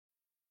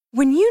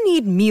When you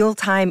need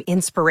mealtime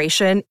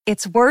inspiration,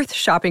 it's worth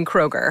shopping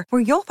Kroger,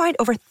 where you'll find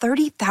over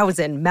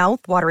 30,000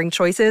 mouth-watering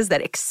choices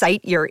that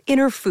excite your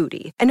inner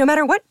foodie. And no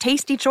matter what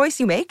tasty choice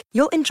you make,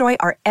 you'll enjoy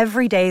our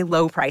everyday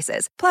low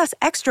prices, plus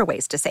extra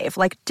ways to save,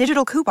 like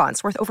digital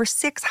coupons worth over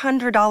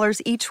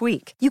 $600 each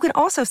week. You can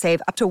also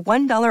save up to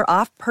 $1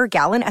 off per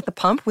gallon at the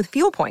pump with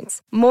fuel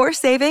points. More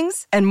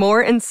savings and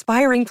more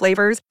inspiring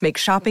flavors make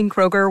shopping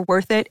Kroger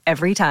worth it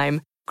every time.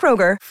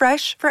 Kroger,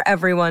 fresh for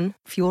everyone.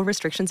 Fuel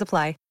restrictions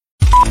apply.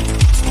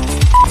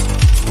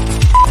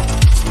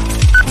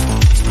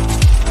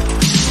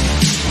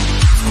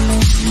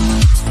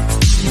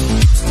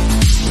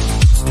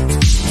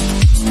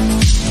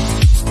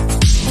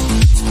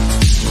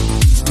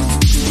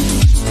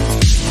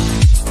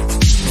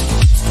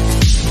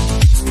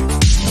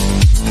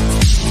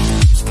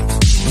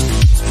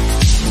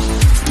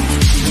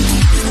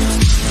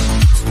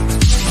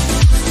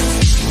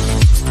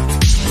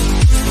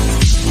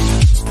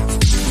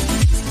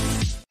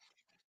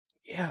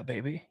 Yeah,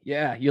 baby.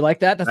 Yeah, you like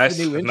that? That's nice,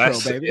 the new intro,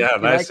 nice, baby. Yeah,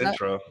 you nice like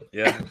intro.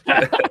 Yeah.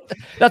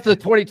 That's the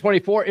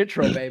 2024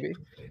 intro, baby.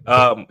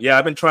 Yeah,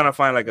 I've been trying to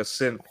find like a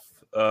synth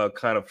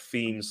kind of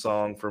theme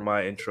song for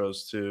my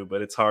intros too,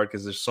 but it's hard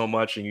because there's so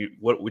much, and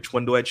which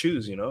one do I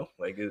choose? You know,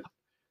 like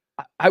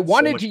I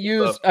wanted to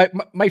use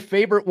my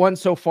favorite one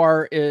so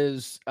far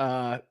is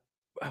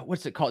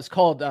what's it called? It's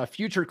called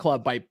Future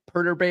Club by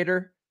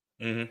Perturbator.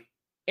 Mm-hmm.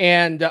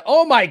 And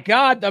oh my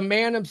God, the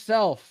man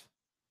himself,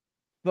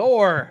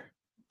 Thor.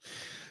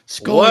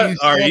 What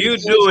are you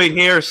doing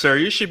here, sir?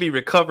 You should be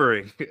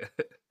recovering.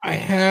 I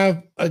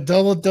have a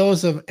double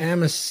dose of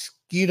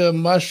Amosquita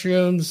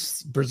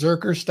mushrooms,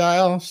 berserker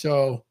style.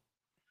 So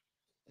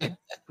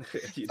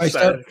I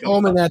start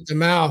foaming at the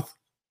mouth.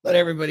 Let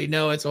everybody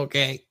know it's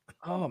okay.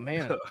 Oh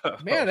man,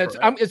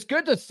 it's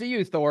good to see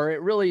you, Thor.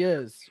 It really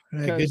is.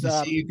 Good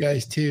to see you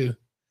guys too.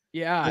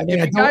 Yeah, I don't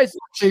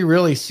actually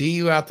really see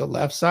you out the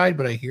left side,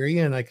 but I hear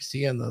you, and I can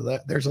see on the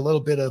left. There's a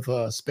little bit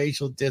of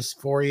spatial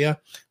dysphoria,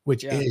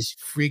 which is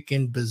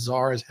freaking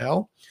bizarre as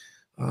hell.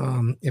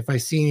 If I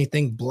see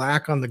anything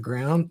black on the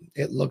ground,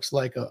 it looks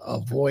like a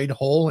void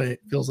hole, and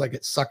it feels like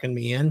it's sucking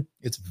me in.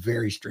 It's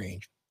very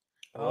strange.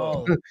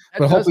 Oh,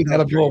 but hopefully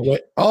that'll go away.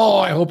 Oh,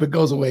 I hope it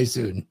goes away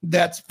soon.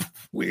 That's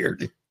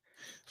weird.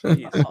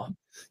 You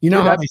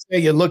know how they say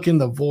you look in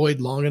the void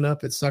long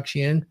enough, it sucks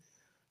you in.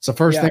 It's the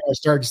first thing I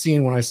started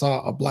seeing when I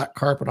saw a black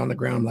carpet on the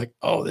ground. I'm like,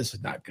 oh, this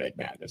is not good,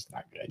 man. This is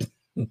not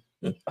good.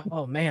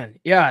 Oh man,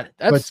 yeah,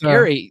 that's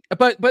scary.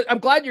 But I'm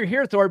glad you're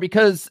here, Thor,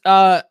 because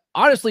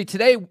honestly,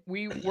 today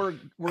we're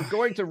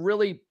going to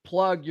really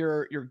plug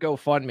your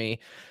GoFundMe.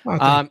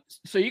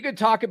 So you could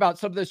talk about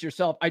some of this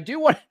yourself.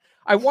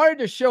 I wanted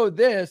to show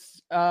this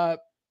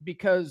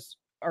because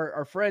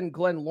our friend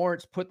Glenn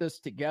Lawrence put this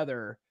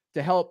together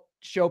to help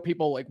show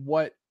people like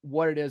what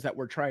it is that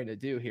we're trying to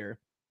do here.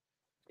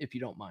 If you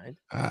don't mind.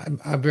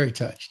 I'm very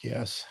touched.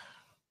 Yes.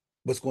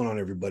 What's going on,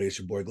 everybody? It's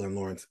your boy, Glenn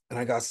Lawrence, and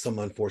I got some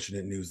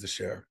unfortunate news to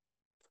share.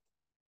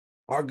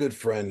 Our good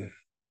friend,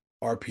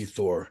 RP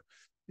Thor,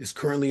 is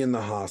currently in the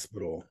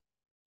hospital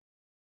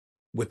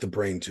with the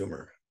brain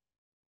tumor.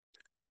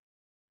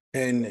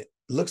 And it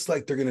looks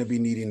like they're going to be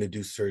needing to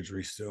do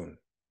surgery soon.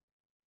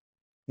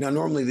 Now,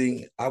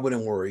 normally I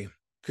wouldn't worry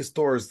because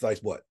Thor is like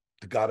what?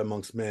 The God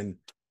amongst men.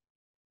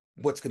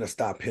 What's going to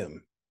stop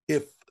him?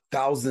 If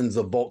thousands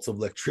of volts of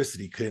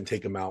electricity couldn't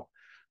take him out,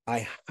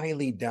 I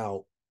highly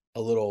doubt a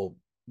little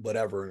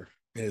whatever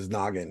in his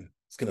noggin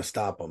is going to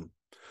stop him.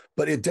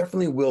 But it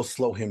definitely will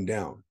slow him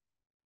down.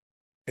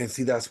 And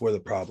see, that's where the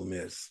problem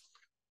is.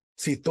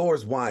 See,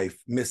 Thor's wife,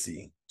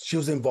 Missy, she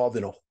was involved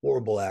in a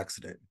horrible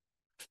accident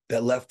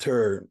that left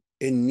her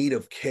in need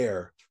of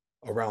care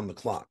around the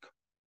clock.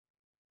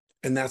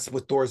 And that's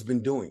what Thor's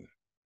been doing,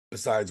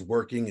 besides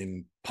working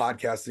and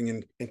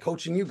podcasting and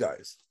coaching you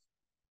guys.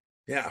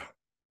 Yeah.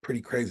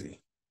 Pretty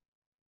crazy.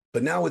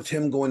 But now with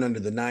him going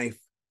under the knife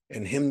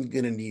and him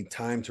going to need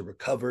time to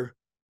recover,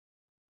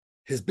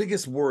 his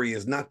biggest worry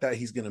is not that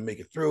he's going to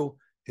make it through.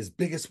 His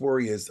biggest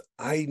worry is,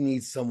 I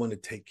need someone to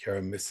take care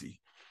of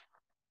Missy.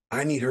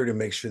 I need her to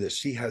make sure that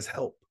she has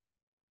help.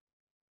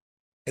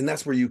 And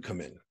that's where you come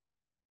in.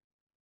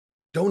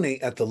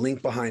 Donate at the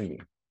link behind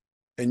me,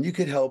 and you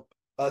could help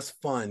us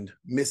fund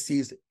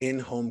Missy's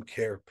in-home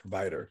care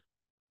provider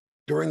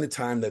during the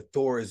time that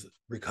Thor is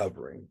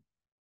recovering.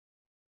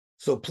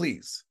 So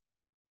please,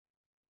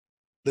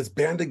 let's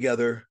band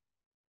together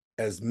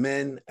as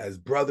men, as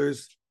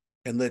brothers,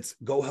 and let's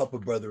go help a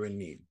brother in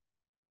need.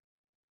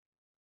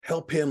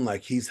 Help him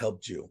like he's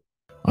helped you.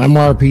 I'm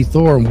RP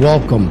Thor, and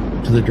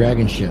welcome to the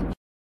Dragon Ship.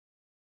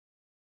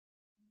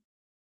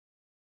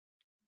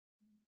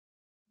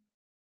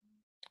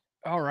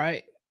 All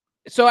right.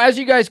 So as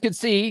you guys can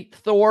see,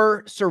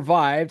 Thor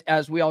survived,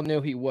 as we all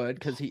knew he would,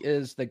 because he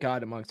is the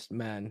God amongst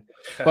men.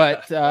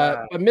 But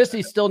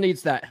Missy still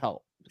needs that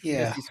help.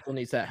 Yeah. Missy still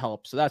needs that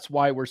help. So that's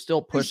why we're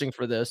still pushing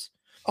for this.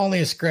 Only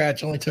a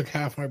scratch. Only took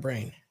half my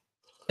brain.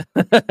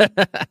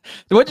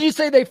 What did you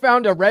say? They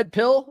found a red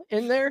pill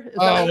in there?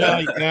 Well,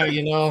 yeah,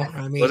 you know,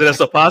 I mean, was it a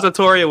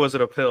suppository or was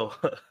it a pill?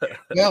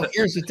 Well,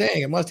 here's the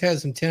thing: it must have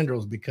some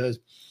tendrils because,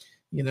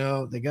 you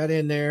know, they got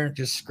in there,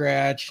 just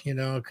scratch, you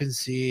know, couldn't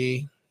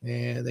see,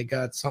 and they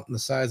got something the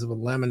size of a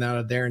lemon out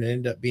of there, and it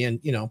ended up being,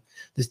 you know,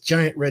 this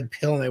giant red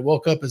pill. And I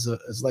woke up as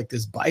like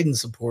this Biden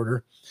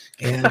supporter,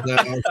 and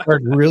I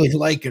started really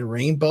liking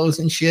rainbows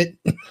and shit.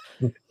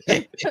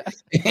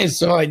 And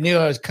so I knew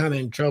I was kind of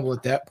in trouble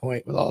at that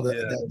point with all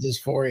that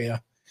dysphoria.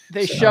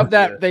 They shoved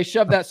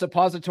that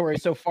suppository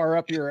so far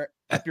up your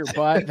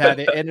butt that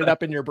it ended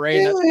up in your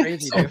brain. That's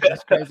crazy, dude.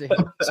 That's crazy.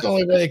 It's the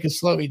only way they could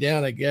slow me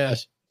down, I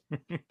guess.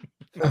 But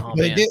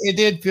it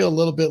did feel a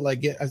little bit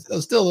like it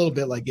was still a little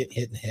bit like getting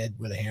hit in the head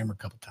with a hammer a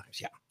couple times.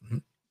 Yeah. Mm-hmm.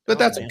 But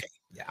that's okay.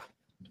 Yeah.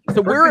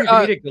 So we're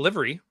comedic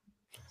delivery.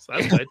 So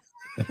that's good.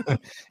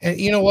 And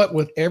you know what?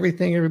 With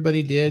everything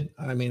everybody did,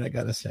 I mean, I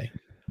gotta say,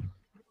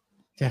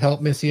 to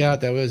help Missy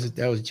out, that was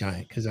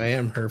giant, because I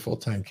am her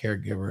full-time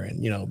caregiver,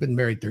 and you know, been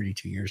married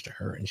 32 years to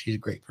her, and she's a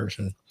great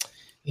person.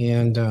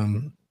 And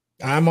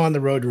I'm on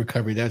the road to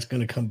recovery. That's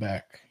going to come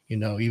back. You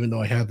know, even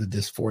though I have the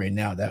dysphoria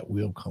now, that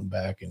will come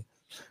back, and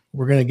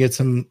we're going to get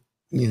some,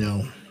 you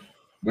know,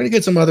 we're going to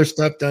get some other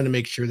stuff done to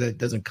make sure that it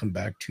doesn't come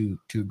back too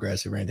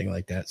aggressive or anything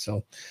like that.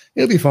 So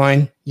it'll be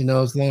fine, you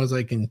know, as long as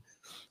I can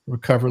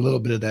recover a little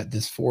bit of that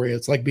dysphoria.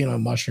 It's like being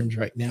on mushrooms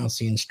right now,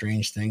 seeing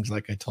strange things.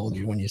 Like I told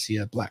you, when you see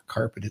a black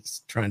carpet,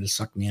 it's trying to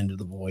suck me into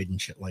the void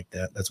and shit like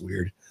that. That's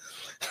weird.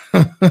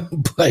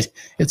 But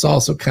it's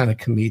also kind of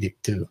comedic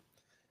too.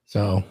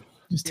 So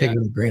just take it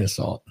with a grain of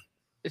salt.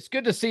 It's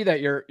good to see that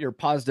you're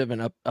positive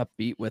and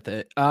upbeat with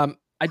it.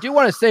 I do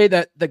want to say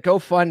that the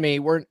GoFundMe,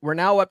 we're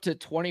now up to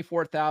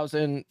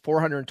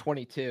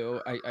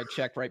 24,422. I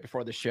checked right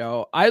before the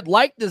show. I'd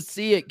like to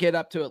see it get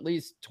up to at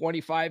least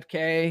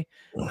 25K,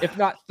 if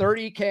not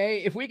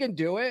 30K. If we can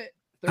do it,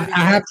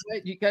 30K,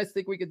 you guys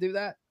think we could do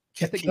that?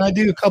 Can I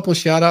do a couple of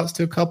shout outs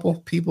to a couple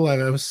people? I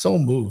was so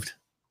moved.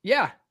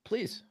 Yeah,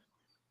 please.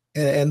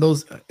 And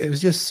those, it was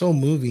just so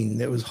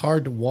moving. It was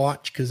hard to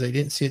watch because I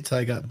didn't see it till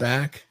I got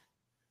back.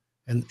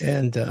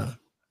 And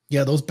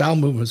yeah, those bowel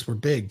movements were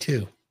big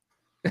too.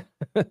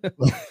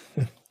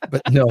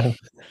 But no,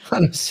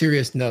 on a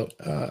serious note,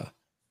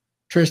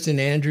 Tristan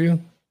Andrew,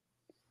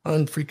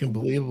 unfreaking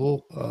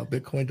believable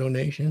Bitcoin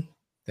donation.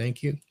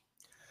 Thank you.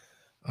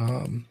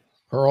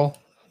 Pearl,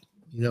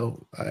 you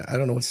know, I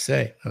don't know what to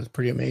say. That was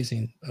pretty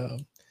amazing.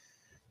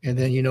 And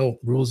then, you know,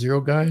 Rule Zero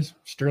guys,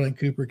 Sterling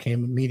Cooper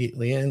came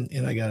immediately in,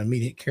 and I got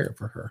immediate care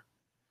for her,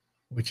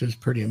 which was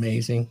pretty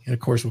amazing. And of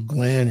course, with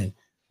Glenn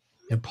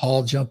and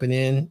Paul jumping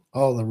in,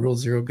 all the Rule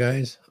Zero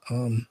guys.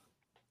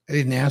 I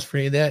didn't ask for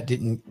any of that.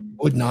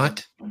 Would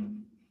not.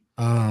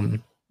 I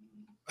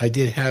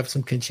did have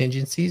some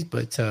contingencies,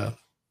 but to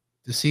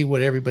see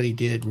what everybody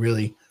did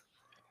really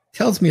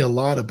tells me a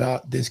lot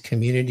about this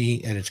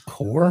community at its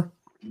core,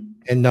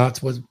 and not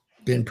what's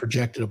been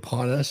projected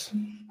upon us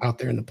out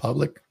there in the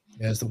public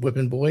as the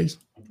whipping boys.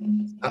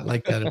 Not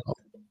like that at all.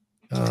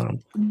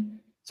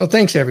 So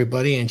thanks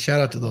everybody, and shout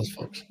out to those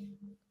folks.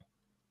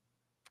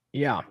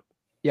 Yeah,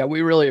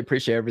 we really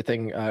appreciate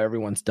everything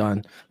everyone's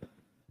done.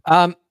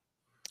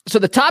 So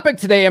the topic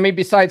today, I mean,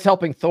 besides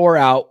helping Thor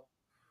out,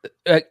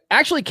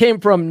 actually came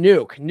from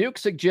Nuke. Nuke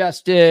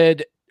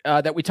suggested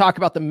that we talk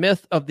about the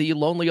myth of the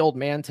lonely old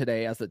man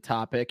today as the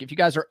topic. If you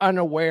guys are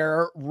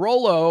unaware,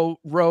 Rollo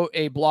wrote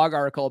a blog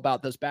article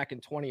about this back in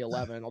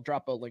 2011. I'll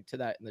drop a link to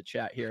that in the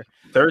chat here.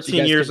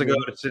 13 years ago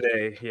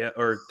today. Yeah.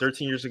 Or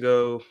 13 years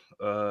ago,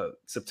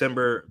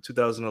 September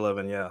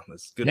 2011. Yeah.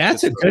 That's good.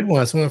 That's a good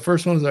one. It's one of the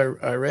first ones I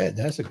read.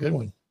 That's a good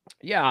one.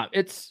 Yeah.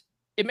 It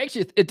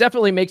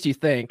definitely makes you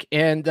think.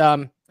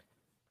 And,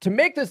 to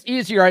make this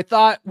easier, I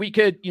thought we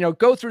could, you know,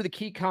 go through the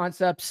key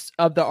concepts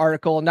of the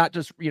article and not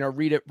just, you know,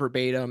 read it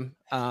verbatim.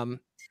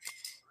 And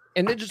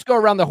then just go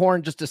around the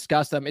horn, just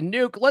discuss them. And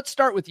Nuke, let's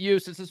start with you,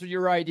 since this was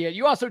your idea.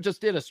 You also just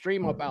did a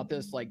stream about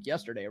this like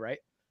yesterday, right?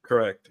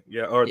 Correct.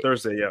 Yeah. Or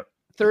Thursday. Yeah.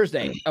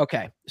 Thursday.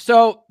 Okay.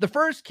 So the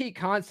first key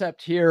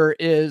concept here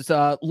is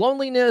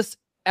loneliness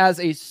as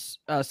a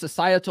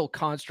societal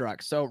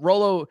construct. So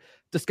Rollo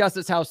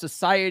discusses how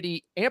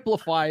society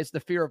amplifies the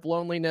fear of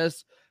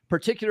loneliness,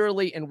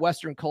 particularly in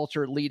Western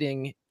culture,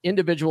 leading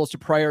individuals to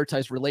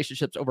prioritize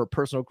relationships over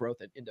personal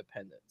growth and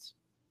independence.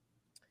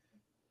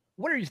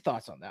 What are your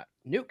thoughts on that,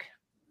 Nuke?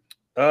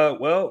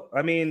 Well,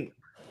 I mean,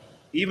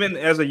 even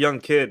as a young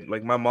kid,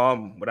 like my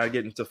mom, when I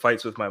get into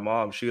fights with my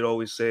mom, she would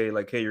always say,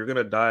 like, hey, you're going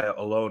to die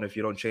alone if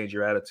you don't change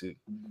your attitude,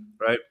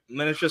 right? And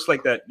then it's just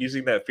like that,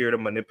 using that fear to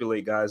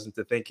manipulate guys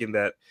into thinking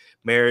that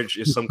marriage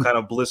is some kind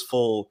of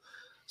blissful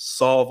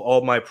solve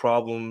all my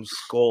problems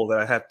goal that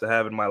I have to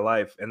have in my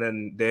life, and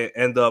then they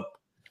end up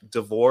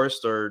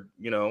divorced or,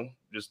 you know,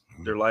 just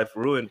their life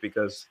ruined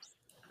because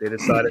they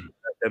decided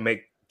to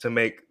make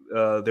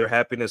their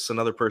happiness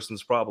another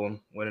person's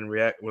problem, when in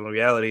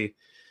reality,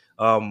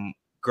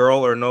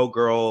 girl or no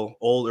girl,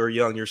 old or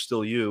young, you're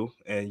still you,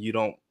 and you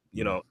don't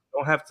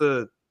have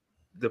to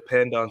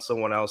depend on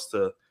someone else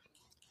to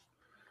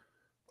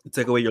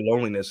take away your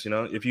loneliness.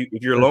 If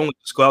you're lonely,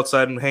 just go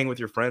outside and hang with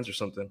your friends or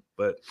something.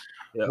 But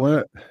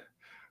yeah,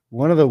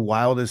 one of the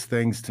wildest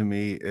things to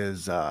me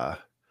is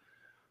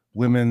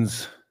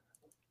women's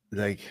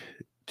like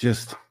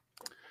just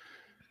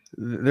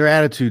their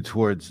attitude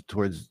towards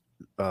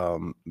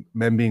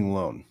men being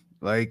alone.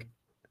 Like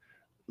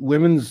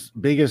women's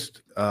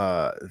biggest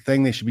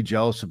thing they should be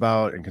jealous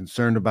about and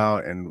concerned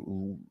about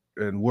and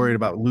worried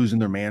about losing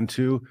their man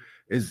to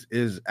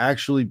is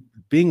actually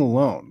being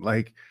alone.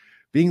 Like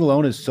being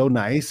alone is so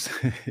nice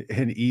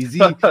and easy.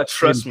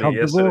 Trust me,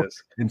 yes it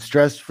is. And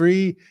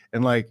stress-free,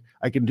 and like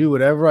I can do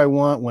whatever I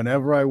want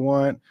whenever I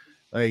want.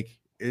 Like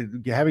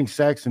having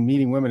sex and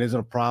meeting women isn't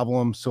a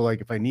problem. So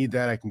like if I need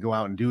that, I can go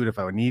out and do it if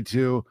I would need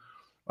to.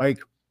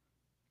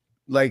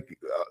 Like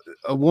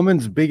a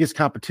woman's biggest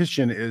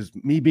competition is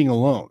me being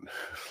alone.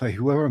 Like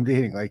whoever I'm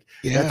dating, like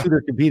that's who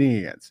they're competing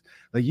against.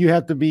 Like you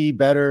have to be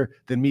better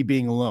than me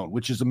being alone,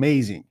 which is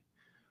amazing.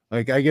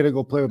 Like I get to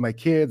go play with my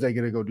kids. I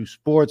get to go do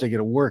sports. I get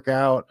to work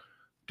out,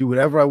 do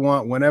whatever I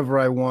want, whenever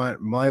I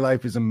want. My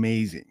life is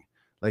amazing.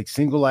 Like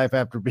single life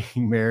after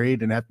being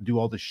married and have to do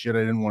all the shit I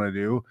didn't want to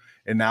do.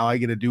 And now I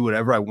get to do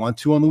whatever I want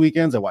to on the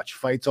weekends. I watch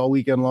fights all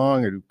weekend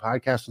long. I do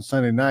podcasts on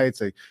Sunday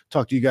nights. I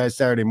talk to you guys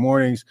Saturday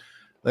mornings.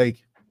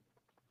 Like,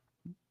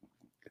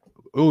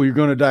 oh, you're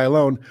going to die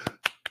alone.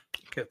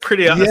 That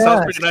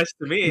sounds pretty nice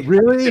to me.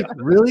 Really?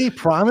 Really?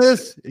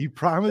 Promise? You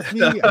promise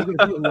me I'm going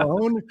to be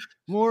alone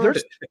more?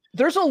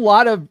 There's a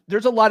lot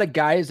of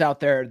guys out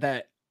there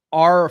that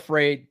are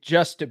afraid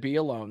just to be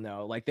alone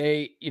though. Like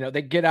they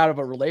get out of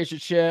a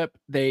relationship,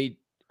 they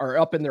are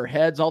up in their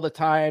heads all the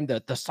time.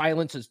 The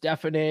silence is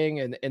deafening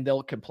and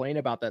they'll complain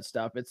about that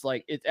stuff. It's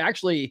like,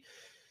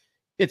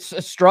 it's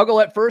a struggle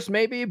at first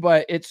maybe,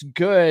 but it's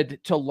good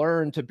to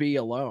learn to be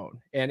alone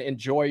and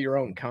enjoy your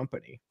own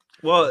company.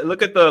 Well,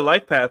 look at the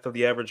life path of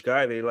the average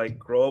guy. They like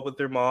grow up with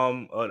their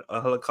mom,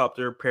 a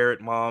helicopter parent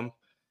mom,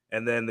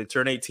 and then they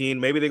turn 18.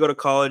 Maybe they go to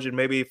college, and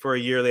maybe for a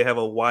year they have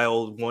a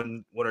wild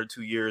one or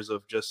 2 years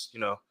of just,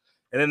 and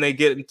then they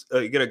get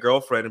a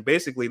girlfriend, and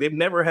basically they've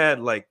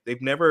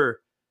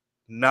never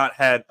not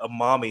had a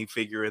mommy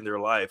figure in their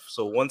life.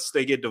 So once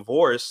they get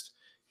divorced,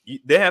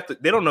 they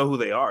don't know who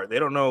they are. They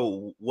don't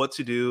know what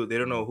to do. They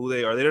don't know who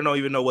they are. They don't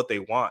even know what they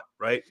want.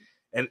 Right.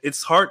 And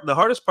it's hard. The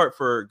hardest part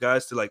for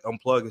guys to like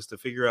unplug is to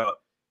figure out,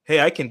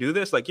 hey, I can do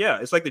this. Like, yeah,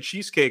 it's like the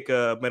cheesecake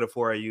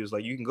metaphor I use.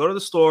 Like you can go to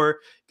the store,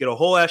 get a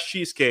whole ass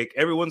cheesecake.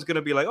 Everyone's going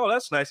to be like, oh,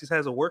 that's nice. He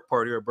has a work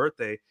party or a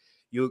birthday.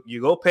 You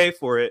go pay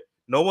for it.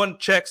 No one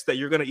checks that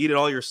you're going to eat it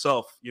all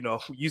yourself,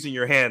 using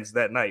your hands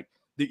that night.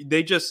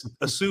 They just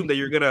assume that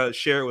you're going to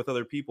share it with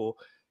other people.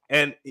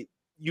 And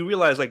you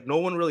realize like no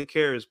one really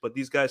cares, but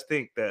these guys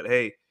think that,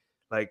 hey,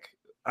 like,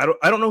 I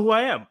don't know who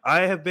I am.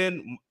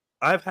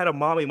 I've had a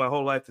mommy my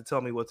whole life to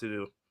tell me what to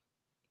do.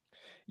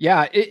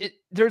 Yeah.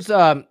 There's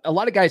a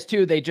lot of guys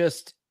too. They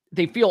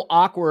feel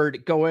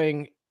awkward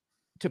going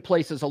to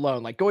places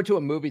alone, like going to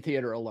a movie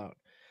theater alone,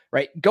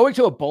 right? Going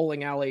to a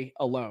bowling alley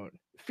alone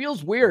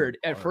feels weird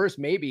at first,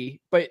 maybe,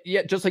 but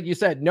yeah, just like you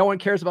said, no one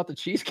cares about the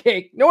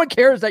cheesecake. No one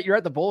cares that you're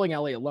at the bowling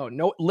alley alone.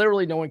 No,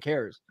 literally no one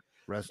cares.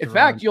 In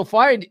fact, you'll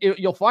find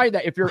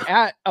that if you're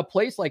at a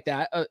place like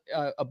that,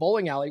 a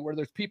bowling alley where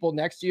there's people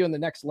next to you in the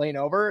next lane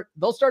over,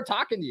 they'll start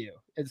talking to you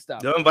and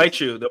stuff. They'll invite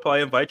you. They'll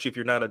probably invite you if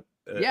you're not a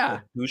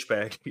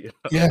douchebag.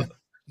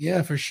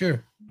 Yeah, for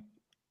sure.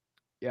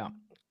 Yeah.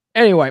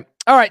 Anyway,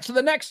 all right. So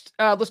the next,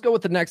 let's go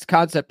with the next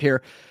concept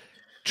here: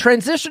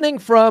 transitioning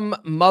from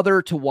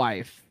mother to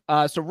wife.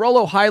 So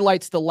Rollo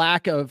highlights the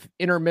lack of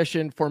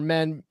intermission for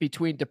men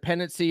between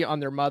dependency on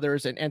their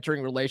mothers and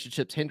entering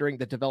relationships, hindering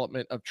the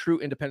development of true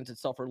independence and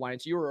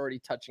self-reliance. You were already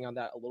touching on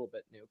that a little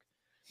bit,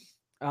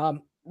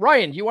 Nuke.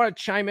 Ryan, you want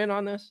to chime in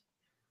on this?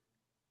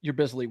 You're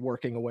busily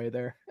working away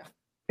there.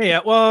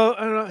 Yeah, well,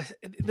 I don't know.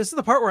 This is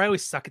the part where I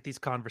always suck at these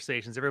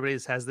conversations. Everybody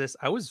has this.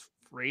 I was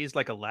raised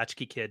like a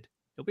latchkey kid.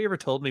 Nobody ever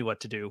told me what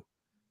to do.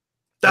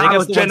 I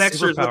was Gen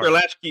Xers with their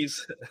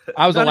latchkeys.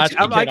 I was a latchkey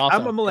kid also.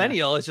 I'm a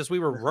millennial. It's just we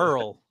were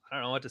rural. I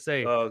don't know what to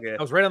say. Oh, okay.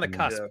 I was right on the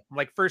cusp. Yeah. I'm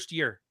like first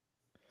year.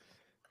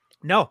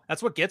 No,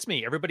 that's what gets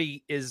me.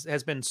 Everybody has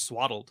been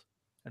swaddled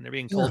and they're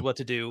being told what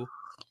to do,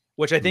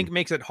 which I think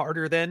makes it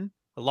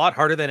a lot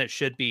harder than it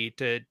should be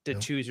to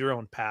choose your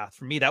own path.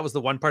 For me, that was the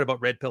one part about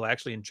Red Pill I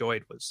actually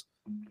enjoyed, was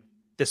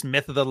this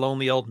myth of the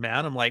lonely old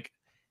man. I'm like,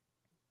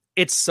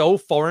 it's so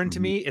foreign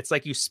to me. It's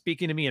like you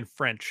speaking to me in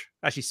French,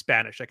 actually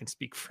Spanish. I can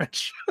speak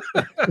French.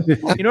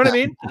 You know what I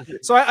mean?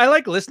 So I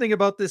like listening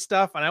about this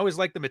stuff, and I always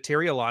like the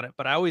material on it.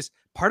 But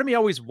part of me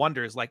always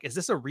wonders, like, is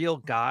this a real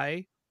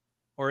guy,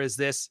 or is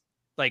this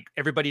like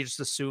everybody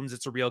just assumes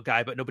it's a real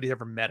guy, but nobody's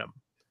ever met him?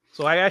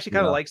 So I actually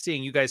kind of like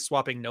seeing you guys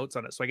swapping notes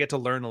on it. So I get to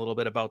learn a little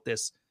bit about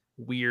this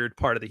weird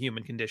part of the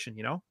human condition,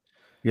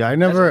 Yeah,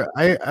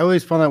 I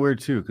always found that weird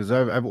too, because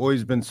I've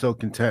always been so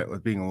content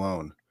with being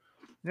alone.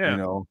 Yeah.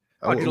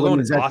 I wasn't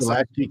exactly a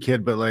latchkey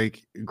kid, but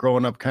like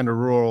growing up kind of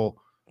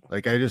rural,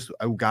 like I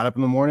got up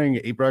in the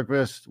morning, ate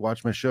breakfast,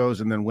 watched my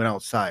shows, and then went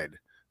outside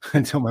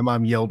until my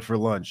mom yelled for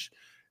lunch,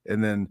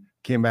 and then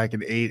came back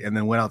and ate, and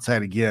then went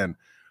outside again.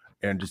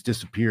 and just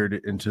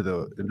disappeared into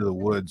the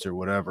woods or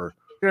whatever.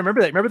 I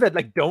remember that. Remember that,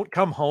 like, don't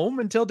come home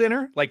until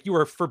dinner. Like, you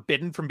were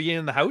forbidden from being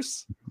in the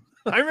house.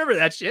 I remember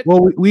that shit.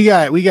 Well, we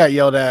got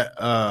yelled at.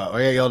 I got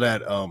yelled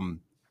at.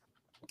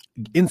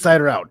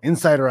 Inside or out.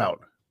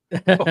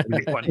 Oh,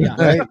 pick one. Yeah.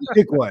 Right?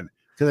 Pick one,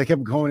 because I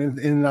kept going in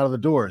and out of the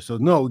door. So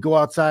no, go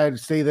outside,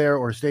 stay there,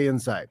 or stay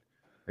inside.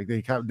 Like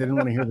they didn't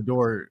want to hear the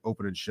door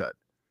open and shut.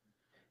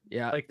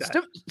 Yeah, like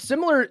that.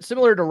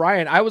 Similar to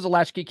Ryan. I was a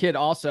latchkey kid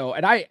also,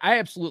 and I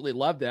absolutely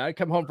loved it. I'd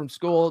come home from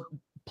school,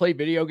 play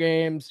video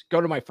games,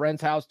 go to my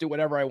friend's house, do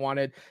whatever I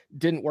wanted.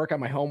 Didn't work on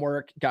my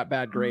homework, got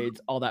bad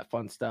grades, all that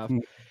fun stuff.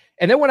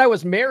 And then when I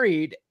was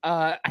married,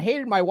 I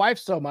hated my wife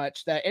so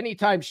much that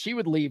anytime she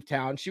would leave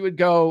town,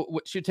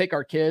 she'd take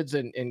our kids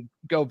and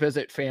go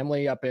visit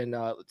family up in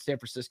San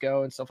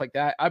Francisco and stuff like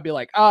that. I'd be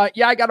like,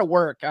 yeah, I got to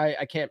work.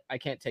 I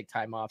can't take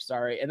time off.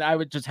 Sorry. And I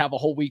would just have a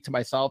whole week to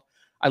myself.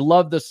 I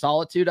love the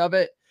solitude of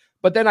it.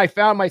 But then I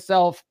found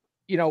myself,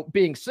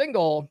 being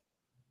single,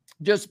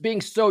 just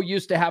being so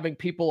used to having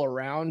people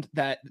around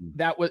that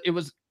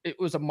it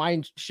was a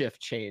mind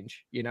shift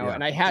change,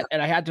 and I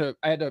had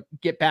to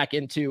get back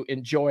into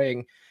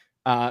enjoying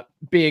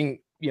being,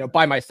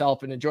 by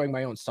myself and enjoying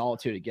my own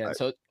solitude again.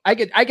 So I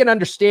can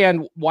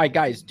understand why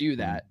guys do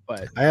that,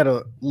 but I had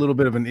a little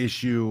bit of an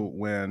issue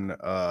when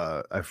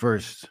I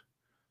first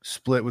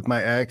split with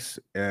my ex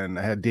and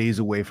I had days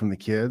away from the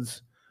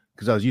kids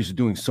because I was used to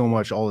doing so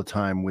much all the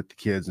time with the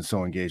kids and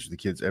so engaged with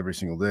the kids every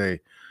single day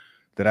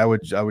that I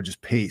would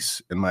just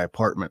pace in my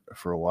apartment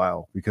for a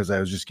while because I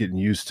was just getting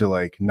used to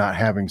like not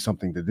having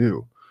something to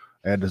do.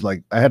 I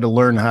had to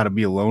learn how to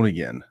be alone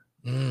again.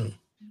 Well,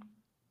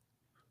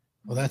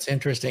 that's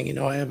interesting.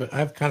 I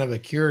have kind of a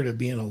cure to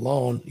being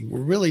alone.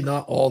 We're really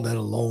not all that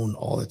alone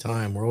all the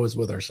time. We're always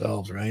with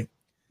ourselves, right?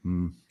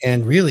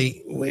 And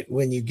really,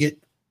 when you get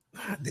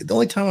the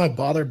only time I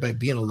bother by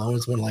being alone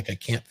is when like I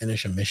can't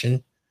finish a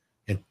mission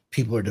and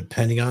people are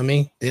depending on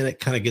me. Then it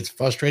kind of gets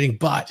frustrating.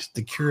 But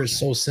the cure is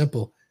so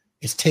simple.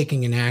 It's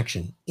taking an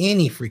action,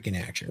 any freaking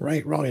action,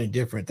 right, wrong, and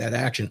indifferent. That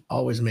action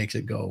always makes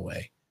it go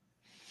away.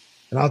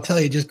 And I'll tell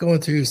you, just going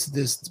through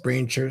this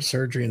brain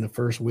surgery in the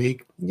first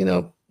week,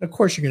 of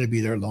course you're going to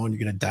be there alone.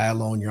 You're going to die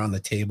alone. You're on the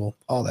table,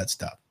 all that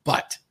stuff.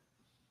 But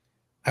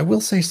I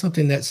will say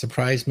something that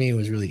surprised me and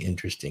was really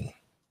interesting.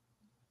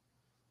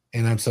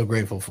 And I'm so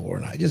grateful for,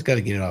 and I just got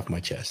to get it off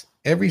my chest.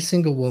 Every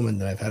single woman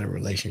that I've had a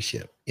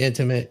relationship,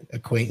 intimate,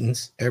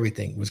 acquaintance,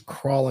 everything, was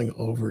crawling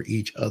over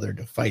each other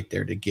to fight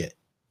there to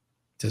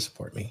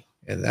support me.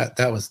 And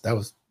that was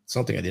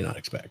something I did not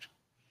expect.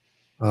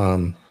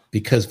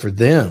 Because for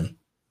them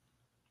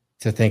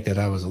to think that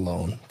I was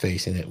alone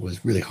facing it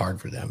was really hard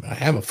for them. I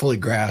haven't fully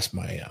grasped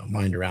my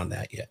mind around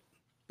that yet.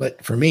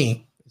 But for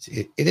me,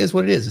 it is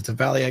what it is. It's a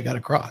valley I got to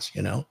cross,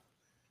 and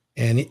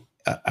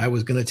I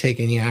was going to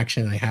take any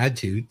action I had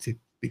to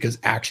because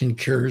action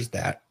cures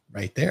that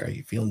right there.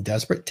 You feeling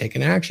desperate, take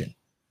an action.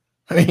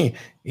 I mean,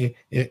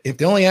 if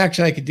the only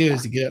action I could do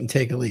is to get up and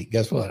take a leak,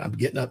 guess what? I'm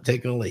getting up,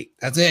 taking a leak.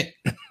 That's it.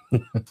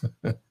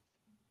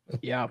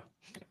 Yeah.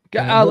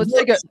 Let's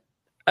take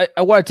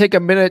I want to take a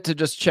minute to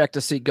just check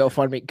to see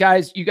GoFundMe.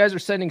 Guys, you guys are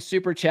sending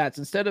super chats.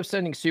 Instead of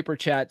sending super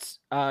chats,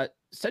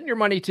 send your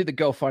money to the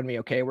GoFundMe.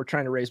 Okay. We're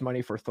trying to raise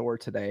money for Thor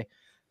today.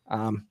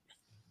 I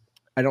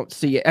don't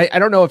see it. I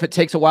don't know if it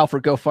takes a while for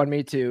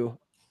GoFundMe to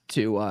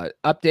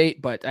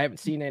update, but I haven't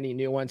seen any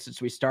new ones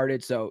since we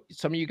started. So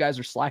some of you guys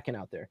are slacking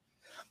out there.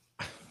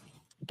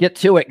 Get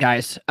to it,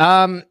 guys.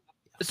 So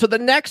the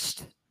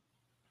next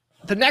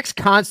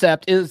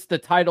concept is the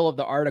title of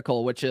the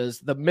article, which is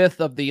The Myth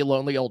of the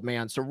Lonely Old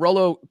Man. So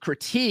Rollo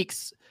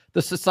critiques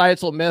the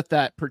societal myth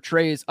that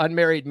portrays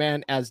unmarried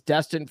men as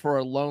destined for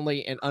a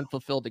lonely and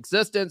unfulfilled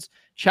existence,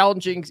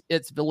 challenging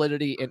its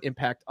validity and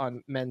impact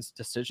on men's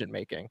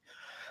decision-making.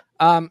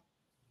 Do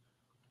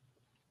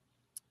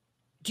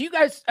you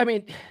guys, I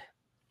mean,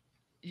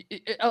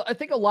 I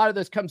think a lot of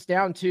this comes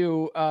down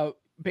to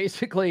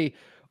basically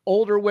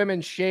older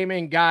women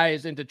shaming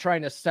guys into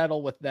trying to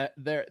settle with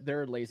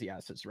their lazy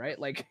asses, right?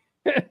 Like,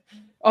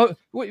 oh,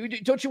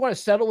 don't you want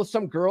to settle with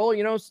some girl,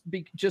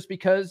 just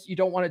because you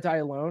don't want to die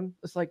alone?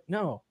 It's like,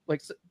 no,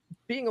 like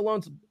being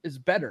alone is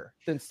better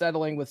than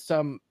settling with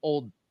some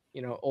old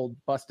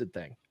busted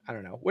thing. I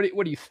don't know. What do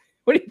you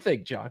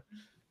think, John?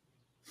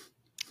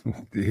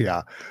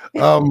 Yeah.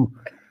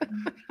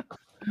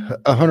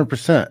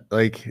 100%.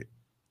 Like,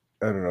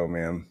 I don't know,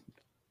 man.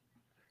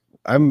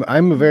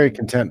 I'm a very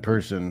content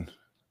person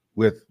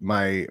with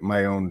my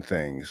own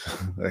things,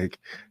 like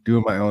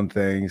doing my own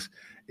things.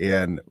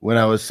 And when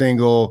I was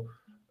single,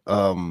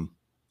 I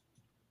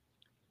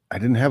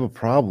didn't have a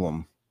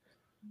problem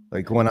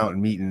like going out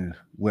and meeting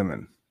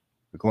women,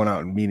 going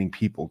out and meeting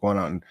people,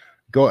 I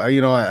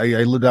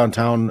lived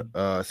downtown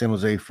San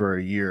Jose for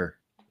a year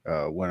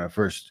when I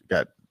first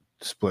got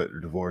split or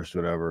divorced,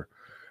 whatever.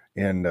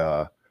 And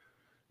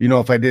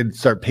if I did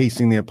start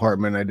pacing the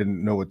apartment, I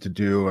didn't know what to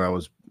do, or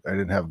I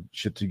didn't have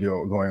shit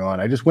going on.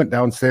 I just went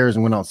downstairs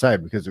and went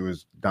outside because it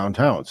was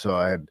downtown. So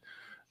I had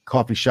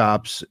coffee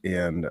shops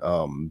and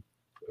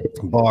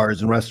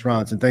bars and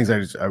restaurants and things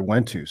I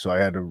went to. So I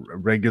had a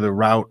regular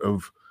route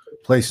of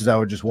places I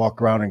would just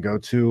walk around and go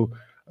to.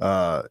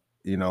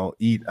 You know,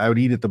 I would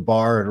eat at the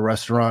bar at a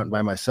restaurant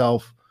by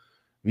myself,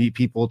 meet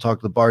people, talk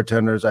to the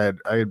bartenders. I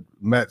had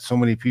met so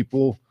many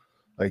people.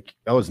 Like,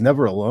 I was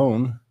never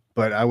alone,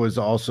 but I was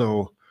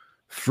also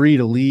free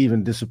to leave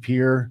and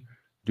disappear,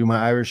 do my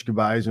Irish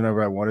goodbyes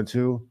whenever I wanted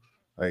to.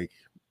 Like,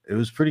 it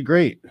was pretty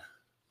great.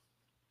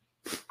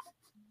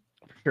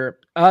 Sure.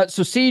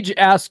 So Siege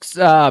asks,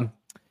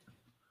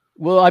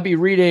 will I be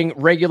reading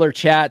regular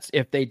chats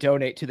if they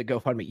donate to the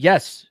GoFundMe?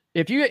 Yes.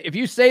 If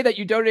you say that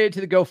you donated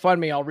to the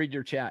GoFundMe, I'll read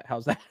your chat.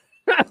 How's that?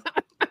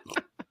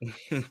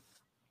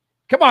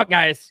 Come on,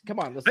 guys. Come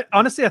on.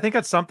 Honestly, I think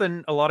that's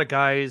something a lot of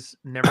guys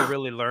never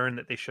really learn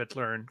that they should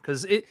learn,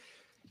 because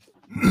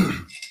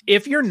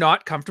if you're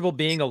not comfortable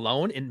being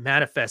alone, it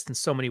manifests in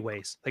so many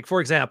ways. Like,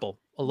 for example,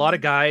 a lot of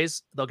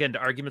guys, they'll get into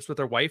arguments with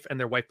their wife and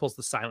their wife pulls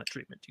the silent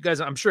treatment. You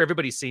guys, I'm sure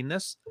everybody's seen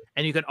this,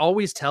 and you can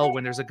always tell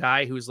when there's a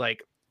guy who's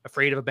like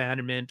afraid of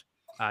abandonment,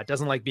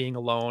 doesn't like being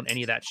alone,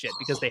 any of that shit,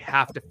 because they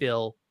have to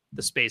fill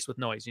the space with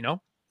noise, you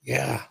know?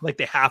 Yeah. Like,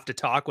 they have to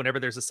talk whenever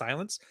there's a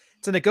silence.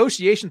 It's a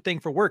negotiation thing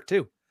for work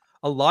too.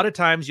 A lot of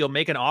times you'll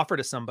make an offer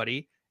to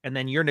somebody and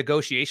then your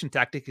negotiation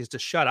tactic is to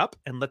shut up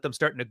and let them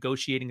start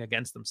negotiating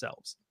against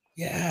themselves.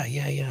 Yeah.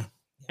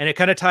 And it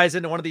kind of ties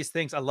into one of these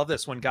things. I love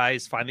this when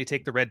guys finally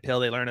take the red pill.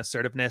 They learn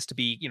assertiveness, to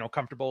be,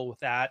 comfortable with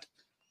that.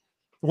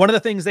 One of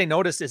the things they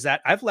notice is that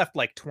I've left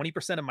like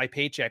 20% of my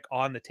paycheck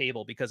on the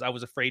table because I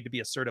was afraid to be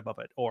assertive of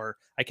it, or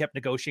I kept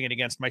negotiating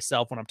against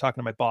myself when I'm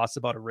talking to my boss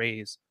about a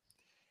raise.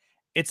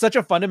 It's such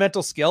a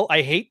fundamental skill.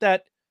 I hate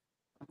that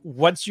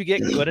once you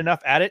get good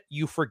enough at it,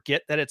 you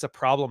forget that it's a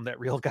problem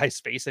that real guys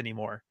face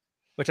anymore,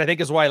 which I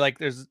think is why like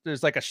there's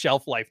like a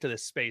shelf life to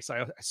this space.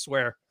 I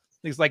swear.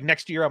 It's like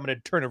next year I'm going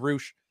to turn a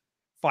roosh,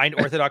 find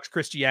Orthodox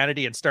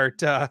Christianity, and start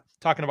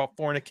talking about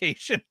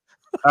fornication.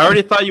 I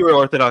already thought you were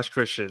Orthodox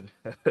Christian.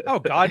 Oh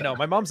God, no!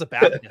 My mom's a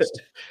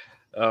Baptist.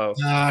 Oh,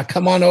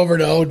 come on over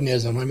to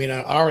Odinism. I mean,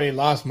 I already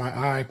lost my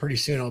eye. Pretty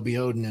soon I'll be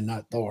Odin and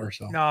not Thor.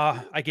 So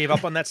no, I gave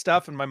up on that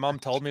stuff. And my mom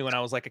told me when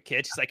I was like a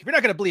kid, she's like, "If you're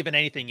not going to believe in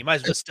anything, you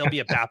might as well still be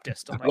a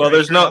Baptist." I'm like, well,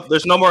 there's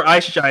no more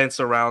ice giants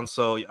around,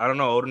 so I don't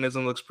know.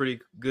 Odinism looks pretty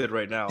good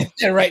right now.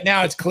 Yeah, right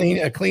now it's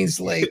a clean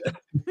slate.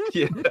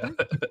 Yeah.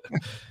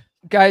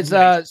 Guys,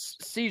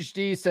 Siege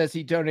D says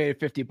he donated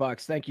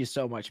 $50. Thank you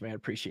so much, man.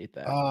 Appreciate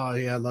that. Oh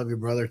yeah, I love you,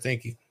 brother.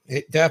 Thank you.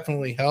 It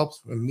definitely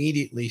helps.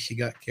 Immediately she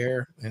got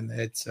care, and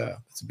it's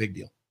a big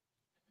deal.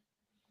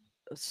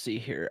 Let's see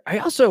here.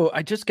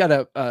 I just got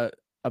a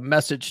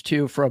message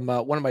too from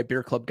one of my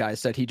beer club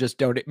guys that he just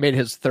made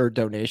his third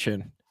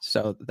donation.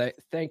 So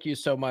thank you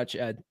so much,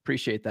 Ed.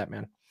 Appreciate that,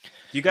 man.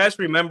 You guys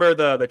remember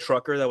the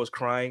trucker that was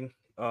crying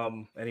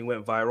and he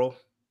went viral?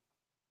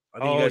 I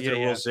think you guys did a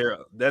World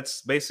Zero.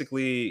 That's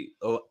basically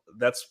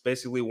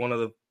one of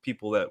the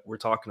people that we're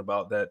talking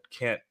about that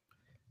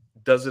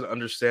doesn't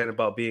understand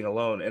about being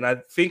alone. And I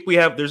think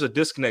there's a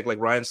disconnect, like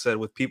Ryan said,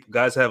 with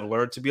guys have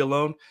learned to be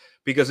alone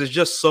because it's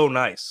just so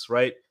nice,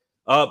 right?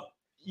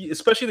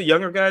 Especially the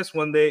younger guys,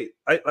 when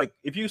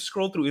if you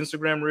scroll through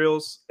Instagram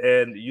reels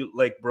and you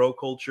like bro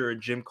culture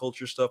and gym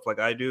culture stuff like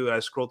I do, and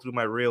I scroll through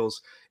my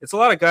reels, it's a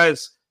lot of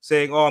guys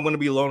saying, "Oh, I'm going to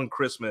be alone on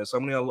Christmas.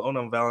 I'm going to be alone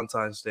on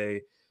Valentine's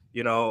Day,"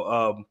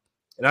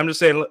 And I'm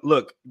just saying,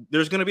 look,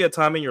 there's going to be a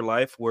time in your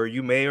life where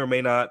you may or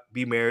may not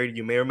be married.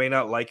 You may or may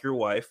not like your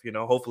wife.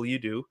 Hopefully you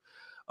do.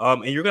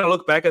 And you're going to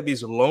look back at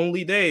these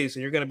lonely days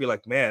and you're going to be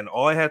like, man,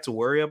 all I had to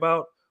worry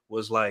about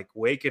was like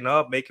waking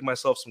up, making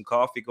myself some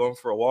coffee, going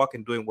for a walk,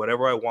 and doing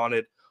whatever I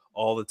wanted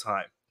all the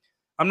time.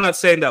 I'm not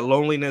saying that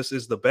loneliness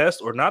is the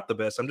best or not the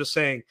best. I'm just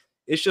saying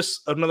it's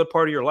just another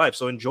part of your life.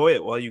 So enjoy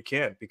it while you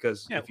can,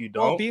 because if you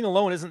don't, being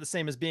alone isn't the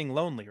same as being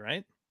lonely,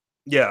 right?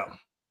 Yeah.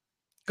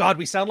 God,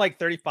 we sound like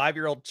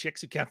 35-year-old chicks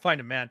who can't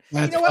find a man.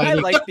 That's you know what? Funny. I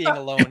like being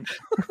alone.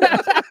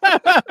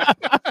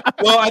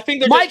 Well, I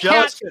think my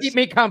cats keep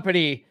me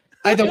company.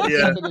 I don't.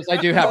 I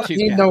do have two.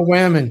 Need no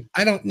women.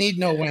 I don't need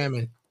no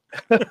women.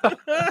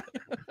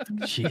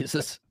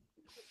 Jesus.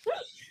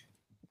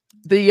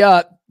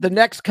 The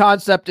next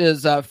concept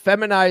is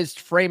feminized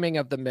framing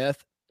of the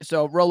myth.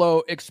 So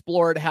Rollo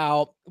explored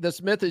how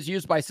this myth is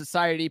used by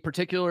society,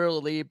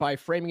 particularly by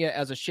framing it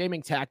as a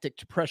shaming tactic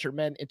to pressure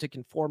men into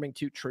conforming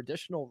to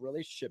traditional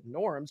relationship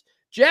norms.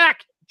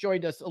 Jack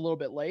joined us a little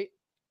bit late.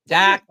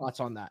 Jack,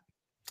 thoughts on that?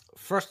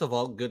 First of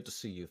all, good to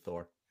see you,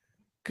 Thor.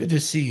 Good to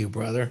see you,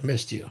 brother.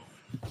 Missed you.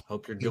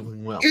 Hope you're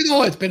doing well.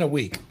 It's been a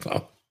week.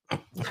 Oh.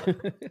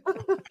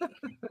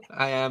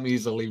 I am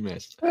easily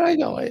missed. I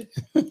know it.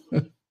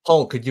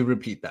 Paul, could you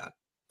repeat that?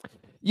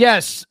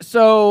 Yes.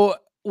 So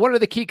one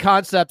of the key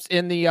concepts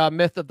in the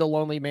myth of the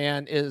lonely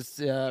man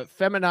is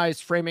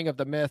feminized framing of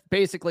the myth.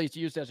 Basically, it's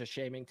used as a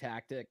shaming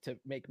tactic to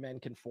make men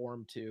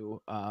conform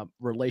to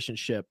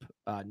relationship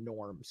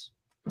norms.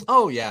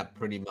 Oh, yeah,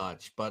 pretty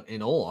much. But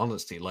in all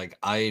honesty, like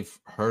I've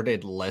heard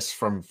it less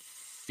from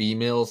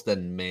females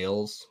than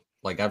males.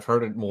 Like I've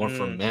heard it more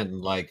from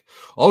men. Like,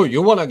 oh,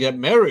 you want to get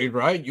married,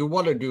 right? You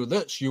want to do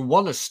this. You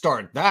want to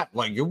start that.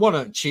 Like you want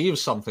to achieve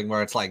something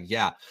where it's like,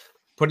 yeah,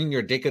 putting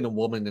your dick in a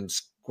woman and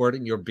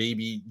squirting your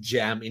baby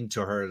jam into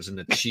her as an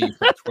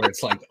achievement where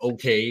it's like,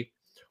 okay,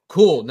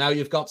 cool, now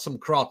you've got some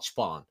crotch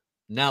spawn.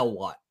 Now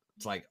what?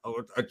 It's like,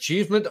 oh,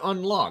 achievement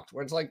unlocked,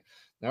 where it's like,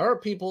 there are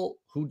people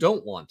who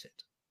don't want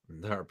it.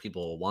 There are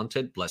people who want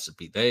it, blessed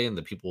be they, and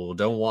the people who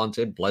don't want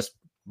it,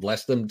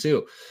 bless them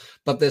too.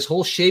 But this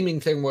whole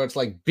shaming thing where it's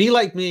like, be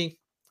like me,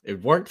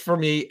 it worked for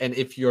me, and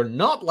if you're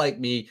not like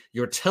me,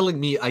 you're telling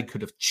me I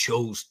could have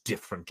chose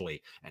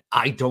differently, and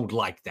I don't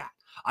like that.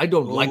 I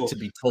don't like to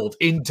be told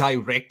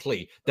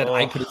indirectly that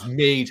I could have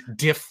made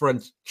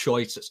different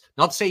choices.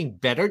 Not saying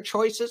better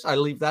choices, I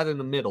leave that in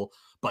the middle,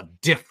 but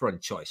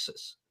different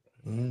choices.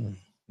 Man,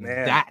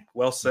 that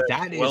well said.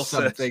 That is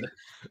something.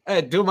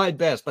 Do my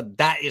best, but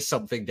that is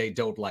something they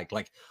don't like.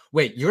 Like,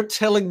 wait, you're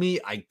telling me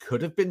I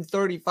could have been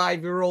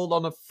 35-year-old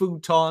on a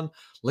futon,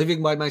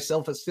 living by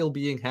myself and still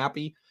being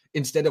happy,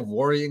 instead of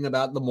worrying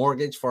about the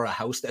mortgage for a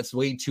house that's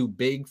way too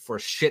big for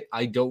shit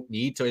I don't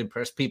need to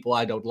impress people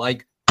I don't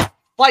like.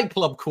 Fight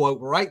Club quote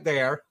right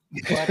there.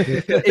 But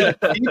it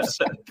keeps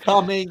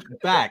coming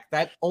back.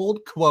 That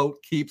old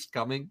quote keeps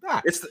coming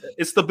back.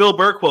 It's the Bill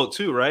Burr quote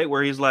too, right?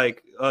 Where he's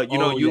like,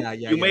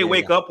 you may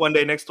wake up one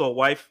day next to a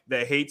wife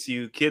that hates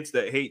you, kids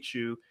that hate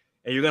you,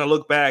 and you're gonna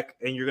look back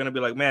and you're gonna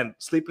be like, man,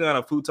 sleeping on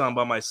a futon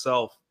by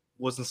myself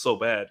wasn't so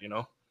bad, you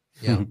know?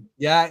 Yeah,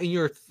 yeah. In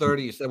your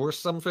 30s, there was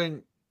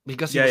something.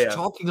 Because he was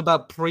talking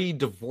about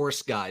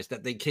pre-divorce guys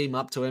that they came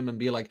up to him and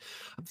be like,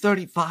 I'm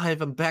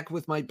 35, I'm back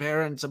with my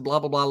parents and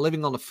blah, blah, blah,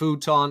 living on a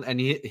futon. And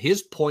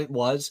his point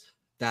was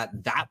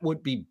that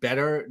would be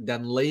better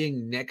than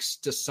laying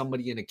next to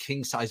somebody in a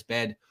king-size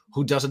bed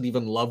who doesn't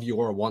even love you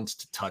or wants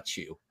to touch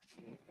you.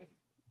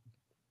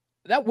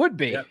 That would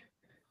be. Yeah.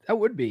 That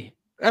would be.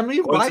 I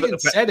mean, Ryan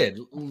said it.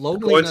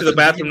 Going to the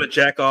bathroom to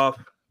jack off.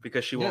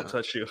 Because she won't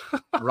touch you.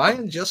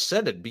 Ryan just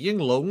said it. Being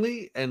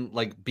lonely and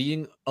like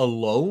being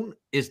alone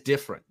is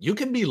different. You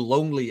can be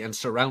lonely and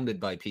surrounded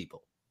by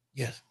people.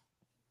 Yes.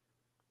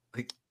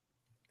 Like,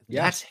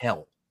 that's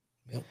hell.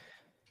 Yep.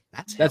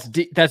 That's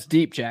deep. That's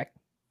deep, Jack.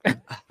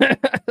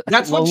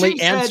 That's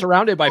lonely and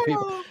surrounded by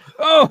people.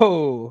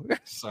 Oh,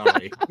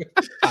 sorry.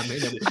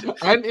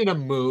 I'm in a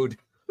mood.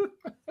 Well,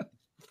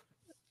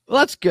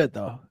 that's good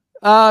though.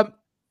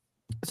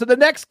 So the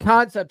next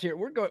concept here,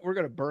 we're going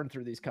to burn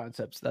through these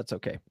concepts. That's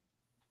okay.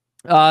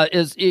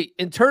 Is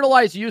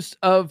internalized use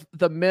of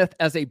the myth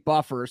as a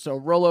buffer. So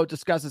Rollo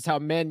discusses how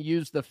men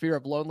use the fear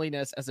of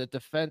loneliness as a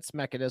defense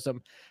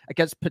mechanism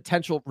against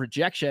potential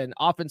rejection,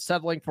 often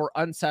settling for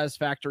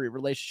unsatisfactory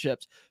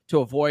relationships to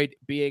avoid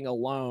being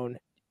alone.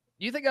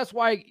 Do you think that's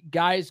why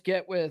guys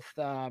get with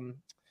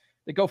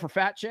they go for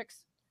fat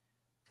chicks?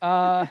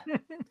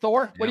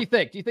 Thor, what do you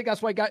think? Do you think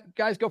that's why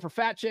guys go for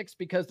fat chicks,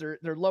 because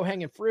they're low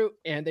hanging fruit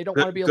and they don't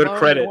want to be alone? Good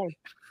credit.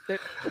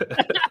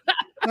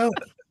 Well,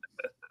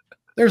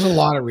 there's a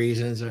lot of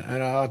reasons,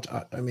 and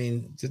I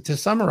mean, to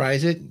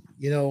summarize it,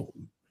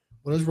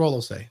 what does Rollo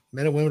say?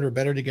 Men and women are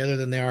better together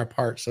than they are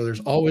apart. So there's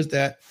always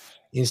that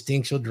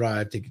instinctual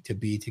drive to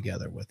be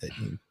together with it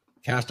and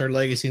cast our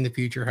legacy in the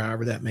future,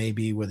 however that may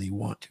be, whether you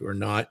want to or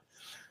not.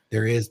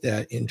 There is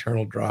that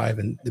internal drive,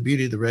 and the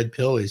beauty of the red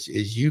pill is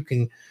you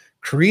can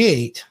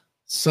create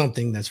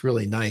something that's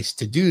really nice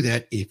to do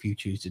that if you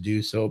choose to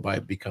do so by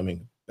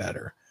becoming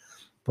better.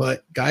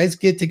 But guys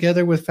get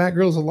together with fat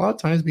girls a lot of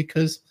times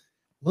because,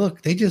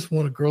 look, they just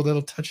want a girl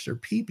that'll touch their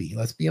pee-pee.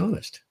 Let's be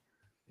honest.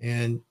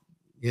 And,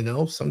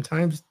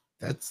 sometimes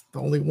that's the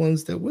only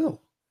ones that will,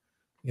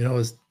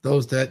 is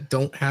those that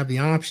don't have the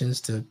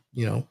options to,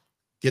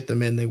 get the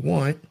men they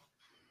want.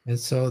 And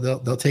so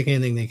they'll take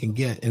anything they can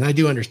get. And I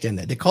do understand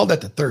that. They called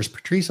that the thirst.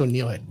 Patrice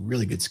O'Neal had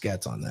really good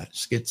skits on that.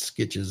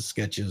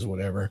 Sketches,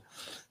 whatever.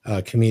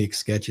 Comedic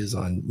sketches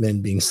on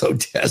men being so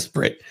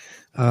desperate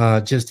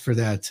just for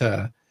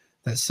that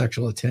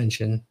sexual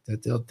attention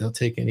that they'll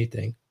take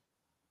anything.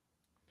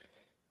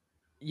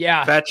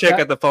 Yeah. Fat chick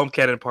at the foam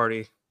cannon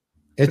party.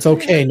 It's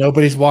okay.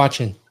 Nobody's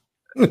watching.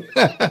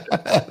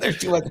 There's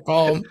too much to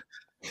call them.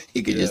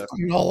 You could just put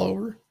it all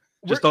over.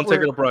 Just don't take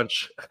her to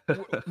brunch.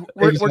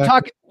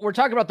 We're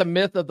talking about the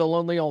myth of the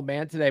lonely old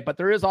man today, but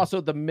there is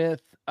also the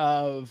myth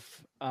of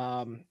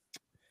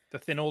the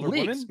thin older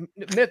leagues.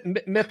 woman.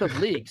 Myth of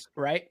leagues,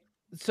 right?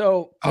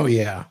 So, oh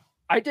yeah,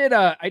 I did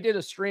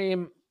a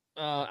stream.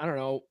 I don't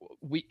know,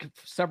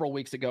 several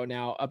weeks ago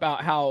now,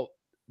 about how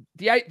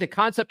the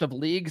concept of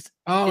leagues.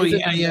 Oh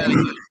yeah.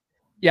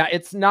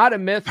 It's not a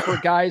myth for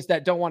guys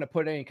that don't want to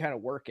put any kind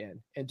of work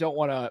in and don't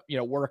want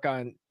to work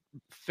on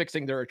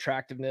fixing their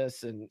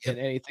attractiveness and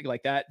anything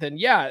like that. Then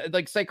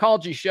like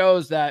psychology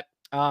shows that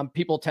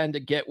people tend to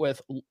get with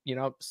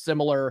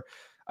similar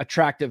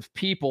attractive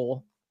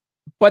people,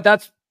 but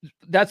that's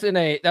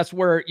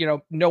where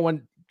no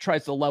one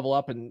tries to level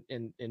up and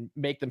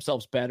make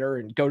themselves better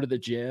and go to the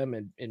gym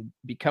and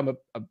become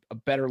a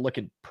better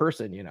looking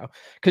person,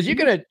 because you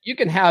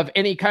can have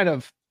any kind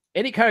of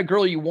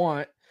girl you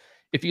want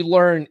if you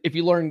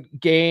learn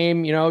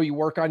game, you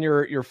work on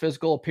your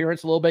physical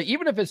appearance a little bit,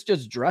 even if it's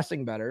just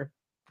dressing better,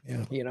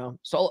 Yeah. You know,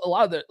 so a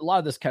lot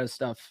of this kind of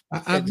stuff.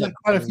 I've met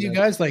quite a few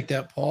guys like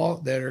that, Paul,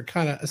 that are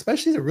kind of,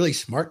 especially the really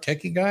smart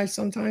techie guys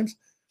sometimes.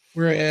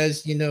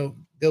 Whereas, you know,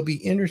 they'll be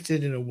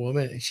interested in a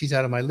woman and she's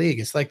out of my league.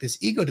 It's like this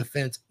ego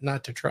defense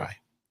not to try.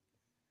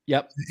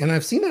 Yep. And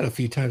I've seen that a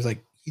few times.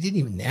 Like, you didn't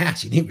even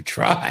ask, you didn't even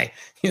try.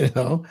 You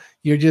know,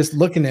 you're just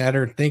looking at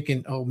her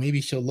thinking, oh,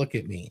 maybe she'll look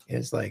at me. And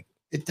it's like,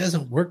 it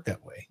doesn't work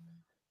that way.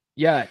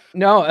 Yeah,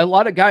 no, a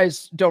lot of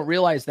guys don't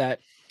realize that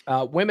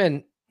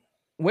women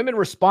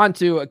respond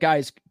to a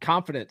guy's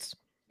confidence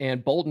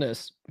and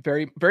boldness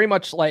very, very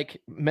much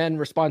like men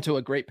respond to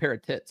a great pair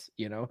of tits,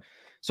 you know?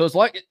 So it's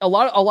like a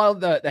lot of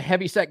the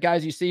heavy set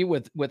guys you see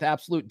with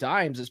absolute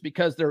dimes is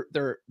because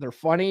they're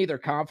funny, they're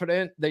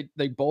confident,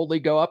 they boldly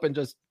go up and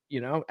just, you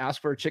know,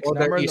 ask for a chick's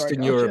number. They're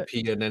Eastern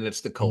European, and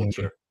it's the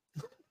culture.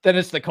 Then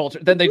it's the culture.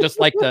 Then they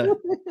just like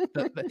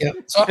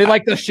they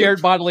like the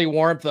shared bodily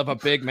warmth of a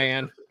big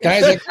man.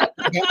 Guys,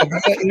 I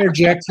gotta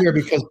interject here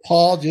because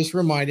Paul just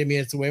reminded me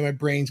it's the way my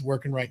brain's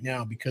working right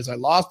now because I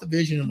lost the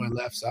vision on my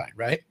left side,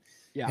 right?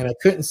 Yeah. And I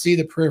couldn't see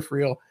the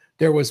peripheral.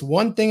 There was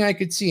one thing I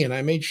could see, and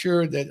I made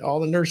sure that all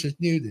the nurses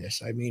knew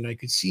this. I mean, I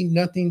could see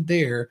nothing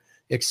there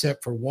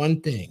except for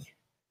one thing,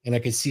 and I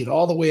could see it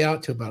all the way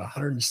out to about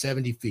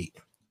 170 feet.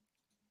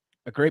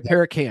 A great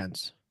pair of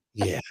cans.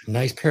 Yeah,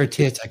 nice pair of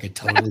tits. I could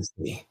totally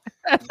see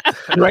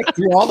right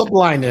through all the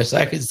blindness.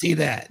 I could see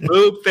that.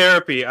 Boob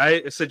therapy.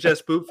 I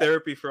suggest boob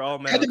therapy for all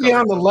men. Had to be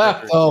on the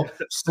left, though,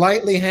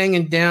 slightly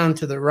hanging down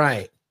to the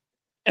right.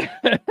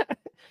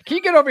 Can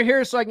you get over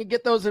here so I can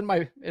get those in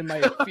my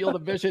field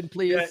of vision,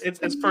 please? Yeah,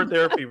 it's for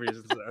therapy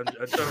reasons. I'm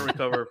trying to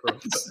recover from.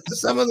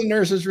 Some of the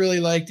nurses really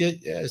liked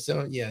it. Some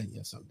don't. They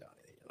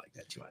didn't like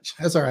that too much.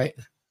 That's all right.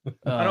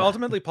 And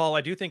ultimately, Paul,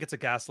 I do think it's a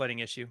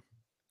gaslighting issue.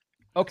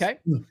 Okay.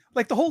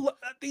 Like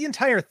the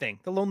entire thing,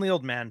 the lonely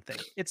old man thing.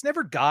 It's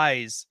never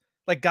guys.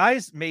 Like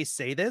guys may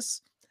say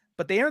this,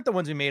 but they aren't the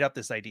ones who made up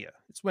this idea.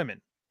 It's women.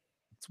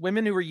 It's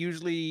women who are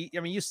usually, I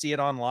mean, you see it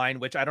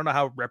online, which I don't know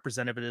how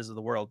representative it is of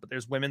the world, but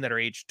there's women that are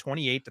aged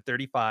 28 to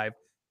 35,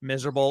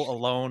 miserable,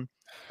 alone.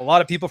 A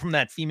lot of people from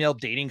that female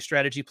dating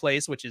strategy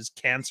place, which is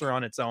cancer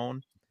on its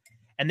own.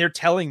 And they're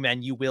telling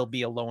men you will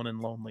be alone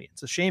and lonely.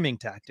 It's a shaming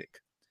tactic.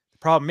 The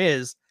problem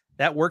is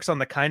that works on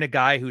the kind of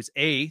guy who's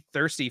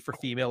thirsty for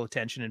female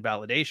attention and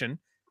validation.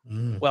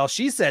 Well,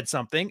 she said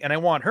something and I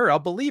want her. I'll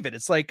believe it.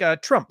 It's like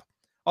Trump.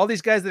 All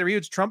these guys that are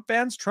huge Trump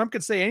fans, Trump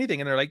could say anything.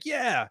 And they're like,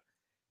 yeah,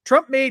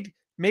 Trump made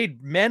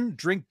men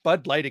drink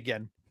Bud Light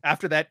again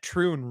after that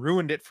troon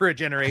ruined it for a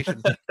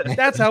generation.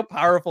 That's how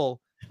powerful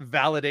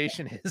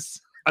validation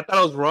is. I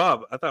thought it was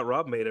Rob. I thought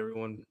Rob made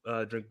everyone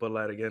drink Bud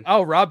Light again.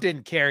 Oh, Rob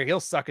didn't care. He'll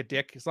suck a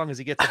dick as long as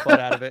he gets a butt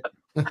out of it.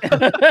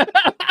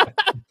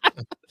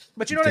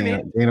 But you know what I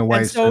mean? Dana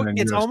White, so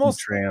it's almost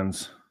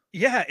trans.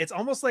 Yeah, it's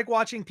almost like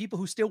watching people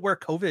who still wear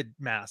COVID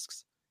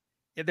masks.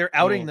 They're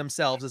outing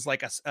themselves as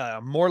like a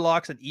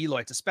Morlocks and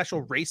Eloy. It's a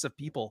special race of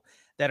people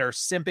that are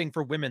simping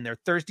for women. They're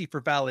thirsty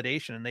for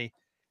validation, and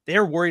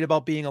they're worried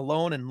about being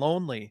alone and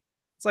lonely.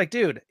 It's like,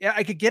 dude, yeah,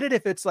 I could get it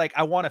if it's like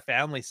I want a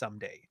family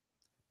someday.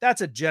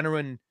 That's a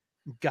genuine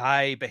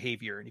guy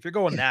behavior. And if you're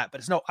going that, but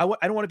it's no, I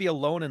don't want to be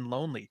alone and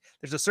lonely.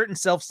 There's a certain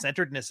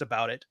self-centeredness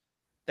about it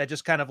that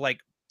just kind of like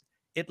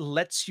it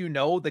lets you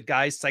know the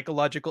guy's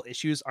psychological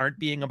issues aren't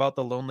being about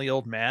the lonely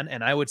old man.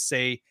 And I would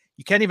say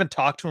you can't even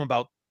talk to him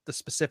about the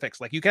specifics.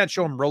 Like you can't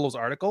show him Rollo's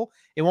article.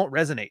 It won't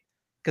resonate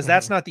because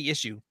that's not the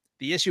issue.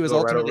 The issue is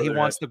ultimately he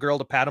wants the girl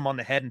to pat him on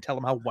the head and tell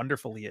him how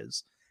wonderful he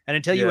is. And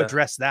until you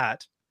address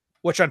that,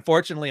 which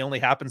unfortunately only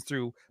happens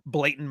through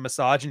blatant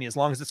misogyny, as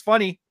long as it's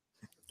funny.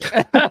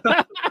 As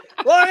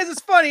long as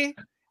it's funny.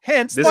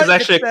 Hence, this is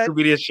actually a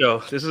comedian show.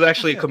 This is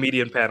actually a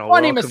comedian panel.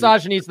 Funny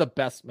misogyny is the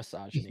best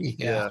misogyny.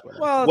 Yeah.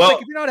 Well,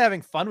 like if you're not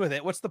having fun with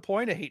it, what's the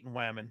point of hating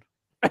women?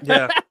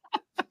 Yeah.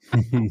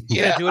 You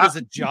do it as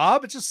a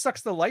job. It just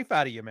sucks the life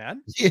out of you,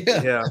 man.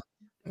 Yeah.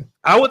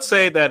 I would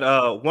say that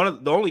one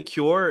of the only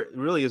cure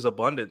really is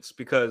abundance,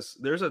 because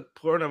there's a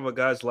point of a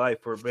guy's life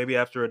where maybe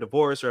after a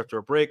divorce or after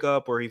a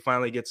breakup, where he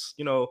finally gets,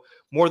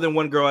 more than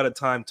one girl at a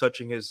time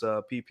touching his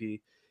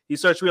PP. He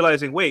starts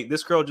realizing, wait,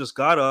 this girl just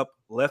got up,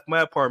 left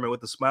my apartment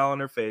with a smile on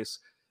her face,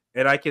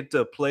 and I get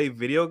to play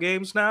video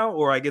games now,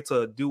 or I get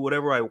to do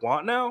whatever I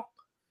want now.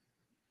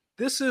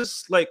 This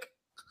is like,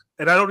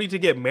 and I don't need to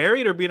get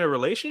married or be in a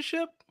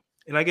relationship,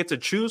 and I get to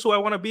choose who I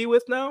want to be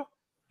with now.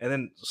 And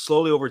then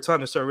slowly over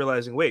time, I start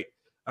realizing, wait,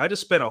 I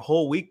just spent a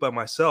whole week by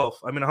myself.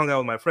 I mean, I hung out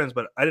with my friends,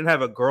 but I didn't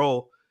have a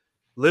girl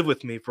live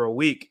with me for a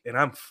week, and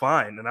I'm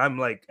fine, and I'm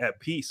like at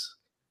peace,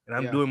 and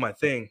I'm doing my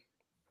thing.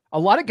 A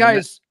lot of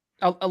guys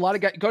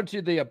go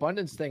to the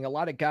abundance thing. A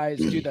lot of guys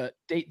do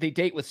they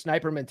date with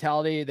sniper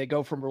mentality. They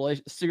go from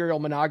serial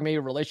monogamy,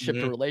 relationship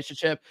to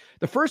relationship.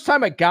 The first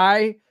time a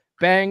guy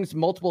bangs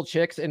multiple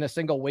chicks in a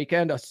single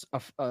weekend,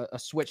 a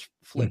switch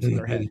flips in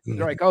their head.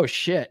 They're like, oh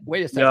shit,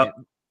 wait a second. Yep.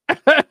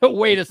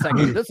 Wait a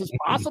second, this is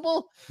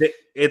possible?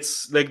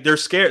 It's like they're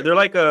scared. They're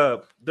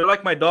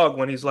like my dog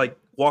when he's like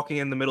walking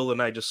in the middle of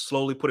the night, just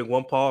slowly putting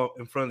one paw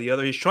in front of the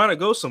other. He's trying to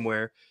go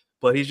somewhere,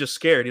 but he's just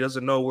scared. He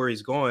doesn't know where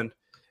he's going.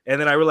 And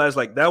then I realized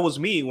like that was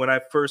me when I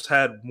first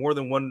had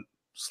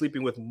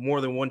sleeping with more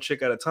than one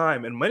chick at a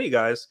time. And many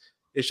guys,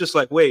 it's just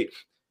like, wait,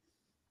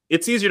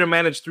 it's easier to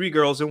manage 3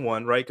 girls in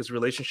one, right? Because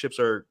relationships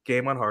are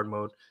game on hard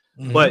mode.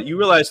 Mm-hmm. But you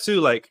realize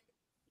too, like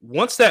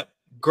once that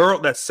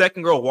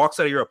second girl walks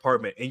out of your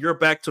apartment and you're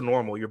back to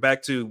normal, you're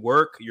back to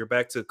work, you're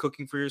back to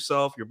cooking for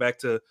yourself, you're back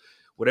to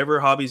whatever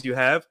hobbies you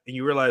have, and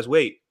you realize,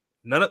 wait,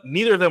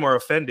 neither of them are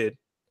offended.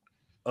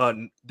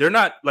 They're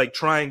not like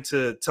trying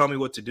to tell me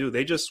what to do.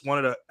 They just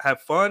wanted to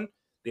have fun.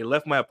 They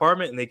left my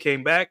apartment and they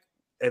came back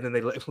and then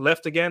they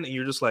left again. And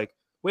you're just like,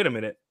 wait a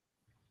minute.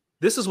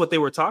 This is what they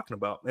were talking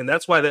about. And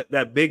that's why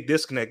that big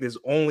disconnect is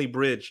only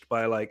bridged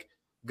by like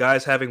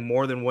guys having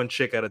more than one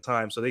chick at a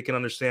time. So they can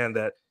understand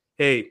that,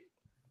 hey,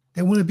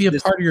 they want to be a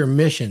part of your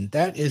mission.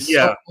 That is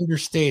so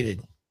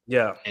understated.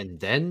 Yeah. And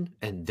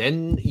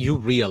then you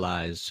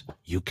realize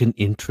you can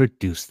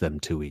introduce them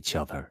to each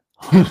other.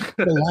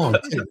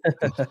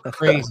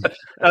 Crazy.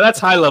 Now, that's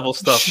high level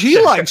stuff.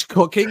 She likes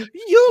cooking.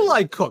 You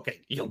like cooking.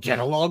 You'll get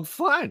along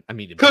fine. I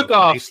mean, cook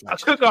off.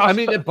 I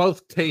mean, it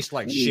both taste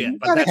like shit.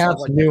 But that's have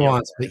some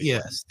nuance. But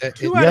yes,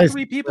 2 out of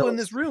 3 people in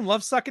this room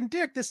love sucking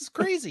dick. This is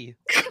crazy.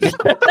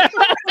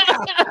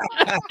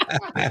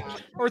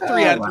 Or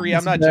 3 out of 3.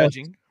 I'm not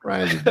judging.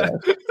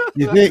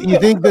 You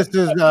think this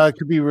is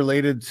could be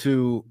related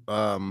to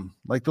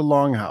like the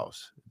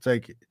Longhouse? It's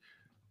like.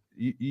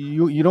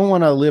 You don't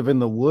want to live in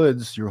the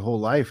woods your whole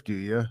life, do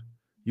you?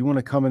 You want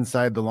to come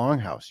inside the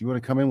Longhouse. You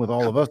want to come in with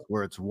all of us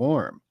where it's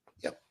warm.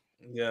 Yep.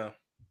 Yeah.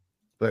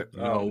 But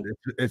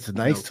it's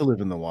nice to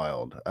live in the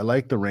wild. I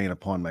like the rain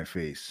upon my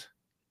face.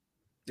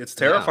 It's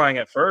terrifying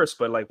at first,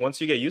 but like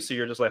once you get used to it,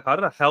 you're just like, how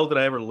the hell did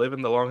I ever live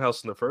in the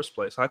Longhouse in the first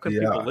place? How could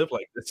people live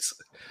like this?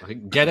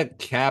 Get a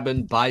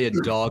cabin, buy a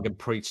dog, and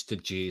preach to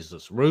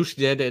Jesus. Roosh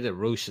did it, and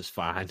Roosh is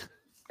fine.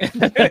 I'm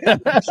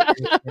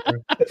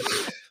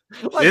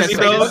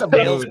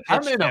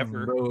in a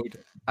mood.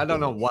 I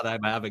don't know what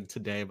I'm having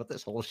today, but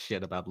this whole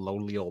shit about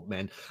lonely old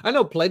men. I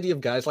know plenty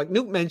of guys, like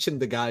Nuke mentioned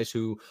the guys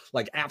who,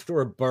 like,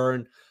 after a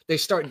burn, they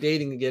start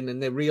dating again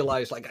and they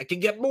realize, like, I can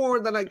get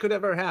more than I could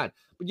ever had.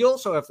 But you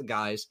also have the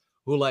guys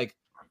who, like,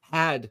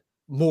 had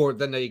more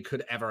than they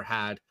could ever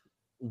had,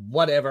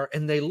 whatever.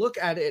 And they look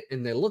at it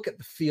and they look at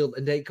the field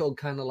and they go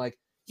kind of like,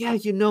 yeah,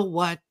 you know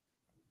what?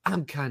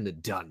 I'm kind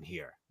of done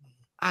here.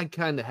 I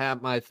kind of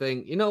have my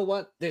thing. You know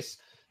what? This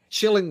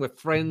chilling with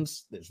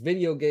friends, this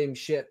video game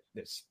shit,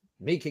 this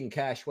making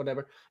cash,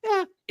 whatever,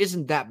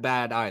 isn't that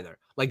bad either.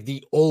 Like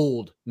the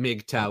old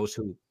MGTOWs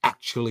who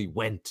actually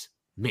went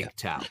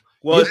MGTOW.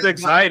 Well, it's the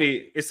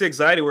anxiety. It's the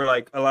anxiety where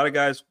like a lot of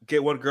guys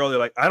get one girl, they're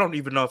like, I don't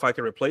even know if I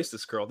can replace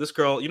this girl. This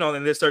girl, you know,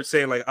 and they start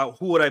saying like,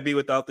 who would I be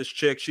without this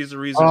chick? She's the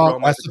reason for all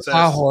my success. The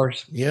plow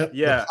horse. Yep.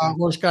 Yeah. The plow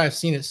horse guy. I've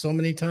seen it so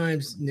many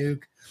times,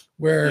 Nuke.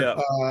 Where,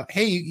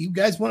 hey, you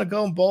guys want to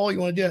go and bowl? You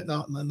want to do it?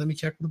 No, let me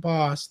check with the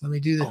boss. Let me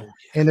do that.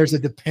 And there's a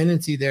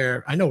dependency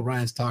there. I know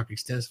Ryan's talked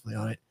extensively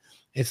on it.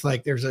 It's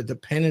like there's a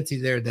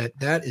dependency there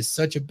that is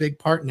such a big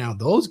part now.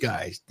 Those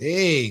guys,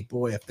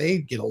 if they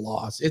get a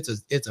loss, it's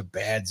a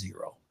bad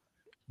zero.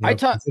 You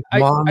know,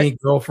 mommy,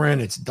 girlfriend,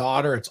 it's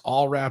daughter, it's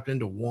all wrapped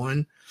into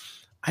one.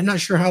 I'm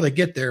not sure how they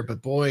get there,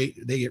 but boy,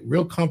 they get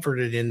real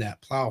comforted in that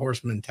plow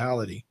horse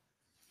mentality.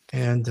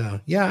 And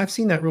I've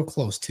seen that real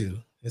close too.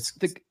 It's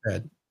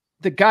bad.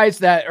 The guys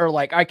that are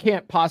like, I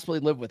can't possibly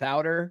live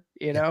without her,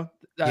 you know.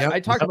 I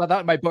talked about that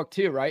in my book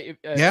too, right?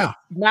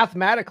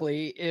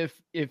 Mathematically,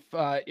 if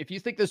you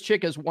think this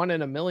chick is 1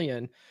 in a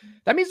million,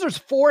 that means there's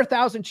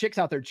 4,000 chicks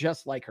out there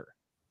just like her.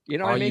 You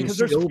know what I mean? Because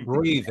there's still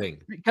breathing.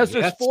 Because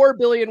there's 4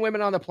 billion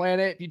women on the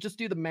planet. If you just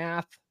do the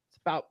math, it's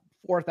about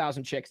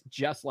 4,000 chicks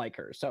just like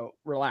her. So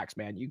relax,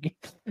 man.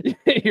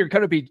 You're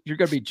gonna be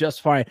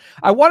just fine.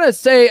 I want to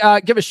say,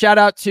 give a shout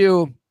out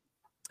to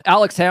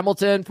Alex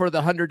Hamilton for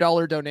the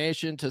 $100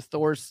 donation to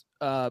Thor's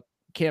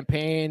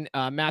campaign.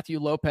 Matthew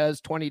Lopez,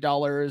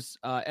 $20.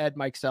 Ed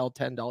Mikesell,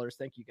 $10.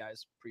 Thank you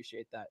guys.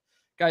 Appreciate that.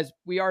 Guys,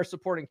 we are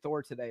supporting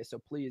Thor today, so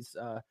please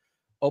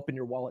open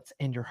your wallets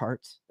and your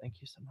hearts.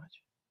 Thank you so much.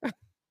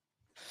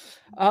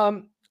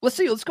 Let's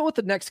see. Let's go with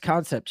the next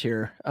concept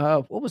here.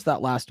 What was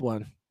that last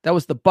one? That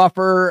was the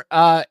buffer.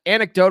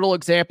 Anecdotal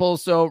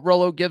examples. So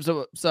Rollo gives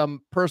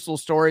some personal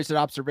stories and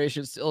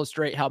observations to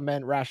illustrate how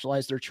men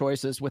rationalize their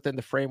choices within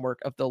the framework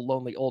of the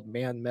lonely old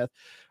man myth.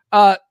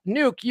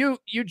 Nuke,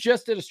 you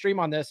just did a stream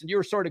on this, and you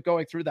were sort of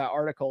going through that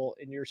article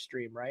in your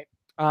stream, right?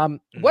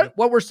 What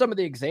were some of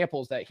the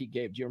examples that he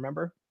gave? Do you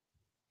remember?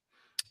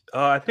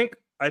 I think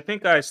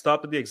I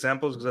stopped at the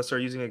examples because I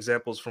started using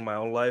examples from my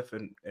own life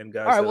and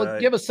guys. All right, well,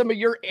 give us some of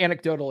your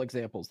anecdotal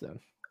examples then.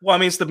 Well, I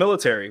mean, it's the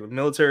military. The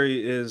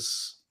military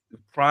is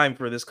prime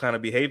for this kind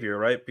of behavior,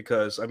 right?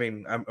 Because I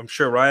mean, I'm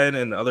sure Ryan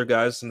and other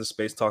guys in the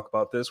space talk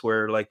about this,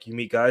 where like you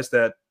meet guys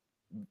that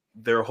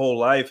their whole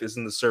life is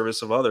in the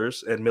service of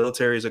others, and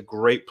military is a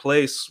great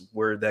place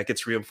where that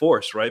gets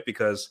reinforced, right?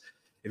 Because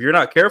if you're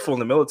not careful in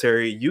the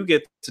military, you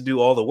get to do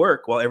all the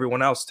work while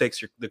everyone else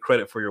takes the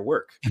credit for your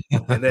work.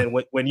 And then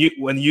when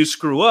you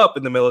screw up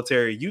in the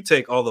military, you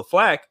take all the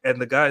flack,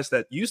 and the guys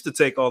that used to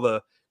take all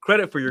the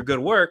credit for your good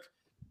work,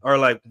 are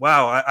like,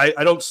 wow,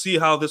 I don't see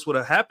how this would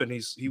have happened.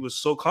 He was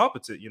so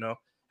competent,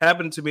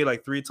 happened to me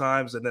like 3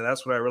 times. And then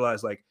that's when I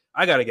realized, like,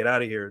 I got to get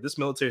out of here. This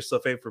military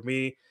stuff ain't for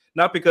me.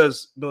 Not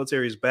because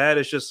military is bad.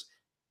 It's just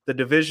the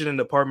division and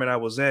department I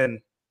was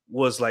in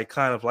was like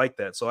kind of like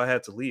that. So I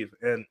had to leave.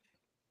 And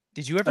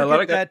did you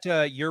ever get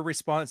that your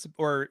response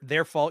or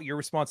their fault, your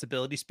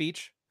responsibility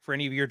speech for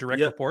any of your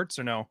direct reports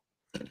or no?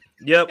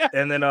 Yep. Yeah.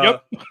 And then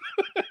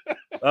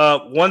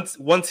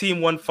one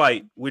team, one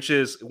fight, which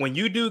is when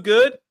you do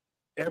good,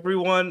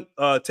 everyone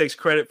takes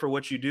credit for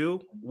what you do.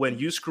 When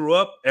you screw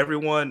up,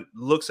 everyone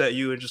looks at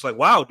you and just like,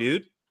 wow,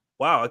 dude.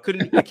 Wow,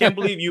 I can't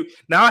believe you.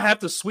 Now I have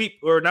to sweep,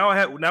 or now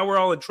we're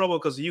all in trouble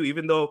because of you,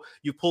 even though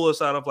you pull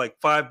us out of like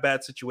 5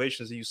 bad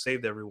situations and you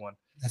saved everyone.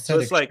 That's so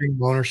it's like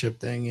ownership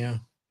thing, yeah.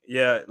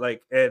 Yeah,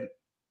 like, and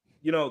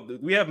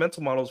we have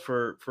mental models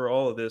for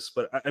all of this,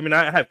 but I mean,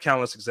 I have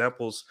countless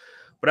examples,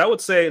 but I would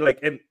say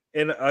like, and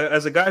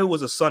as a guy who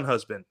was a son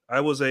husband,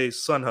 I was a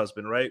son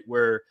husband, right?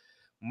 Where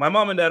my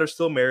mom and dad are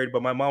still married,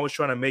 but my mom was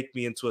trying to make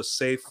me into a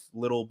safe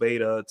little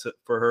beta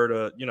for her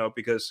to,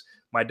 because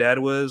my dad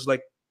was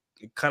like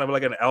kind of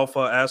like an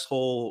alpha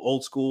asshole,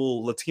 old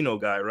school Latino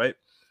guy, right?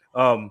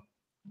 And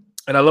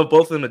I love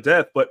both of them to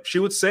death, but she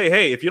would say,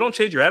 hey, if you don't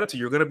change your attitude,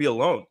 you're going to be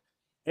alone.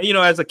 And,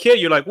 as a kid,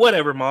 you're like,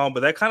 whatever, mom,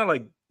 but that kind of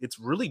like, it's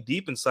really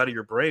deep inside of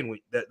your brain,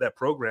 that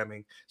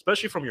programming,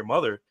 especially from your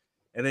mother.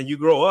 And then you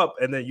grow up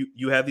and then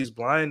you have these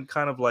blind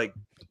kind of like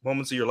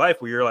moments of your life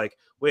where you're like,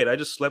 wait, I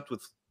just slept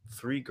with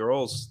 3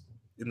 girls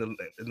in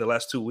the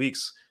last 2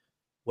 weeks.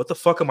 What the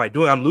fuck am I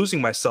doing? I'm losing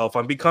myself.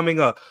 I'm becoming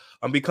a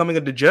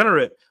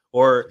degenerate,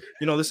 or,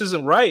 this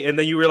isn't right. And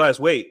then you realize,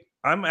 wait,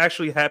 I'm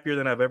actually happier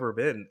than I've ever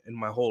been in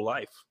my whole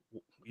life.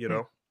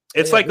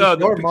 It's like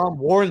your mom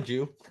warned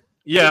you.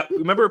 Yeah,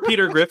 remember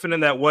Peter Griffin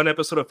in that one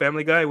episode of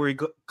Family Guy where he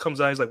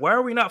comes out, he's like, why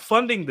are we not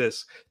funding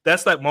this?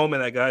 That's that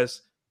moment that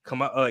guys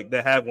come out like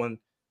they have when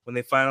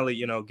they finally,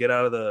 get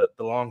out of the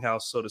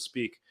longhouse, so to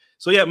speak.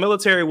 So yeah,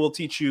 military will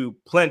teach you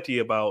plenty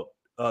about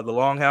the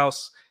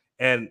longhouse,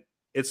 and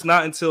it's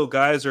not until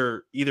guys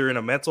are either in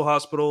a mental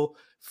hospital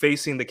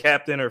facing the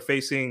captain or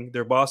facing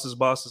their boss's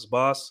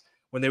boss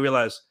when they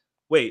realize,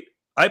 wait,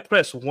 I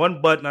pressed one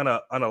button on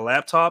a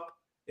laptop,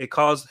 it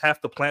caused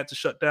half the plant to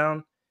shut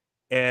down,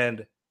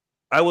 and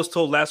I was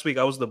told last week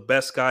I was the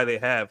best guy they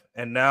have,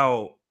 and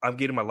now I'm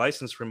getting my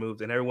license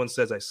removed, and everyone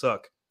says I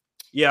suck.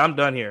 Yeah, I'm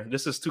done here.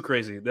 This is too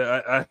crazy. You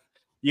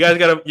guys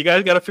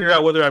gotta figure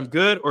out whether I'm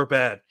good or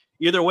bad.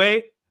 Either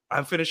way,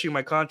 I'm finishing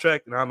my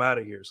contract and I'm out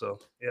of here. So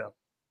yeah.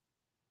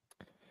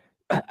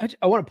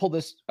 I want to pull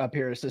this up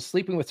here. It says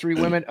sleeping with 3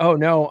 women. Oh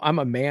no, I'm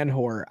a man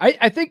whore.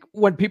 I think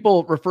when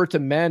people refer to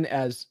men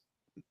as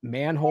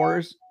man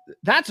whores,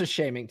 that's a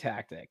shaming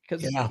tactic.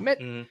 Because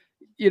men,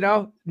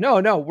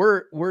 no,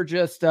 we're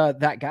just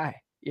that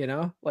guy.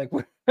 Like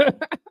we're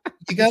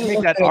you gotta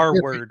make that R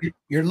word.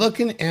 You're look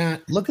at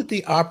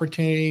the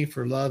opportunity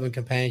for love and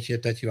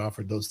companionship that you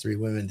offered those 3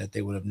 women that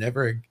they would have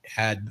never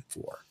had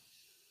before.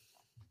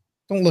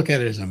 Don't look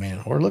at it as a man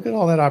whore. Look at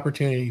all that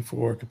opportunity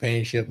for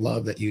companionship,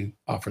 love that you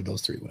offered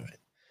those 3 women.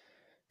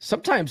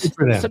 Sometimes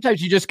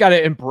you just got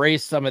to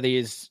embrace some of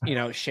these,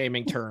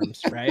 shaming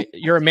terms, right?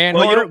 You're a man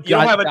whore. You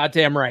don't have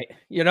goddamn right.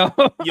 You don't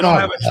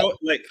have a choice.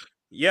 Like,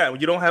 yeah,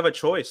 you don't have a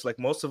choice. Like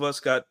most of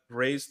us got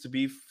raised to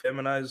be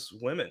feminized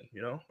women,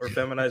 or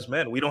feminized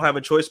men. We don't have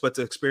a choice but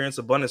to experience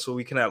abundance, so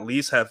we can at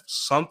least have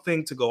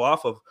something to go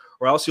off of,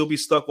 or else you'll be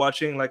stuck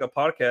watching like a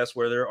podcast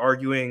where they're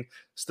arguing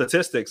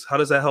statistics. How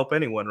does that help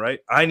anyone, right?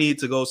 I need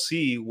to go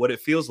see what it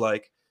feels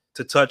like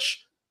to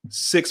touch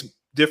 6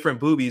 different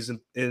boobies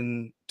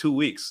in 2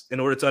 weeks in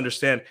order to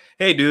understand,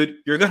 hey, dude,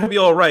 you're going to be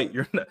all right.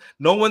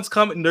 No one's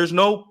coming. There's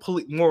no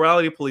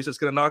morality police that's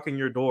going to knock on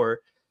your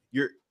door.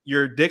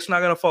 Your dick's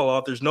not going to fall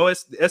off. There's no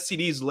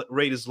STD's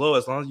rate is low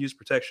as long as you use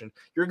protection.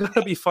 You're going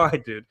to be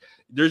fine, dude.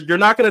 You're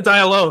not going to die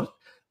alone.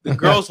 The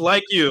girls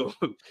like you.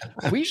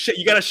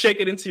 You got to shake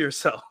it into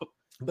yourself.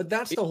 But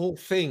that's the whole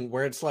thing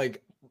where it's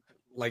like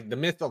the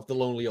myth of the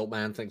lonely old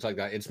man, things like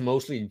that. It's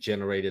mostly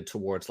generated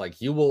towards like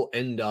you will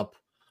end up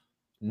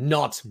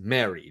not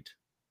married.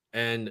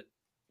 And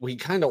we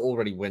kind of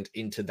already went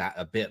into that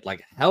a bit.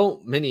 Like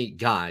how many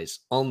guys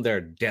on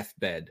their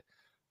deathbed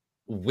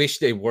wish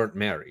they weren't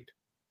married?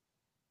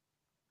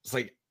 It's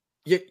like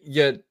you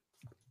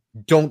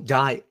don't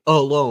die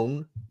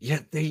alone,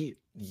 yet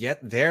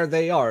there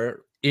they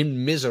are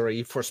in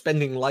misery for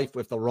spending life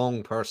with the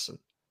wrong person.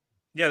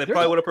 Yeah, they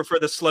probably would have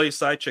preferred the slutty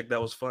side chick.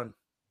 That was fun.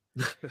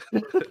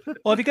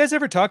 Well, have you guys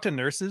ever talked to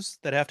nurses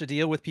that have to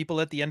deal with people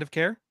at the end of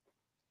care?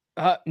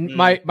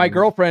 My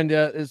girlfriend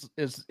is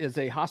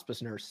a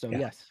hospice nurse, so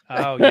yes.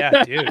 Oh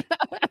yeah, dude.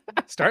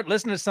 Start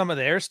listening to some of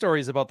their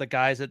stories about the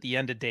guys at the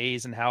end of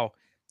days and how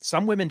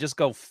some women just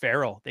go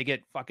feral. They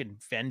get fucking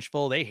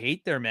vengeful. They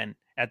hate their men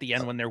at the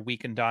end when they're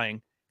weak and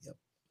dying. Yep.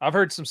 I've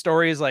heard some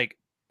stories like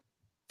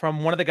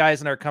from one of the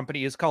guys in our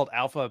company is called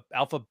Alpha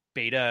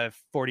Beta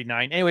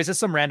 49. Anyways, it's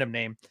some random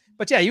name.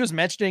 But yeah, he was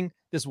mentioning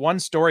this one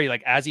story,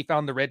 like as he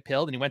found the red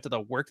pill and he went to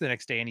the work the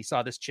next day and he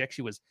saw this chick.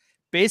 She was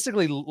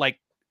basically like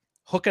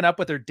hooking up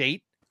with her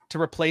date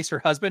to replace her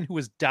husband who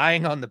was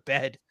dying on the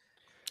bed.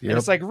 Yep. And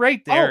it's like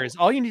right there is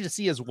all you need to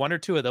see is one or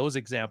two of those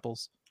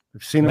examples.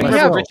 I've seen it.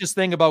 The richest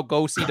thing about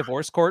go see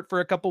divorce court for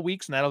a couple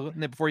weeks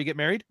before you get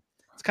married.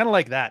 It's kind of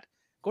like that.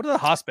 Go to the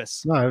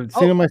hospice. No, I've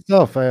seen it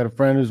myself. I had a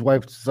friend whose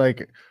wife was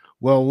like,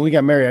 well, when we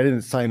got married, I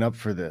didn't sign up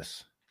for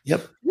this.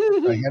 Yep.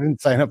 Like, I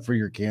didn't sign up for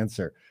your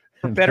cancer.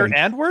 For better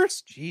and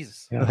worse?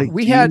 Jesus. Yeah. Like,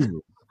 we had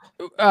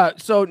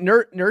so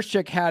Nurse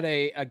Chick had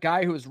a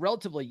guy who was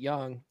relatively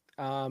young.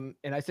 And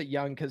I said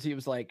young because he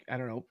was like, I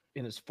don't know,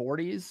 in his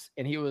 40s,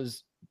 and he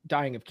was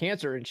dying of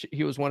cancer, and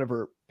he was one of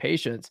her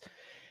patients.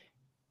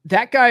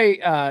 That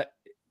guy,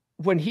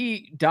 when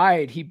he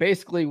died, he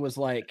basically was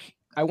like,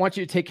 I want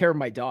you to take care of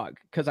my dog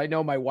because I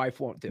know my wife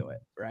won't do it.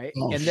 Right.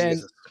 Oh,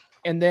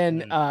 and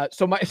then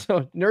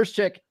so Nurse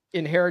Chick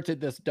inherited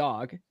this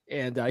dog,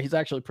 and he's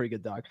actually a pretty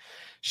good dog.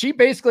 She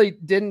basically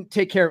didn't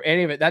take care of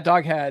any of it. That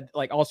dog had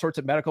like all sorts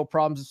of medical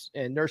problems,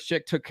 and Nurse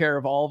Chick took care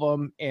of all of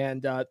them.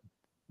 And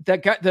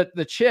that guy,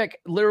 the chick,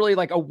 literally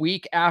like a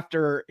week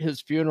after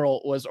his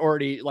funeral, was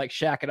already like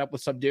shacking up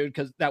with some dude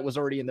because that was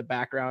already in the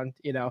background.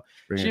 You know,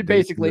 she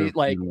basically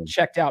like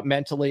checked out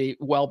mentally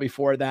well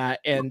before that,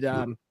 and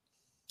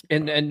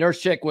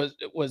Nurse Chick was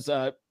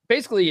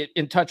basically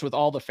in touch with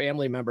all the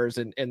family members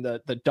and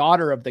the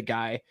daughter of the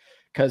guy,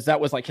 because that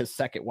was like his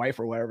second wife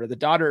or whatever. The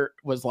daughter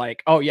was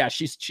like, oh yeah,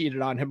 she's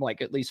cheated on him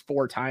like at least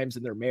 4 times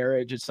in their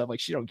marriage and stuff. Like,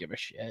 she don't give a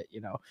shit,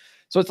 you know?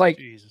 So it's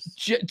like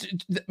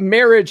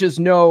marriage is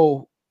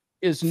no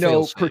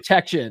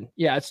protection.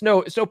 Yeah. It's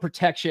no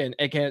protection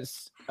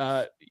against,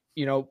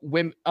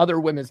 other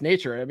women's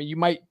nature. I mean, you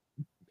might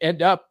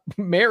end up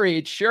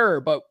married,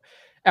 sure, but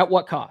at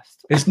what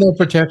cost? There's no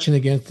protection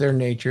against their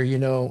nature. You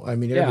know, I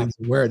mean, everybody's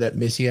aware that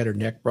Missy had her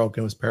neck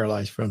broken, was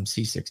paralyzed from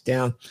C6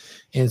 down.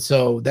 And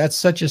so that's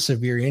such a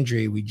severe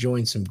injury. We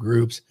joined some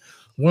groups.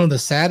 One of the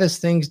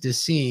saddest things to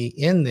see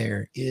in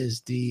there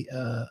is the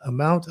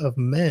amount of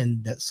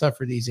men that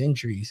suffer these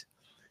injuries,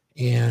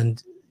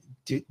 and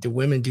the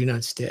women do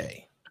not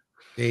stay.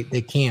 They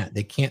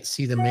can't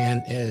see the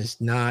man as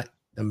not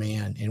the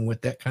man. And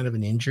with that kind of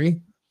an injury,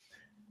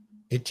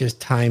 it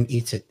just time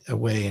eats it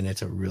away, and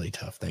it's a really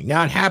tough thing.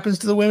 Now, it happens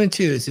to the women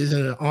too. This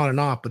isn't an on and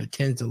off, but it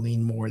tends to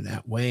lean more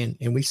that way.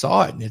 And we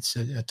saw it, and it's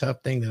a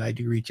tough thing that I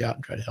do reach out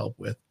and try to help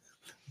with.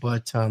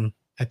 But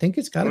I think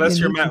it's got to be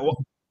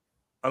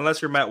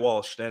unless you're Matt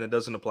Walsh, then it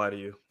doesn't apply to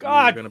you.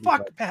 God,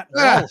 fuck Matt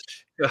Walsh.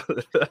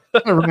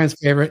 Ryan's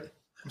favorite.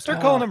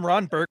 Start calling him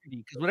Ron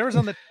Burgundy, because whatever's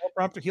on the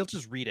prompter, he'll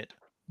just read it.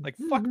 Like,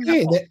 fuck.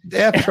 Hey,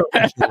 the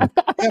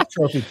F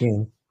Trophy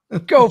King.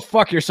 Go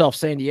fuck yourself,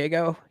 San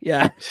Diego.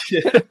 Yeah.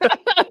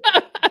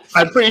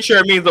 I'm pretty sure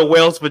it means the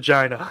whale's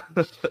vagina.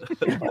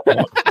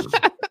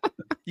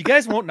 You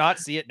guys won't not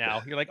see it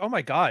now. You're like, oh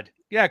my God.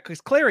 Yeah,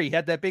 because Clary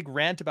had that big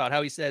rant about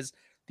how he says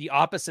the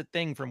opposite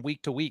thing from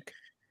week to week.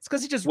 It's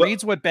because he just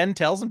reads what Ben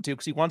tells him to,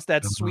 because he wants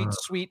that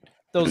sweet,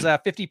 those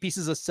 50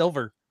 pieces of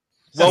silver.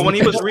 Well, when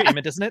he was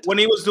isn't it? When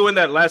he was doing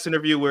that last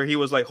interview where he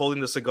was like holding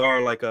the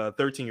cigar like a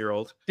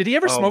 13-year-old. Did he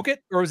ever smoke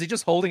it, or was he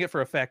just holding it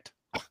for effect?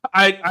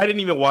 I didn't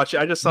even watch it.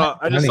 I just saw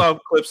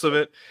clips of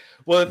it.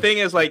 Well, the thing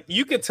is, like,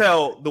 you could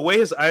tell the way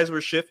his eyes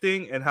were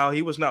shifting and how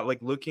he was not like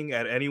looking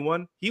at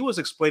anyone. He was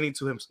explaining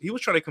to him. He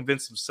was trying to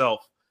convince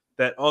himself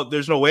that, oh,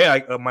 there's no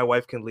way my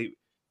wife could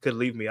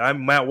leave me.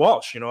 I'm Matt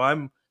Walsh. You know,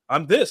 I'm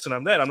this and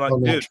I'm that. I'm like,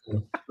 dude,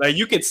 like,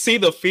 you could see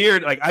the fear.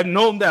 Like, I've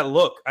known that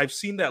look. I've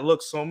seen that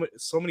look so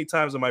many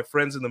times with my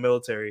friends in the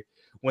military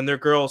when their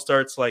girl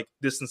starts like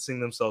distancing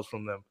themselves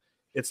from them.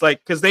 It's like,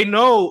 because they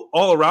know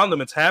all around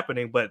them it's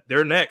happening, but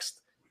they're next.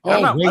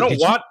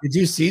 Did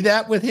you see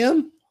that with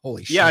him?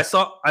 Holy shit. Yeah, I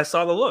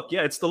saw the look.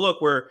 Yeah, it's the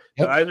look where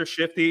the eyes are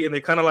shifty and they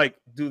kind of like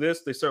do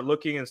this. They start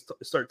looking and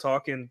start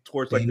talking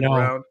towards like the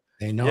ground.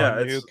 They know.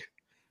 Yeah,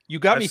 you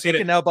got me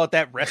thinking now about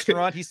that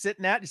restaurant he's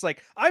sitting at. He's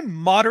like, I'm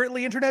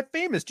moderately internet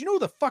famous. Do you know who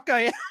the fuck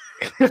I am?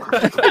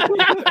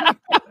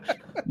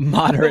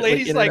 Moderately. The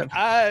lady's like,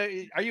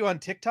 are you on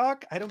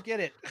TikTok? I don't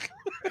get it.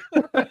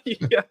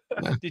 Yeah.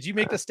 Did you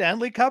make the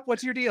Stanley Cup?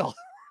 What's your deal?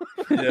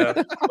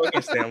 Yeah,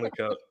 fucking Stanley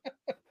Cup.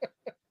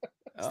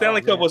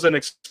 Stanley Cup was an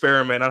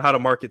experiment on how to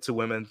market to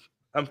women.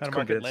 I'm how to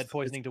market lead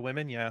poisoning to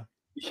women. Yeah.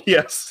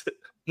 Yes,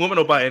 women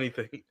will buy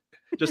anything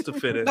just to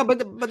fit in. No,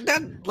 but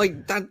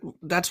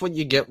that's what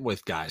you get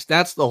with guys.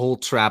 That's the whole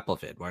trap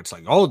of it, where it's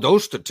like, oh,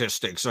 those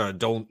statistics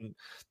don't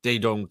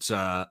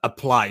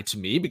apply to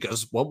me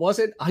because what was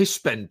it? I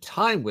spend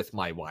time with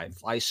my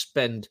wife. I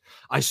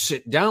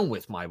sit down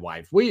with my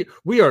wife. We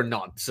are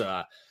not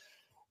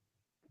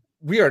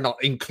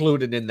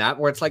included in that,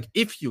 where it's like,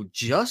 if you would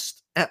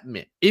just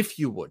admit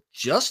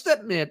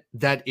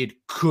that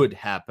it could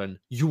happen,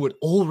 you would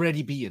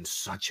already be in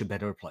such a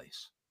better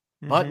place.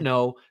 Mm-hmm. But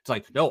no, it's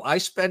like, no, I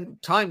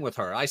spend time with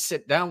her. I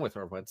sit down with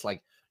her. But it's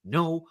like,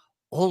 no,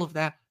 all of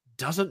that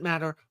doesn't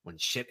matter when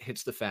shit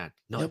hits the fan.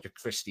 Not your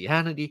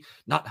Christianity,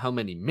 not how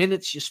many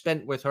minutes you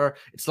spent with her.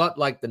 It's not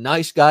like the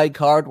nice guy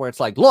card where it's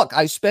like, look,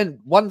 I spent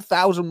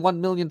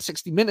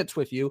 1,060 minutes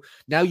with you.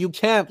 Now you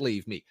can't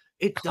leave me.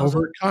 It doesn't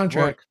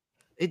work.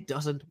 It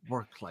doesn't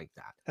work like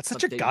that. That's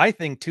such a guy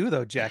thing too,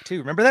 though, Jack, too.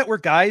 Remember that where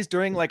guys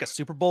during like a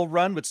Super Bowl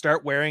run would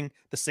start wearing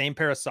the same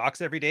pair of socks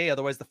every day,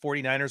 otherwise the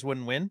 49ers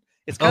wouldn't win?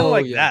 It's kind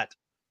of that.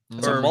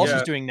 That's what Walsh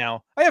is doing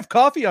now. I have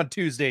coffee on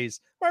Tuesdays.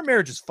 My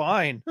marriage is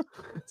fine.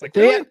 It's like,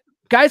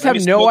 guys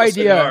have no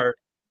idea.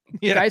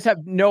 Yeah. Guys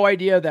have no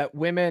idea that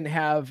women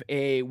have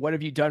a "what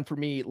have you done for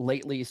me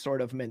lately"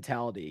 sort of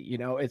mentality. You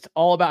know, it's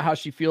all about how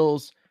she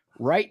feels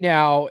right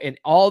now, and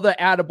all the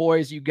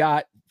attaboys you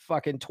got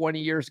fucking 20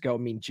 years ago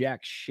mean jack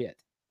shit.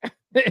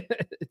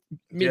 It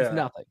means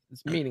nothing.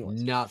 It's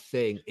meaningless.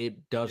 Nothing.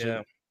 It doesn't.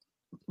 Yeah.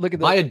 Look at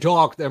buy a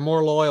dog. They're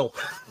more loyal.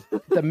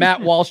 The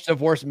Matt Walsh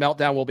divorce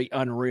meltdown will be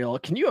unreal.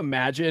 Can you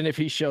imagine if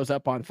he shows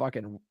up on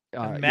fucking?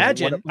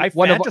 Imagine. I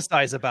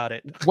fantasize about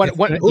it.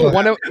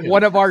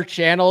 One of our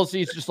channels.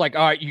 He's just like,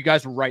 all right, you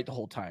guys were right the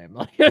whole time.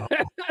 Shit.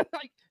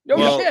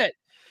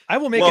 I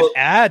will make an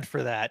ad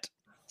for that.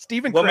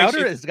 Steven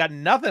Crowder has got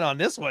nothing on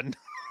this one.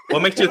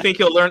 What makes you think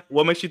he'll learn?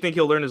 What makes you think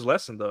he'll learn his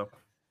lesson, though?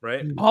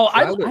 Right? Oh,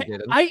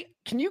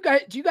 can you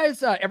guys? Do you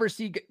guys ever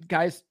see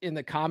guys in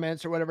the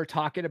comments or whatever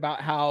talking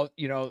about how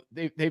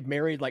they've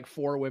married like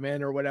 4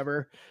 women or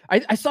whatever?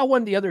 I saw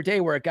one the other day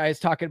where a guy is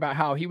talking about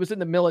how he was in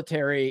the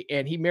military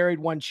and he married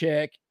one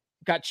chick,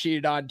 got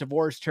cheated on,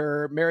 divorced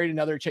her, married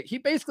another chick. He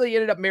basically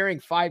ended up marrying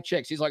 5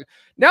 chicks. He's like,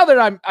 now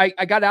that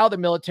I got out of the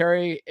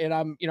military and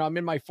I'm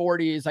in my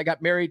 40s, I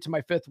got married to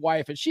my 5th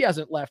wife and she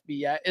hasn't left me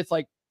yet. It's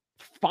like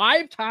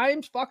 5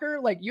 times,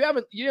 fucker. Like you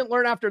didn't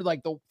learn after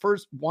like the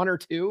first 1 or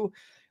 2.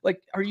 Like,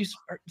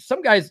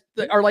 some guys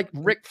are like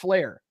Ric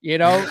Flair, they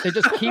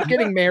just keep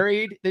getting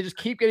married. They just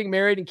keep getting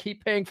married and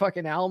keep paying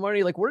fucking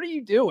alimony. Like, what are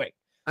you doing?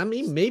 I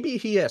mean, maybe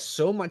he has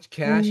so much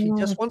cash, he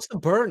just wants to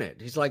burn it.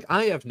 He's like,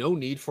 I have no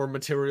need for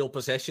material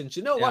possessions.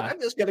 You know what?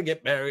 I'm just going to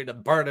get married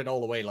and burn it all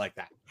the way like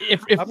that.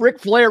 If Ric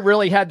Flair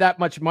really had that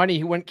much money,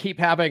 he wouldn't keep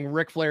having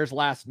Ric Flair's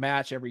last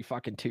match every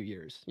fucking 2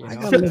 years. I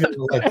gotta look at it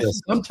like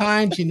this.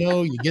 Sometimes,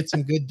 you get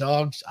some good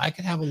dogs. I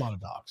could have a lot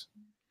of dogs.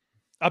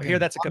 Up here,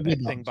 that's a Quebec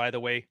thing, by the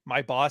way.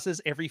 My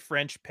bosses, every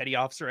French petty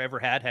officer I ever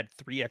had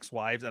 3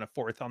 ex-wives and a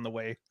 4th on the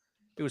way.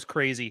 It was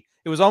crazy.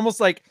 It was almost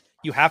like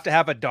you have to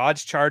have a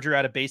Dodge Charger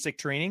out of basic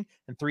training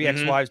and 3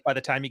 ex-wives by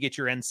the time you get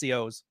your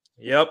NCOs.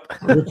 Yep.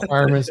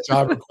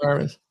 Job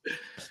requirements.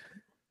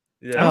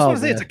 Yeah. I was going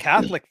to say it's a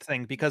Catholic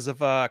thing because of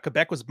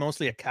Quebec was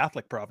mostly a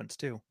Catholic province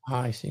too. Oh,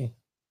 I see.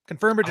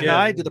 Confirm or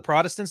deny? Do the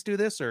Protestants do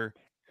this or?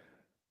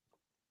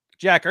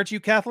 Jack, aren't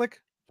you Catholic?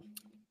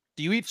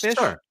 Do you eat fish?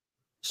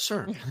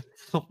 Sure.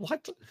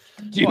 What?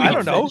 I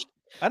don't know.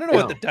 I don't know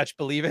what the Dutch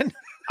believe in.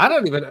 I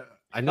don't even.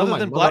 I know. Other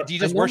than black, do you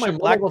just worship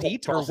black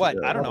meat or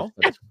what? I don't know.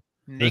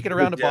 Naked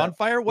around a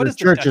bonfire. What is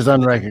the church is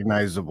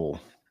unrecognizable.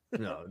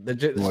 No,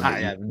 I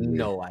have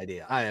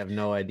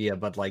no idea.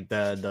 But like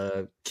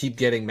the keep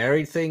getting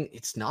married thing,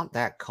 it's not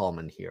that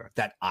common here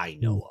that I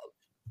know of.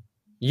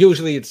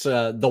 Usually it's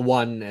the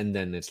one, and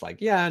then it's like,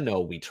 yeah,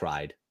 no, we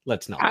tried.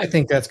 Let's not. I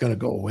think that's going to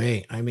go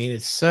away. I mean,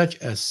 it's such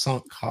a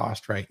sunk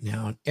cost right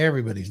now, and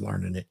everybody's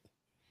learning it.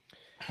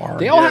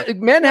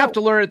 Men have to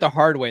learn it the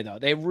hard way, though.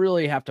 They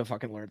really have to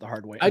fucking learn it the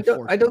hard way. I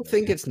don't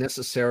think it's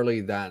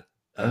necessarily that.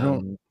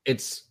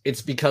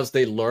 It's because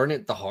they learn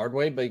it the hard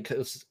way,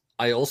 because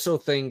I also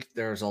think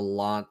there's a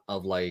lot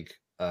of like,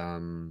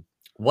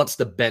 what's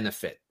the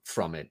benefit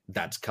from it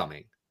that's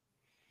coming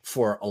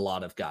for a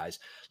lot of guys.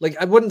 Like,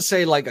 I wouldn't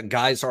say like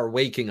guys are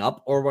waking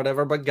up or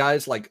whatever, but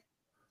guys, like,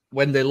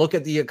 when they look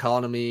at the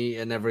economy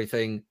and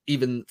everything,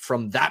 even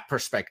from that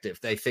perspective,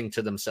 they think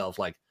to themselves,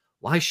 like,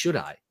 why should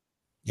I?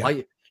 Yeah.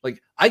 Why?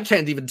 Like, I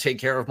can't even take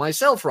care of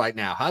myself right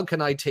now. How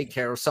can I take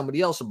care of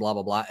somebody else and blah,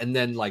 blah, blah. And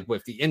then like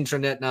with the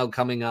internet now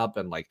coming up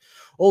and like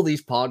all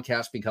these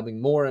podcasts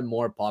becoming more and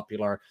more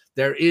popular,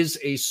 there is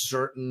a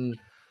certain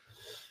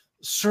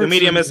the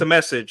medium is a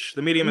message.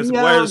 The medium is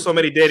why are there so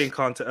many dating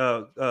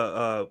content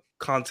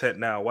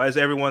now? Why is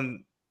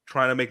everyone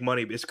trying to make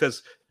money? It's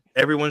because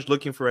everyone's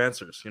looking for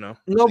answers, No,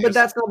 but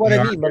that's not what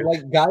I mean. But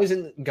like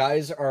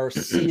guys are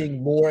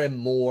seeing more and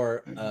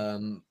more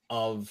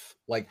of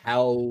like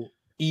how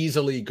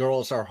easily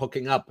girls are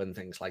hooking up and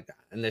things like that,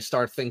 and they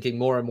start thinking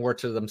more and more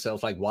to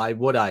themselves, like, why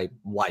would I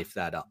wife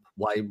that up?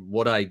 Why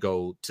would I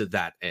go to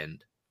that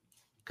end?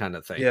 Kind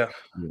of thing. Yeah.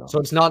 So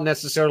it's not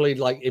necessarily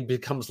like it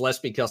becomes less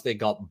because they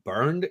got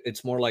burned.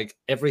 It's more like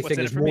everything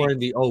is more in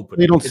the open.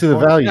 They don't see the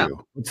value.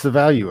 What's the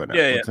value in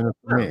it? What's in it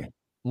for me?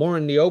 More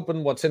in the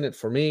open. What's in it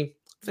for me?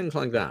 Things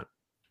like that.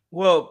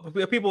 Well,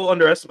 people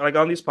underestimate, like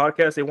on these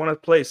podcasts, they want to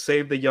play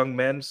save the young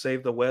men,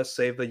 save the West,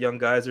 save the young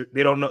guys.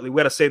 They don't know. We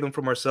got to save them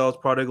from ourselves,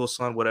 prodigal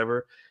son,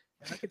 whatever.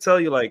 I can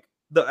tell you, like,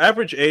 the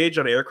average age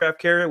on an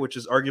aircraft carrier, which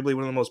is arguably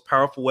one of the most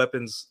powerful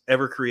weapons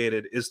ever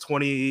created, is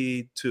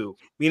 22.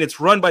 I mean, it's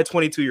run by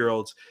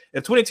 22-year-olds.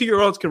 If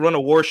 22-year-olds can run a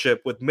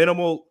warship with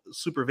minimal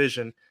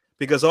supervision,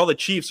 because all the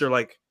chiefs are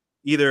like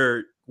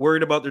either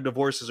worried about their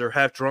divorces or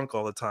half drunk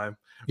all the time.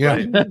 Yeah.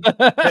 Right?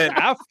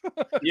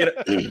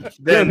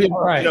 Then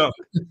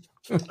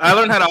I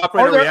learned how to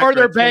operate. Or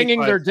they're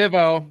banging their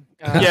Divo.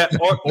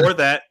 Or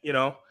that,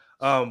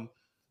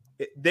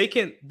 they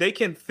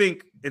can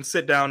think and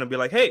sit down and be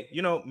like, hey,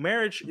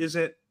 marriage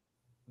isn't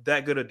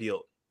that good a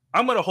deal.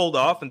 I'm going to hold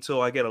off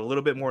until I get a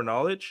little bit more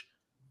knowledge.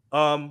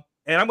 And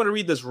I'm going to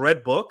read this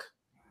red book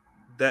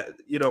that,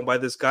 by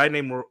this guy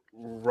named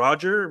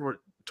Roger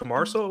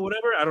Tomarso or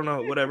whatever. I don't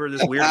know, whatever,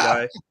 this weird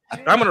guy.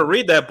 I'm going to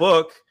read that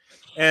book.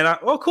 And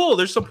cool.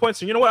 There's some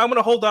points. And you know what? I'm going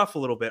to hold off a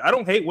little bit. I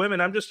don't hate women.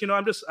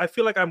 I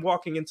feel like I'm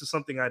walking into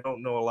something I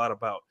don't know a lot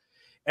about.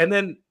 And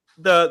then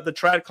the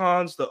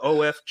tradcons, the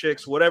OF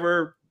chicks,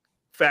 whatever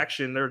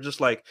faction, they're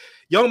just like,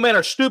 young men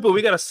are stupid.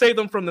 We got to save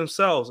them from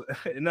themselves.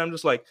 And I'm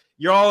just like,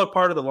 you're all a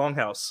part of the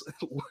longhouse.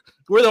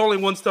 We're the only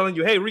ones telling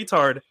you, hey,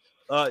 retard,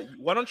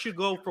 why don't you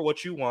go for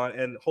what you want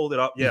and hold it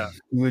up? Yeah.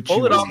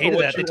 Hold it up for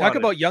what They talk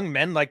about young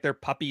men like they're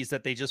puppies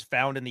that they just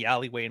found in the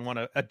alleyway and want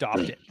to adopt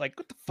it. Like,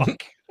 what the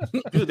fuck?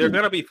 Dude, they're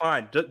going to be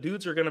fine.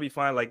 Dudes are going to be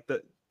fine. Like,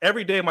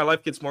 every day my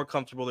life gets more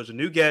comfortable. There's a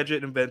new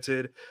gadget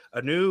invented,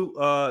 a new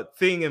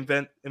thing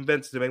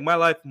invented to make my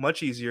life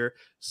much easier.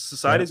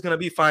 Society's going to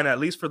be fine, at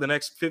least for the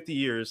next 50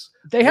 years.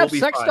 They have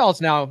sex dolls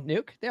now,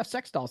 Nuke. They have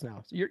sex dolls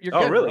now. You're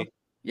oh, good, really? Bro.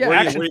 Yeah,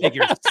 action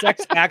figures,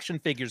 sex action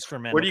figures for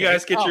men. Where do you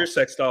guys get your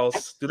sex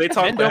dolls? Do they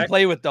talk men back? Don't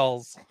play with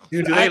dolls.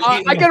 Dude,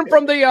 I get them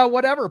from the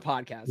whatever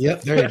podcast.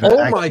 Yep, there you go.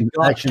 Oh my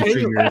god!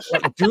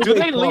 Do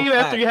they leave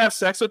after you have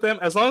sex with them?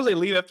 As long as they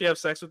leave after you have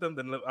sex with them,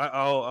 then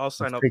I'll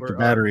sign up for the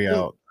battery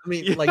out. I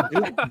mean, like,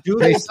 do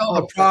they sell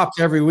the props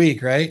every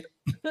week, right?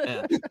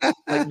 Yeah.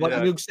 Like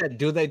what Luke said,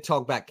 do they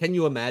talk back? Can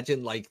you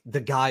imagine, like,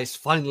 the guys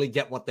finally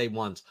get what they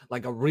want,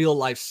 like a real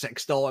life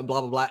sex doll and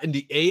blah blah blah, and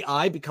the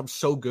AI becomes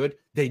so good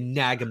they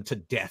nag them to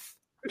death.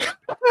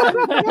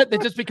 They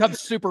just become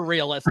super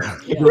realistic.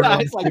 Yeah,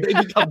 it's like they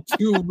become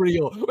too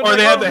real. Or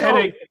they have the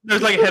headache.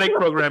 There's like headache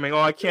programming.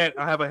 I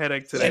have a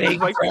headache today.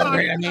 Headache like,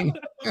 programming.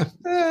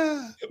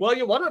 Well,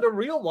 you wanted a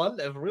real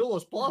one, as real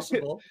as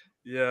possible.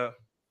 Yeah.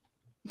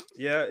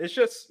 It's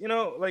just,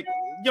 like,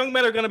 young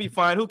men are gonna be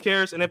fine. Who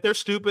cares? And if they're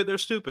stupid, they're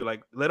stupid.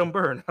 Like, let them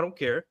burn. I don't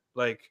care.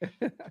 Like,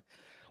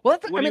 well,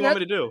 what do you want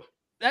me to do?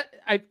 That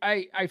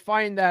I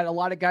find that a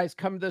lot of guys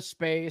come to this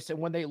space, and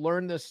when they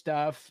learn this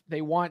stuff,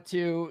 they want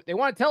to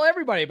tell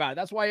everybody about it.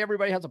 That's why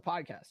everybody has a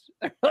podcast.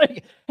 They're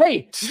like,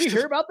 hey, did you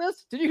hear about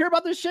this? Did you hear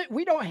about this shit?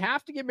 We don't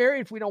have to get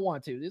married if we don't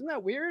want to. Isn't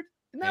that weird?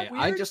 Isn't that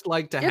weird? I just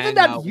like to Isn't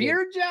that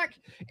weird, Jack?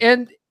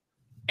 And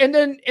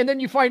then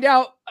you find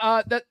out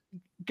that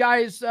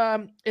guys,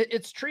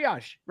 it's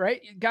triage,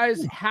 right?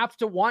 Guys have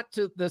to want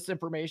this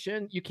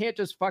information. You can't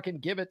just fucking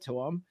give it to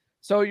them.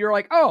 So you're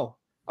like, oh,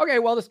 okay,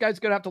 well, this guy's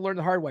gonna have to learn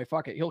the hard way.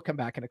 Fuck it, he'll come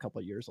back in a couple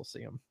of years. We'll see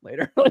him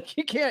later. Like,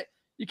 you can't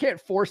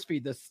force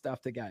feed this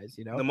stuff to guys.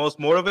 The most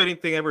motivating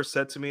thing ever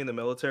said to me in the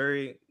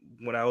military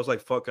when I was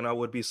like fucking out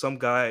would be some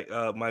guy,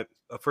 my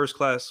first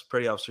class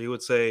petty officer. He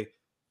would say,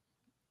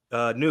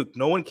 "Nuke,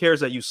 no one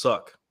cares that you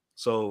suck.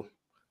 So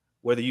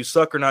whether you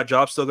suck or not,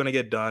 job's still gonna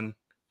get done.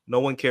 No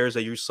one cares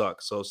that you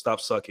suck. So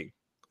stop sucking."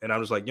 And I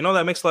was like,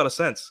 that makes a lot of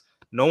sense.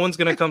 No one's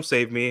gonna come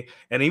save me,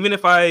 and even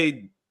if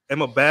I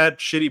am a bad,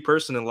 shitty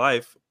person in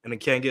life and it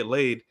can't get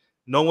laid,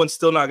 no one's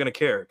still not going to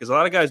care. Because a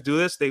lot of guys do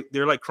this.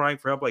 They're like crying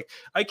for help. Like,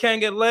 I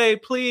can't get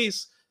laid.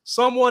 Please,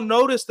 someone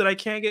notice that I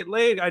can't get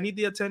laid. I need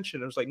the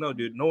attention. It was like, no,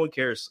 dude, no one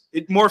cares.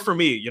 It's more for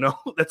me,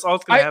 That's all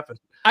that's going to happen.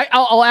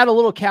 I'll add a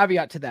little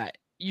caveat to that.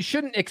 You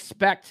shouldn't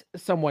expect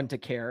someone to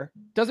care.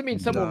 Doesn't mean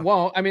someone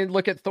won't. I mean,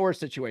 look at Thor's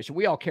situation.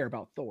 We all care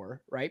about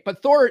Thor, right?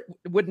 But Thor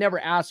would never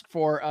ask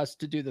for us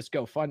to do this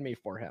GoFundMe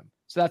for him.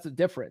 So that's the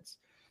difference.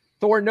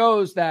 Thor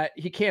knows that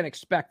he can't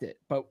expect it,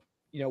 but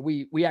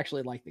we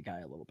actually like the guy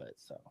a little bit.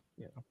 So,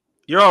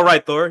 you're all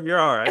right, Thor. You're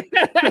all right.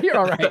 You're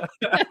all right.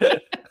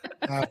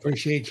 I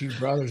appreciate you,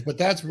 brothers, but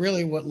that's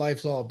really what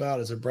life's all about,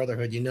 is a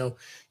brotherhood. You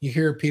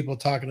hear people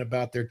talking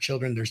about their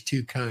children. There's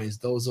two kinds,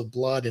 those of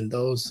blood and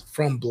those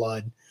from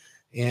blood.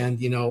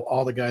 And,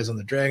 all the guys on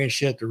the Dragon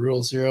ship, the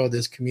Rule Zero,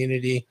 this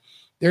community,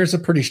 there's a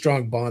pretty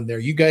strong bond there.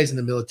 You guys in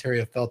the military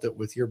have felt it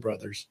with your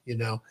brothers,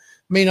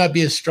 may not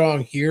be as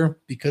strong here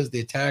because of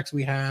the attacks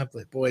we have,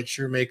 but boy, it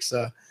sure makes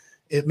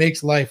it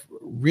makes life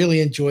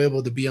really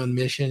enjoyable to be on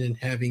mission and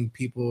having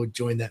people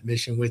join that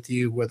mission with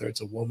you, whether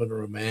it's a woman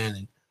or a man.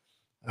 And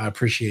I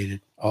appreciate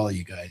it, all of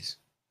you guys.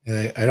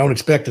 And I don't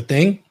expect a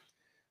thing.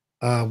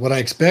 What I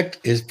expect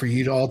is for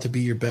you all to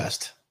be your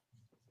best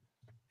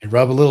and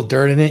rub a little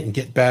dirt in it and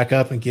get back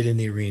up and get in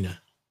the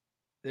arena.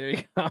 There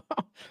you go.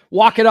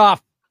 Walk it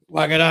off.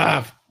 Walk it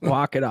off.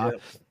 Walk it off.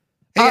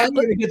 Hey, I'm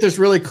going to get this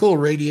really cool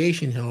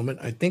radiation helmet.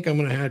 I think I'm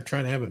going to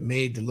try to have it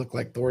made to look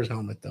like Thor's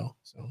helmet, though.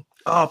 So,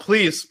 oh,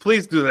 please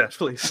do that,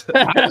 please.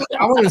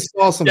 I want to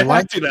install some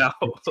lights now.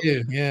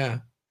 Too. Yeah,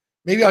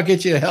 maybe I'll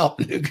get you to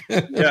help.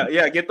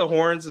 yeah, get the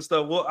horns and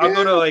stuff. I'll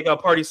go to like a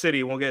Party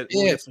City. We'll get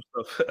some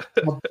stuff.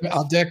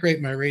 I'll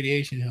decorate my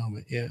radiation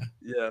helmet. Yeah.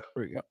 There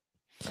we go.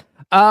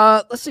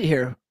 Let's see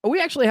here. We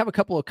actually have a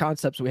couple of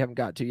concepts we haven't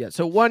got to yet.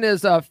 So one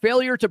is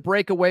failure to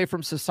break away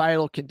from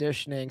societal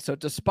conditioning. So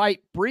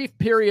despite brief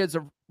periods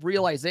of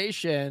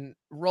realization,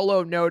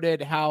 Rollo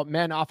noted how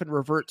men often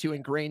revert to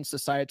ingrained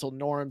societal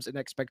norms and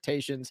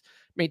expectations,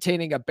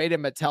 maintaining a beta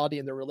mentality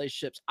in their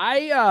relationships.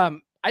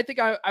 I think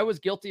I was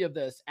guilty of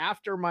this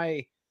after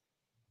my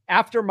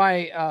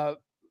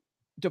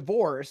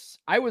divorce.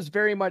 I was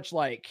very much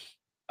like,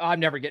 I'm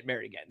never getting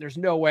married again. There's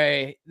no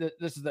way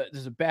this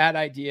is a bad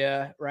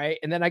idea. Right.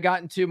 And then I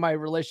got into my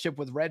relationship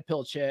with Red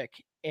Pill chick.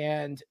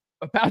 And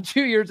about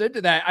 2 years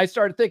into that, I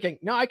started thinking,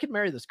 no, I could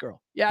marry this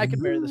girl. Yeah, I could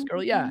marry this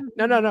girl. Yeah.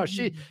 No.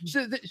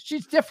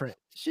 She's different.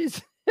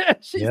 She's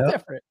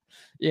different,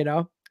 you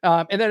know?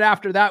 And then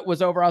after that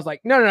was over, I was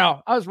like,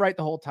 no, I was right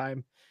the whole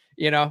time.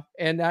 You know,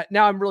 and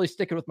now I'm really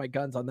sticking with my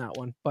guns on that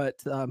one. But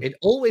it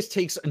always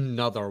takes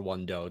another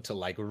one though to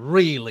like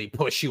really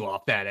push you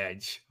off that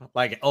edge.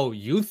 Like, oh,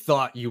 you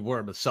thought you were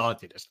a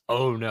misogynist.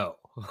 Oh no,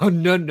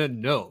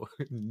 no.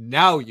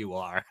 Now you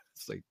are.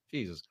 It's like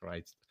Jesus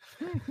Christ.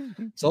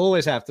 It's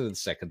always after the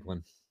second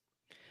one.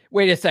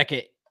 Wait a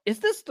second. Is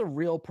this the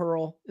real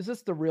Pearl? Is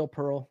this the real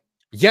Pearl?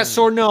 Yes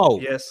or no?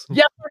 Yes.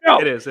 Yes or no?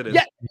 It is.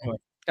 Yeah.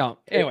 Oh,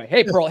 anyway,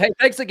 hey Pearl. Hey,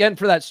 thanks again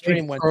for that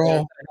stream. When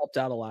it helped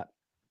out a lot.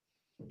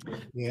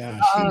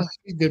 Yeah,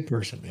 she's a good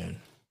person, man.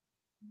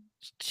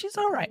 She's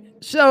all right.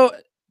 So,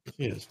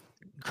 she is.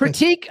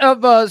 Critique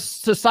of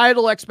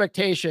societal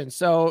expectations.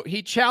 So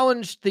he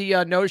challenged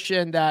the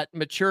notion that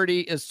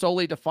maturity is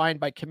solely defined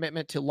by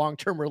commitment to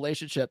long-term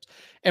relationships,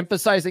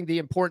 emphasizing the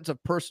importance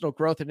of personal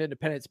growth and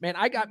independence. Man,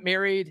 I got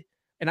married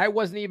and I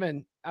wasn't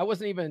even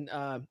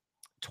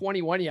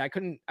 21 yet.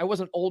 I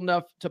wasn't old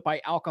enough to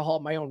buy alcohol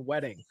at my own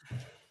wedding.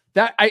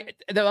 That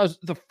was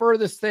the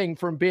furthest thing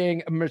from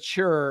being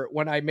mature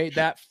when I made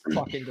that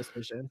fucking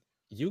decision.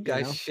 You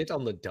guys shit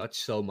on the Dutch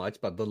so much,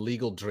 but the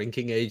legal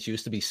drinking age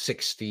used to be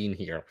 16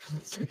 here.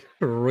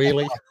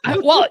 Really?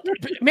 Well,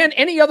 man,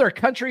 any other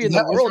country in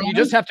the world, you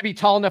just have to be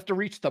tall enough to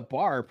reach the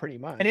bar, pretty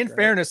much. And in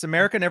fairness,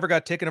 America never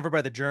got taken over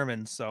by the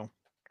Germans, so.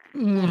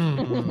 Read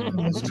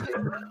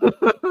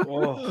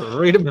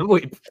them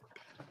weep.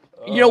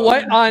 You know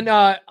what?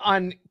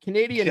 On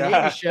Canadian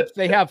Navy ships,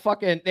 they have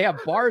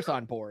bars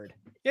on board.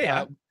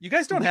 Yeah. You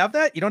guys don't have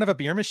that? You don't have a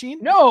beer machine?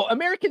 No,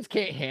 Americans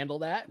can't handle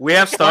that. We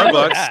have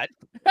Starbucks.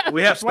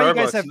 We have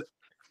Starbucks.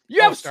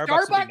 You have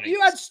Starbucks?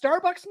 You had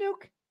Starbucks,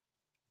 Nuke?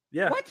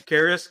 Yeah. What?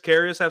 Carriers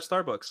have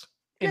Starbucks.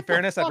 In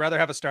fairness, I'd rather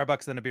have a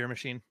Starbucks than a beer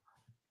machine.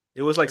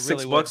 It was like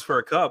 $6 for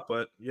a cup,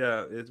 but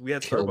yeah, we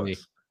had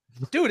Starbucks.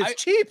 Dude,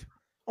 it's cheap.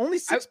 Only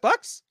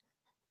 $6?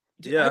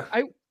 Yeah.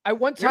 I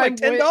one time like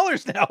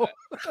 $10 now.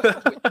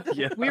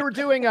 Yeah, we were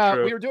doing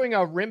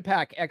a rim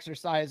pack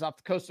exercise off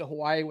the coast of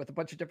Hawaii with a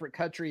bunch of different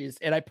countries,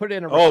 and I put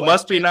in a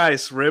must be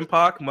nice. Rim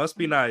pack must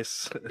be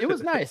nice. It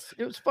was nice.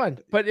 It was fun,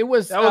 but it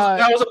was that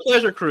was a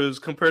pleasure cruise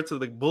compared to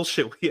the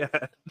bullshit we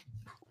had.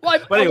 Well,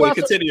 but anyway,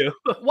 continue.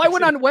 Well,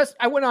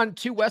 I went on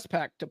 2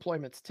 Westpac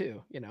deployments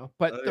too, you know.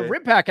 But the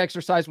rim pack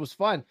exercise was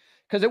fun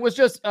because it was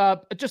just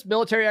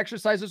military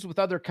exercises with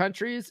other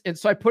countries, and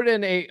so I put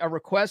in a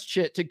request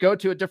shit to go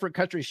to a different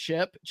country's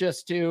ship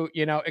just to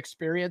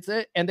experience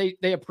it, and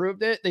they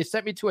approved it. They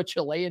sent me to a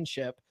Chilean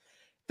ship.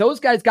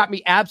 Those guys got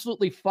me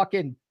absolutely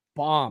fucking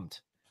bombed.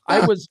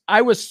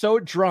 I was so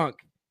drunk.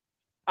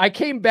 I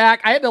came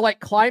back. I had to like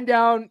climb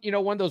down,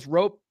 one of those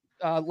rope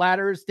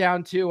ladders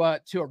down to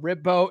a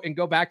rib boat and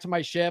go back to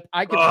my ship.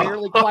 I could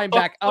barely climb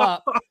back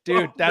up.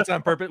 Dude, that's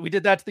on purpose. We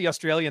did that to the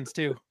Australians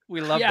too.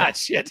 We love that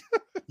shit.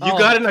 You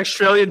got an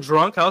Australian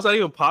drunk? How's that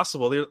even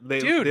possible?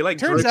 They like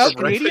turns out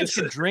Canadians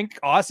can drink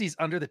Aussies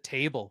under the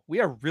table.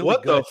 We are really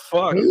what good. The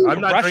fuck? I'm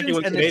not Russians drinking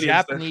with and Canadians. The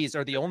Japanese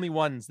are the only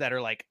ones that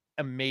are like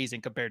amazing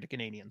compared to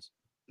Canadians.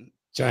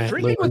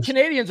 Drinking with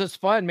Canadians is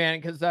fun,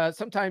 man, because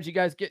sometimes you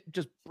guys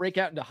just break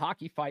out into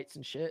hockey fights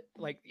and shit.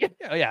 Like,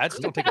 I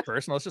just don't take it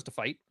personal. It's just a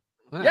fight.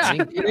 Well, yeah,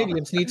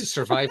 Canadians need to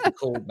survive the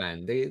cold,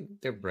 man.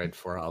 They're bred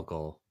for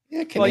alcohol.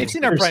 Yeah, well, you've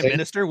seen our prime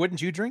minister.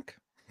 Wouldn't you drink?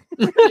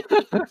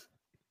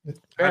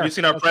 Have you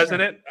seen our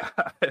president?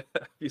 Have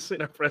you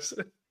seen our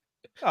president?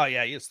 Oh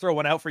yeah, you just throw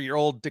one out for your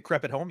old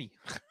decrepit homie.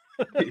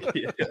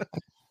 Yeah.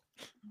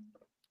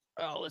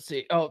 Oh, let's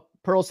see. Oh,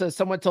 Pearl says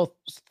someone tell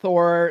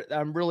Thor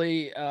I'm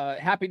really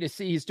happy to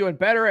see he's doing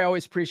better. I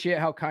always appreciate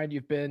how kind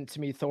you've been to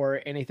me,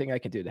 Thor. Anything I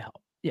can do to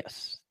help.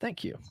 Yes,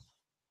 thank you.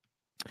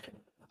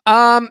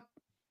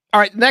 All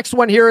right, next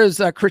one here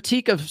is a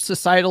critique of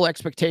societal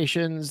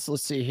expectations.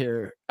 Let's see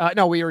here.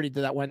 No, we already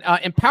did that one.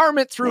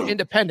 Empowerment through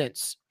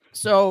independence.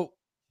 So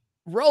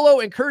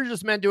Rollo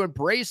encourages men to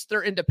embrace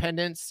their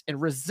independence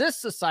and resist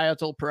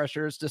societal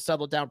pressures to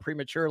settle down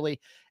prematurely,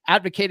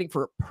 advocating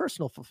for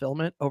personal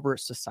fulfillment over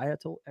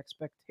societal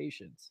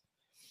expectations.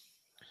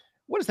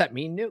 What does that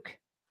mean,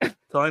 Nuke?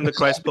 Telling the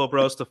Christ Pill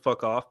bros to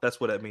fuck off. That's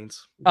what that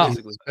means.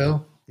 Basically.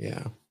 Oh,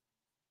 yeah.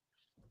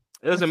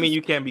 It doesn't mean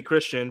you can't be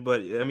Christian,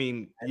 but I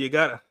mean, you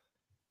gotta.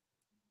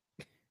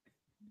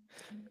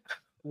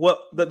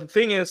 Well, the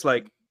thing is,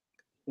 like,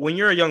 when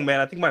you're a young man,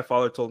 I think my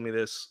father told me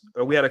this,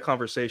 or we had a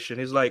conversation.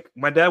 He's like,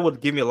 my dad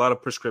would give me a lot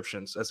of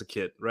prescriptions as a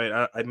kid,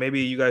 right? I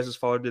maybe you guys'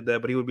 father did that,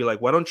 but he would be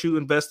like, why don't you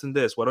invest in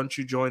this? Why don't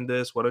you join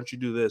this? Why don't you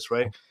do this,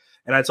 right?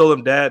 And I told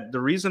him, Dad,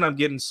 the reason I'm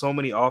getting so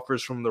many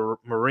offers from the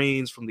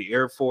Marines, from the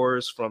Air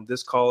Force, from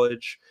this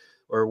college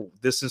or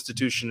this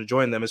institution to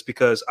join them is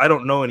because I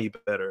don't know any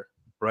better,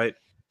 right?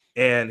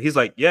 And he's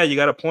like, yeah, you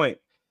got a point.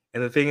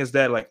 And the thing is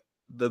that, like,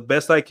 the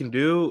best I can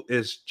do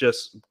is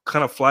just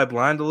kind of fly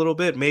blind a little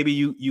bit. Maybe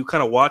you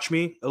kind of watch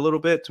me a little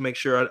bit to make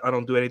sure I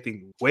don't do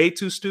anything way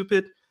too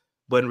stupid.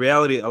 But in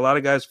reality, a lot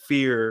of guys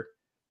fear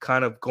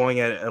kind of going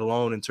at it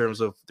alone in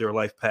terms of their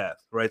life path,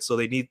 right? So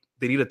they need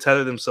to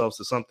tether themselves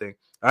to something.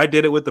 I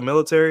did it with the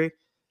military,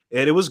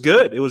 and it was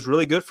good. It was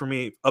really good for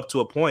me up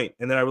to a point.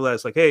 And then I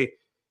realized, like, hey,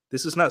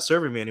 this is not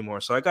serving me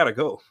anymore, so I gotta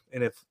go.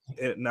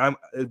 And I'm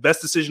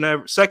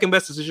second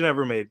best decision I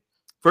ever made.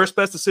 First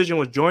best decision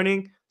was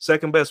joining.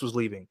 Second best was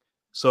leaving.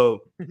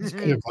 So that's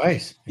good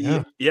advice.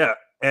 Yeah.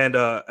 And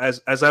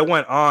as I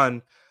went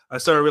on, I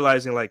started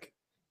realizing, like,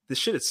 this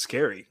shit is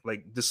scary.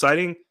 Like,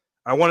 deciding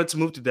I wanted to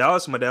move to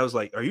Dallas, and my dad was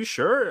like, "Are you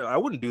sure?" I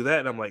wouldn't do that,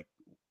 and I'm like,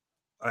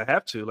 I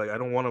have to. Like, I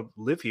don't want to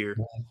live here.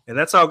 And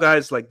that's how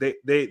guys, like,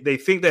 they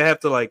think they have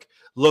to, like,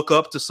 look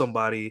up to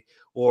somebody,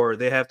 or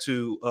they have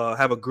to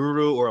have a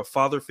guru or a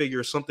father figure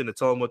or something to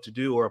tell them what to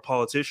do, or a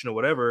politician or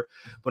whatever.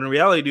 But in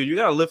reality, dude, you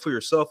got to live for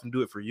yourself and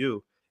do it for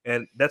you.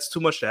 And that's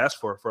too much to ask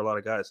for a lot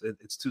of guys.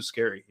 It's too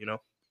scary, you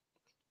know?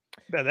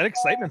 Yeah, that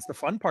excitement's the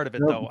fun part of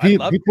it, though. I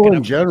love people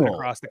in general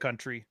across the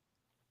country.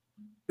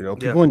 You know,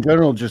 people in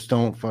general just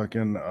don't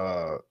fucking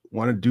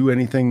want to do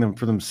anything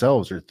for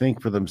themselves or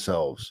think for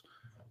themselves.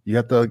 You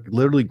have to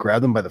literally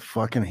grab them by the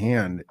fucking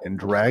hand and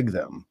drag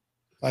them.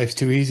 Life's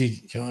too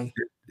easy, John.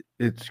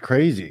 It's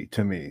crazy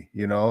to me.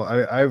 You know,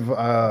 I've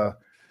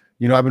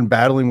been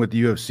battling with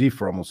the UFC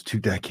for almost 2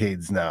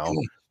 decades now.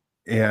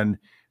 And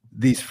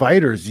these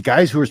fighters, the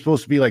guys who are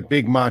supposed to be like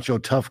big macho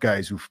tough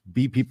guys who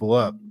beat people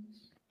up,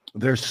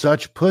 they're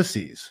such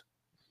pussies.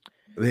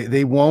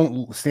 They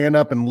won't stand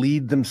up and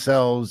lead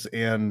themselves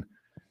and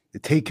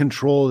take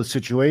control of the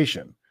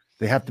situation.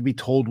 They have to be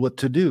told what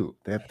to do.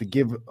 They have to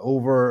give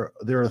over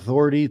their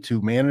authority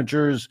to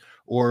managers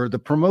or the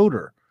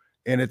promoter.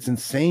 And it's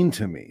insane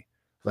to me.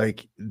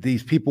 Like,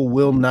 these people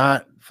will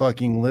not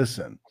fucking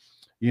listen.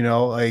 You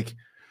know, like,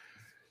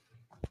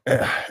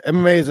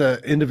 MMA is an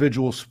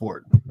individual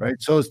sport, right?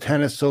 So is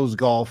tennis, so is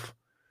golf,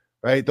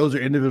 right? Those are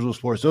individual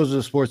sports. Those are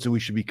the sports that we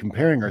should be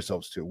comparing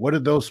ourselves to. What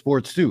did those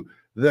sports do?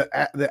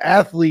 The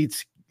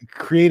athletes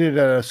created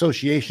an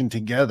association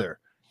together,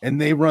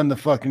 and they run the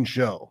fucking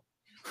show,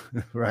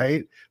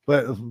 right?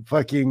 But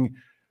fucking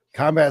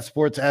combat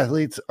sports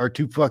athletes are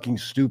too fucking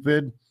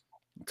stupid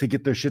to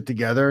get their shit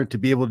together to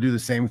be able to do the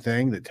same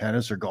thing that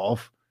tennis or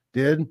golf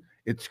did.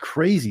 It's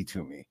crazy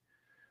to me.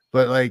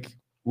 But, like,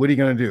 what are you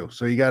going to do?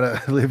 So you got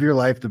to live your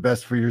life the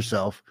best for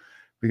yourself,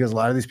 because a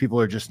lot of these people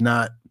are just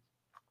they're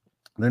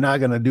not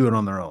going to do it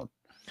on their own.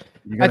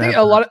 I think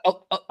a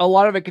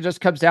lot of it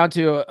just comes down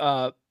to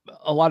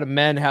a lot of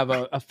men have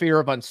a fear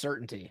of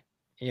uncertainty.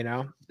 You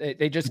know,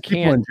 they just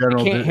can't.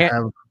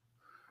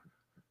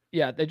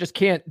 They just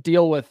can't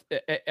deal with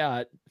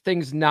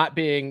things not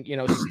being, you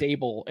know,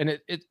 stable. And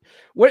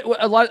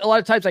a lot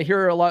of times I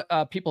hear a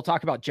lot people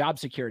talk about job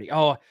security.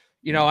 Oh,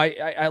 you know,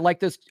 I like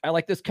this. I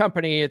like this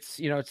company. It's,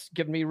 you know, it's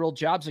giving me real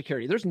job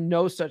security. There's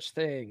no such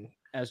thing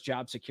as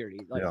job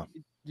security. Like,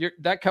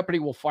 that company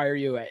will fire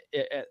you at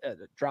a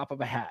drop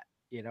of a hat.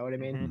 You know what I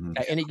mean? Mm-hmm.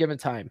 At any given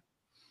time.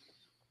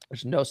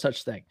 There's no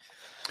such thing.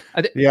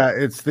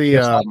 It's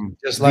the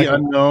the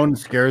unknown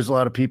scares a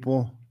lot of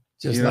people.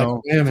 Just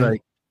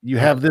like you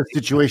have this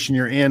situation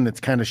you're in that's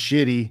kind of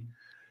shitty,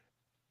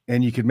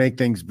 and you could make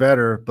things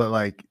better, but,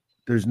 like,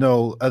 there's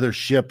no other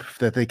ship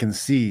that they can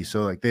see,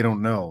 so, like, they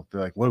don't know. They're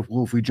like, what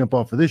if we jump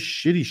off of this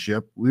shitty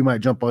ship, we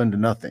might jump into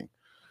nothing.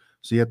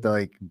 So you have to,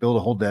 like, build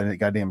a whole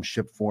goddamn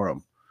ship for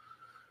them.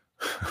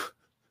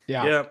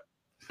 Yeah.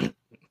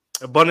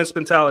 Abundance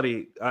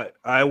mentality.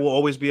 I will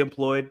always be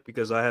employed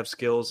because I have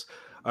skills.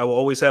 I will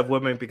always have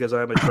women because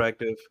I am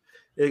attractive.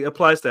 It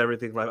applies to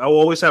everything. Like, I will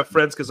always have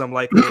friends because I'm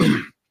likable.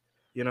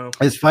 You know,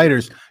 as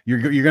fighters, you're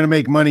going to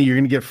make money. You're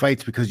going to get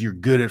fights because you're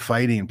good at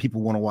fighting, and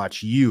people want to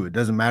watch you. It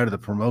doesn't matter the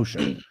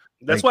promotion.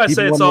 That's why I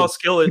say it's all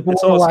skill.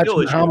 It's all skill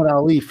issue. Muhammad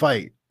Ali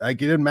fight. Like,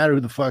 it didn't matter who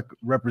the fuck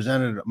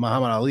represented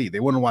Muhammad Ali. They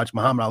wouldn't watch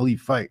Muhammad Ali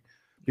fight.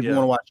 People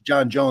want to watch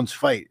John Jones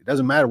fight. It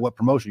doesn't matter what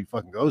promotion he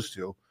fucking goes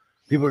to.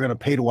 People are going to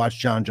pay to watch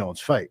John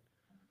Jones fight.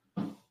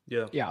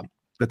 Yeah.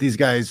 But these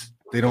guys,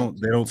 they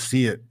don't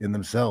see it in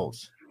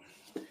themselves.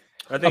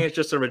 I think it's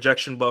just a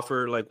rejection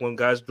buffer. Like, when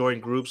guys join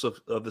groups of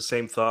the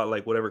same thought,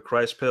 like whatever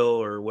Christ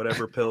pill or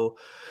whatever pill,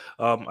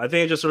 I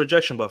think it's just a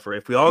rejection buffer.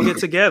 If we all get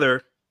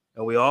together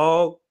and we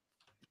all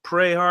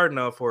pray hard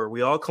enough, or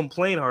we all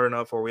complain hard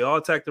enough, or we all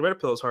attack the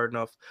red pills hard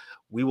enough,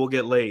 we will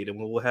get laid and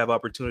we will have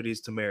opportunities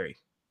to marry,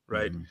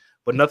 right? Mm-hmm.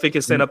 But nothing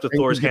can stand up to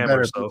Thor's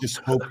hammer. So just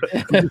hope,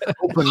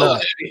 open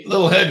up. A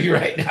little heavy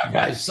right now,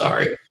 guys.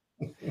 Sorry.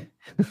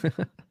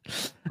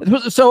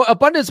 So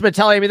abundance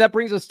mentality, I mean, that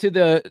brings us to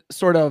the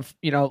sort of,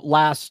 you know,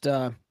 last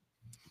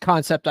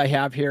concept I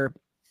have here,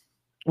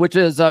 which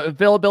is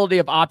availability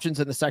of options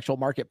in the sexual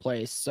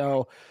marketplace.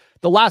 So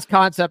the last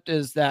concept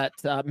is that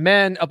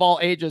men of all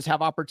ages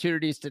have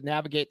opportunities to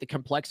navigate the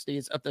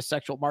complexities of the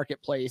sexual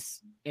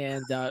marketplace.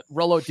 And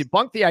Rollo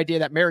debunked the idea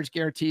that marriage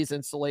guarantees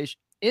insulation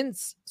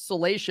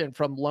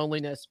from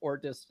loneliness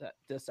or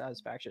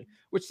dissatisfaction,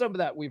 which some of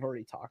that we've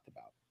already talked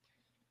about.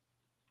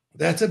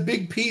 That's a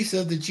big piece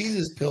of the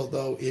Jesus pill,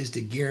 though, is to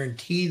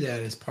guarantee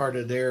that as part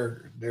of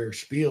their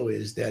spiel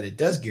is that it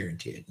does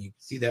guarantee it. You can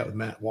see that with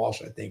Matt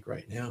Walsh, I think,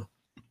 right now.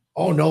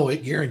 Oh, no,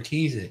 it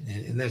guarantees it.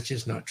 And that's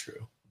just not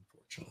true,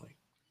 unfortunately.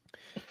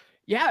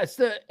 Yeah,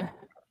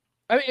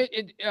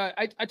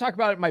 I talk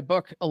about it in my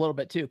book a little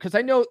bit, too, because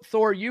I know,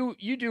 Thor, you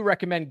do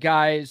recommend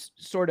guys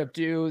sort of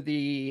do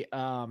the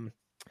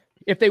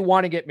if they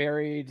want to get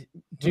married,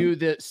 do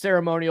the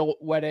ceremonial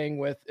wedding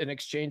with an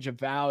exchange of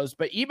vows.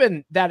 But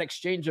even that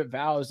exchange of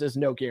vows is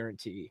no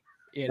guarantee.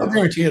 No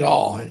guarantee at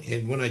all.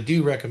 And when I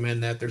do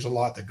recommend that, there's a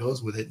lot that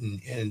goes with it.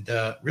 And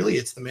really,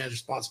 it's the man's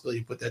responsibility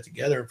to put that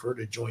together and for her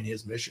to join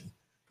his mission.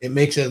 It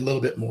makes it a little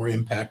bit more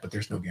impact, but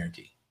there's no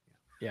guarantee.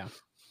 Yeah.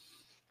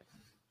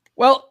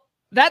 Well,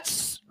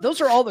 those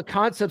are all the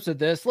concepts of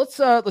this.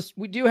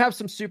 We do have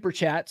some super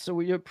chats, so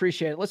we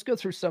appreciate it. Let's go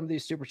through some of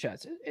these super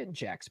chats. And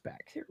Jack's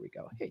back. Here we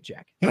go. Hey,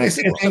 Jack. Can I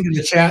say a thing in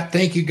the chat?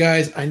 Thank you,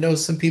 guys. I know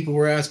some people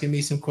were asking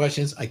me some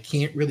questions. I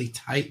can't really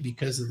type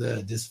because of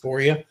the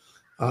dysphoria,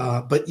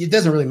 but it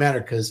doesn't really matter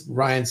because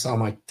Ryan saw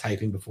my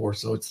typing before,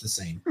 so it's the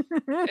same.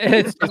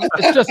 it's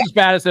just as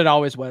bad as it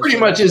always was. Pretty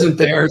much isn't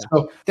there.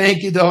 So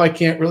thank you, though. I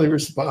can't really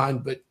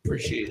respond, but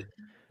appreciate it.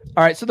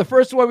 All right, so the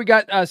first one we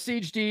got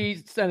Siege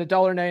D sent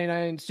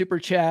 $1.99 super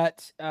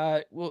chat.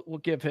 We'll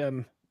give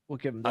him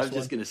this I was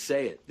just gonna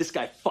say it. This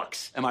guy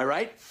fucks. Am I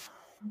right?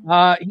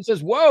 He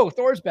says, "Whoa,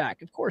 Thor's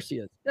back." Of course he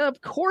is. Of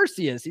course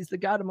he is. He's the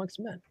God amongst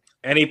men.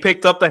 And he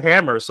picked up the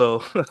hammer,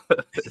 so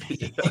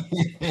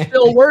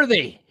still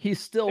worthy.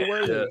 He's still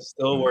worthy. Yeah,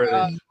 still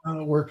worthy.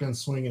 I'll work on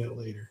swinging it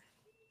later.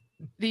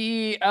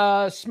 The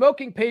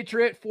Smoking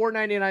Patriot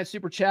 $4.99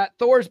 super chat.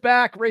 Thor's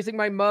back, raising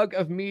my mug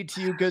of mead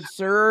to you, good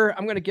sir.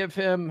 I'm gonna give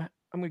him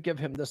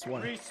this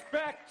one.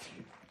 Respect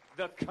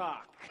the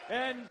cock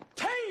and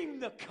tame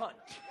the cunt.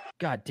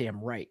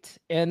 Goddamn right.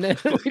 And then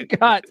we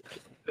got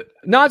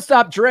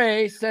Nonstop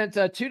Dre sent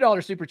a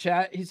 $2 super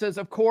chat. He says,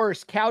 "Of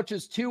course, Couch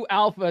is too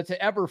alpha to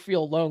ever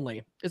feel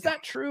lonely." Is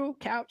that true,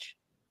 Couch?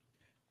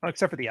 Oh,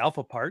 except for the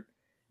alpha part.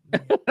 I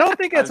don't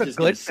think that's a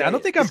glitch. I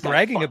don't think I'm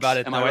bragging about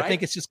it, though. I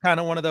think it's just kind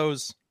of one of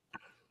those,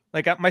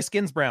 like, my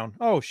skin's brown.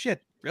 Oh,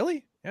 shit.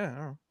 Really?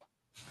 Yeah.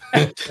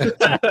 I don't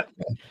know.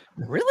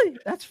 Really?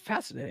 That's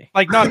fascinating.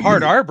 Like, not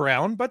hard R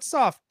brown, but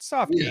soft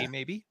A,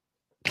 maybe.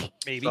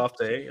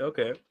 Soft A,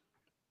 okay.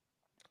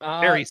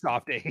 Very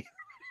soft A.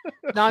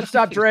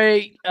 Nonstop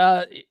Dre,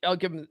 I'll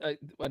give him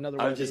another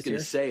one. I was just going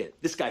to say it.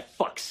 This guy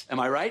fucks. Am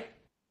I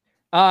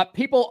right?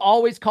 People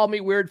always call me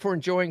weird for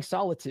enjoying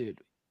solitude.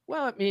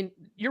 Well, I mean,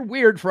 you're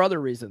weird for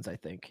other reasons, I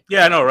think.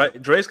 Yeah, I know,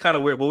 right? Dre's kind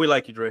of weird, but we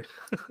like you, Dre.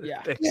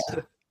 Yeah. It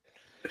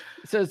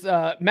says,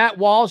 Matt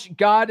Walsh,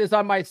 God is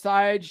on my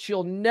side.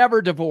 She'll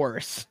never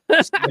divorce.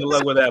 Good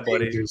luck with that,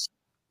 buddy.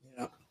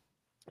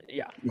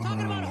 Yeah.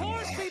 Talking about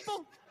horse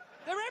people,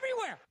 they're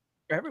everywhere.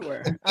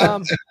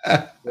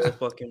 Everywhere.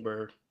 Fucking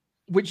bird.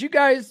 Would you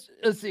guys,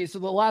 let's see. So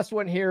the last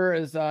one here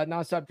is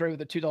Nonstop Dre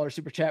with a $2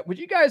 super chat. Would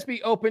you guys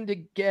be open to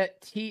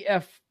get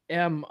TFM?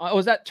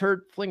 Was that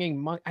turd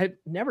flinging monk? I've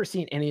never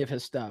seen any of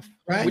his stuff.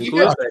 Right?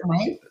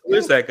 Who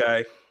is that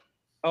guy?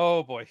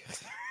 Oh boy.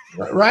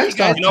 Right.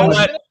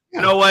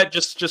 You know what?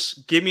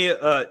 Just give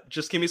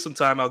me some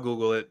time. I'll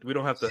Google it. We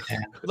don't have to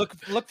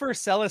look for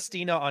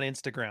Celestina on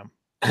Instagram.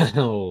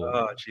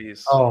 Oh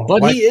jeez. Oh,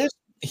 but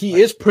he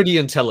is pretty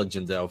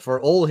intelligent though. For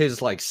all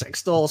his like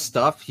sex doll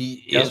stuff, he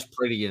is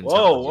pretty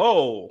intelligent.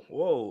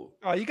 Whoa.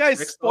 Oh, you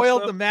guys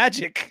spoiled the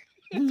magic.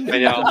 I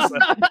know.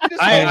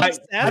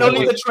 I don't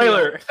need the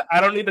trailer. I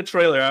don't need the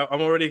trailer.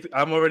 I'm already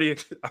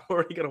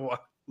gonna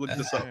look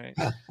this up. Right.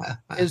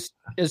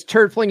 Is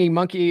turd flinging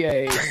monkey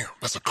a?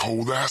 That's a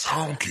cold ass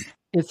honky.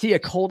 Is he a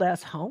cold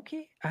ass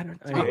honky? I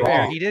don't know.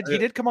 Fair. He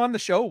did come on the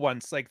show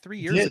once, like 3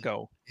 years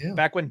ago,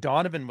 back when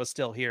Donovan was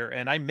still here,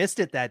 and I missed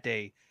it that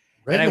day.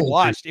 And I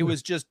watched. It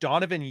was just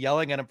Donovan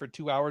yelling at him for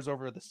 2 hours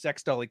over the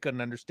sex doll he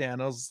couldn't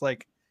understand. I was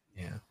like,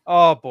 yeah.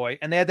 Oh boy.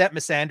 And they had that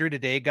Misandry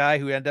Today guy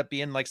who ended up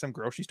being like some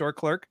grocery store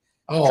clerk,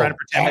 trying to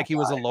pretend like he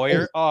was a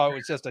lawyer. Oh, it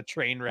was just a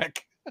train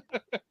wreck.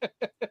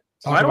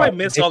 Why do I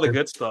miss all the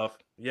good stuff?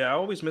 Yeah, I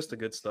always miss the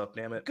good stuff.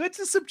 Damn it. Good's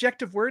a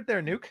subjective word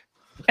there, Nuke.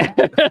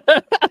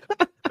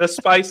 The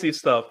spicy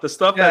stuff, the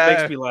stuff that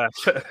makes me laugh.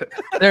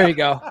 There you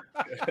go.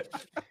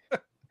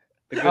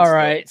 All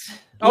right.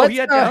 Oh, he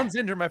had Down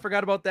syndrome. I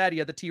forgot about that. He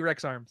had the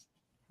T-Rex arms.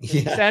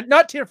 Yeah.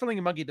 Not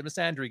Tear-Filling Monkey, the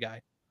Misandry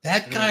guy.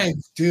 That guy,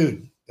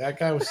 dude. That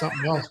guy was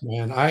something else,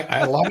 man.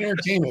 I love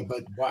entertainment,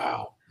 but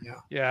wow.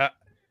 Yeah.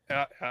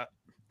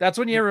 That's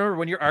when you remember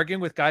when you're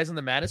arguing with guys in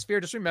the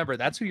manosphere. Just remember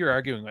that's who you're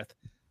arguing with.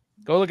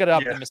 Go look it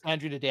up. The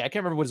Misandry Today. I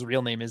can't remember what his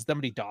real name is.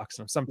 Somebody doxed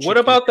him. What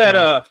about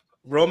that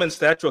Roman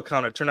statue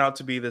account? It turned out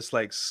to be this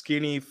like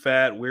skinny,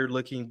 fat,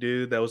 weird-looking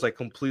dude that was like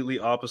completely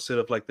opposite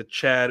of like the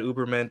Chad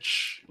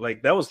Ubermensch.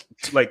 Like that was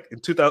like in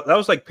 2000. That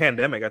was like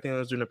pandemic. I think that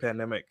was during the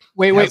pandemic.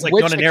 Wait. Like,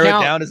 want to narrow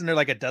it down? Isn't there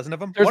like a dozen of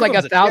them? There's like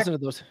 1,000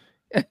 of those.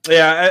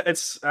 Yeah,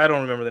 I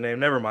don't remember the name.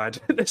 Never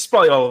mind. It's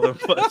probably all of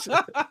them. But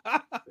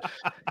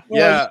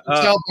yeah, you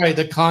can tell by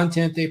the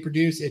content they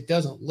produce, it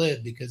doesn't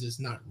live because it's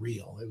not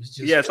real. It was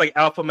just it's like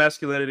alpha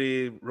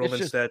masculinity,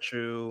 Roman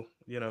statue.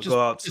 Go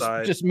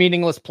outside. Just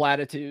meaningless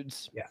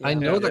platitudes. Yeah, I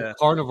know that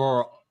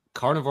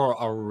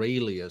Carnivore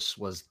Aurelius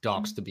was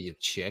doxed to be a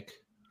chick,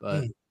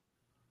 but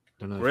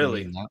don't know.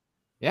 Really?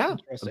 Yeah.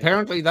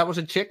 Apparently, that was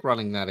a chick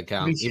running that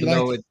account,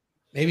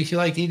 Maybe she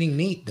liked eating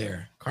meat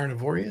there.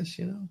 Carnivorous,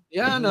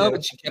 Yeah, no,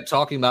 but she kept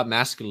talking about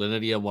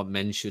masculinity and what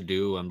men should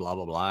do and blah,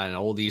 blah, blah. And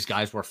all these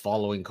guys were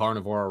following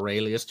Carnivore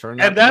Aurelius.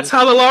 And that's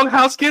how the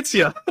Longhouse gets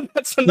you.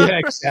 That's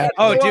exactly.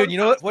 Oh, dude, you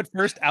know what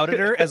first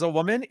outed her as a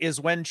woman is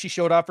when she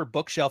showed off her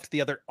bookshelf to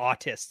the other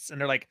autists. And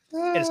they're like,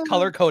 it's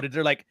color-coded.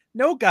 They're like,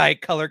 no guy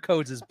color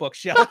codes his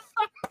bookshelf.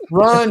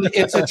 Run.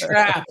 It's a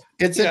trap.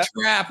 It's a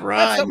trap. Run.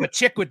 That's something a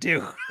chick would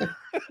do.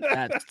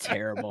 That's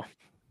terrible.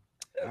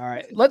 All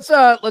right, let's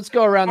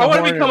go around. I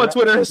want to become a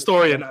Twitter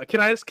historian. Can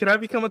I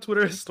become a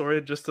Twitter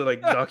historian just to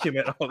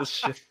document all this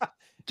shit?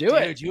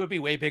 Dude, you would be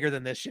way bigger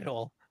than this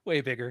shithole. Way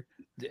bigger.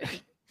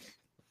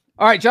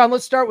 All right, John.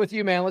 Let's start with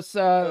you, man. Let's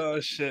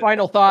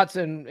final thoughts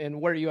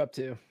and what are you up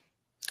to?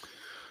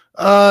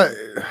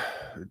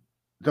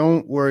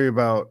 Don't worry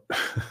about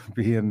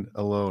being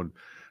alone.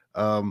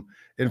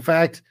 In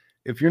fact,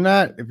 if you're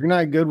not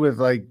good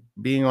with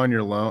being on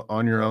your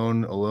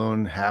own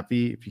alone,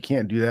 happy, if you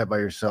can't do that by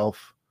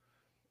yourself,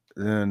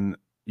 then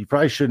you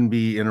probably shouldn't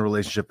be in a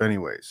relationship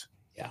anyways.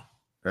 Yeah.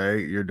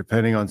 Right. You're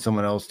depending on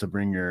someone else to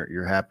bring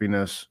your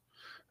happiness.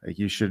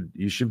 You should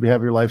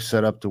have your life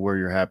set up to where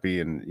you're happy,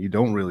 and you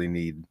don't really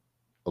need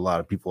a lot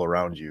of people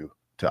around you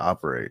to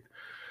operate.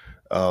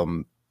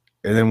 And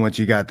then once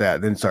you got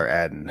that, then start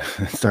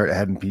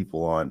adding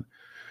people on.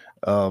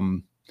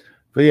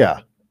 But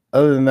yeah,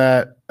 other than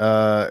that,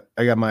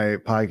 I got my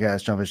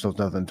podcast, John Fish Knows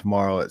Nothing,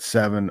 tomorrow at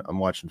 7. I'm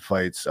watching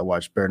fights. I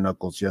watched Bare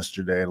Knuckles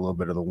yesterday, a little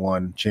bit of the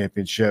ONE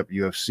Championship.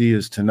 UFC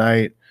is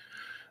tonight.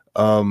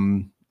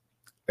 And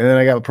then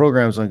I got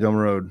programs on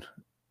Gumroad,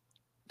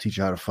 teach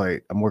you how to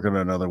fight. I'm working on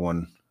another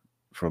one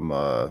from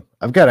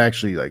I've got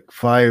actually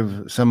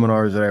 5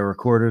 seminars that I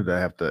recorded that I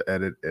have to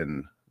edit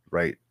and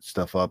write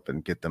stuff up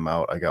and get them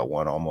out. I got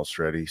one almost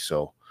ready.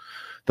 So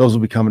those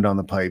will be coming down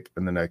the pipe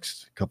in the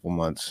next couple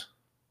months.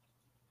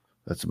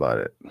 That's about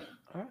it.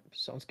 All right,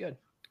 sounds good.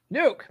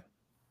 Nuke,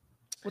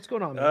 what's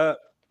going on, man?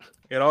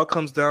 It all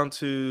comes down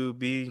to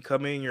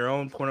becoming your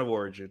own point of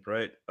origin,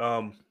 right?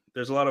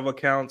 There's a lot of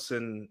accounts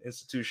and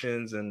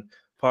institutions and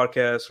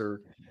podcasts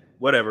or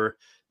whatever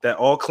that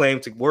all claim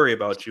to worry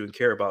about you and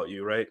care about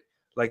you, right?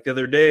 Like the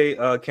other day,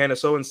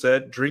 Candace Owens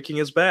said, drinking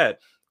is bad.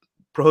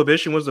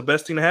 Prohibition was the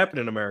best thing to happen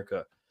in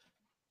America.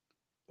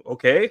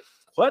 Okay,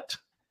 what?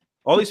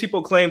 All these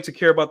people claim to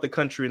care about the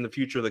country and the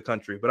future of the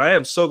country, but I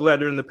am so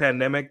glad during the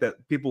pandemic that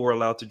people were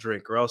allowed to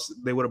drink, or else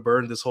they would have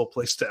burned this whole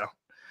place down,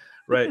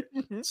 right?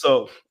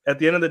 So at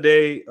the end of the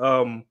day,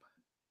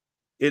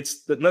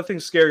 it's nothing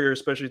scarier,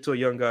 especially to a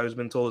young guy who's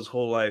been told his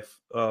whole life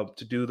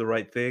to do the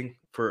right thing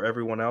for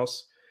everyone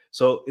else.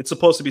 So it's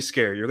supposed to be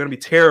scary. You're going to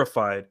be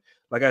terrified.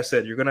 Like I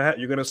said, you're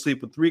gonna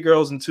sleep with 3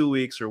 girls in 2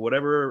 weeks or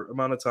whatever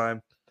amount of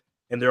time,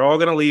 and they're all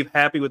going to leave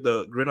happy with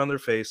a grin on their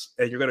face,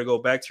 and you're going to go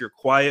back to your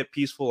quiet,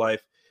 peaceful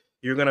life.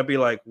 You're gonna be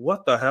like,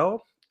 what the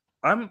hell?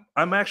 I'm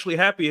actually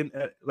happy, and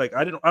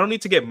I don't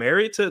need to get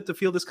married to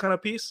feel this kind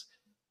of peace.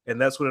 And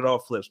that's when it all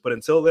flips. But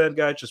until then,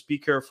 guys, just be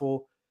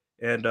careful,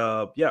 and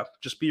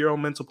just be your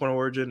own mental point of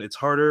origin. It's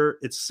harder,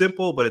 it's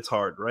simple, but it's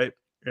hard, right?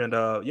 And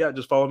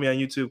just follow me on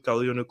YouTube,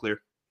 Khalil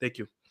Nuclear. Thank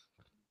you.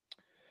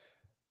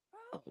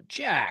 Oh,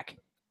 Jack,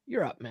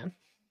 you're up, man.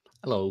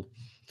 Hello.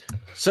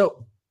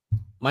 So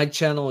my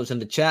channel is in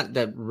the chat.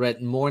 That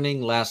red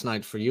morning last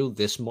night for you.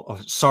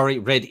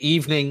 Red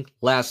evening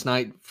last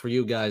night for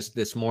you guys.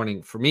 This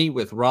morning for me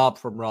with Rob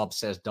from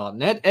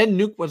robsays.net. And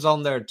Nuke was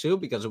on there too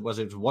because it was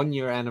his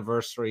 1-year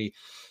anniversary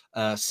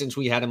since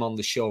we had him on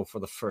the show for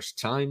the first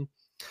time.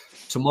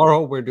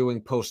 Tomorrow we're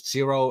doing post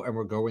 0 and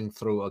we're going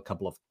through a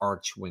couple of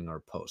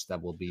Archwinger posts.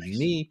 That will be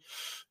me,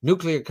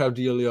 Nuclear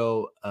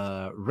Caudillo,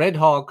 Red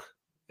Hawk,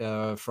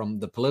 from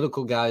the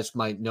political guys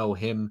might know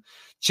him,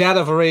 Chad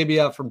of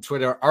Arabia from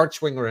Twitter,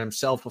 Archwinger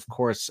himself, of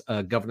course,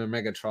 Governor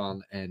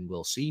Megatron, and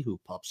we'll see who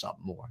pops up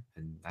more.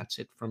 And that's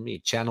it from me.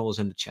 Channel is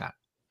in the chat.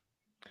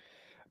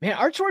 Man,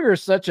 Archwinger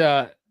is such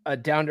a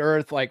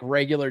down-to-earth,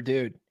 regular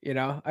dude. You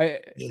know,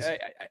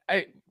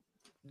 I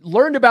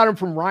learned about him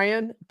from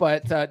Ryan,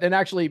 but then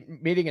actually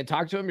meeting and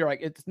talking to him, you're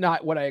like, it's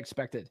not what I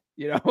expected.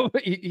 You know,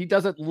 he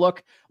doesn't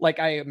look like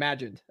I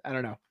imagined. I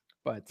don't know.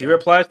 But he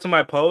replies to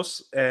my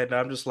posts, and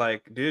I'm just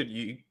like,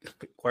 dude,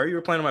 why are you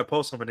replying to my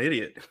posts? I'm an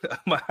idiot.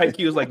 My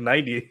IQ is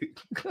 90.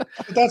 But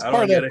that's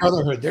part of that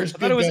brotherhood. I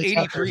thought it was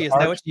 83. Is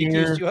that what you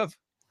accused you of?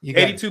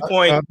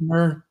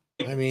 82.7.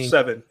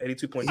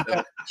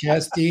 82.7.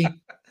 Chesty.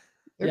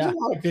 There's a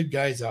lot of good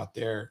guys out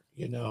there,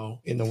 in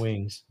the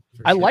wings.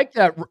 I like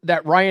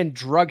that Ryan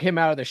drug him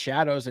out of the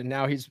shadows, and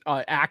now he's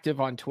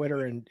active on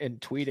Twitter and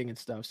tweeting and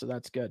stuff. So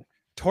that's good.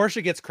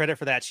 Torsia gets credit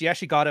for that. She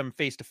actually got him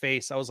face to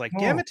face. I was like,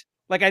 damn it.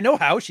 I know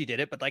how she did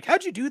it, but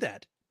how'd you do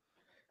that?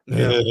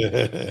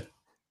 Yeah.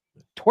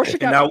 Torsia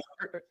got now,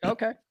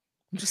 okay.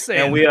 I'm just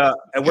saying.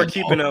 And we're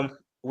keeping them.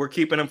 We're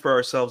keeping them for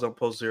ourselves on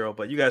Post Zero,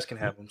 but you guys can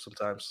have them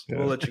sometimes.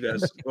 We'll let you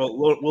guys.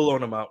 We'll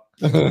loan them out.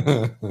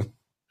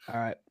 All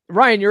right,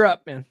 Ryan, you're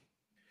up, man.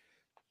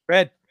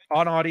 Red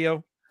on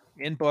audio,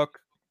 in book,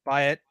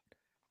 buy it.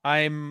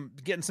 I'm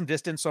getting some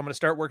distance, so I'm going to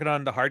start working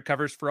on the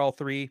hardcovers for all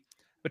three.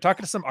 But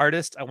talking to some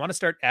artists, I want to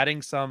start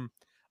adding some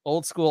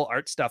old school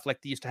art stuff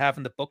like they used to have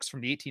in the books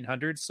from the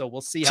 1800s. So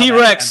we'll see how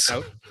T-Rex.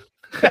 that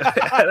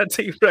pans out.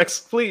 T-Rex,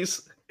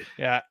 please.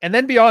 Yeah, and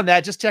then beyond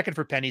that, just checking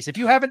for pennies. If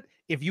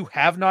you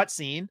have not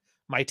seen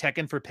my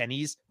Tekken for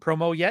Pennies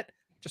promo yet,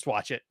 just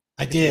watch it.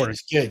 I did.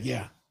 It's good.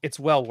 Yeah, it's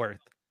well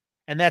worth.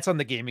 And that's on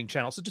the gaming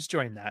channel, so just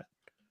join that.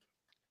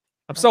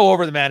 I'm so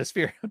over the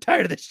Manosphere. I'm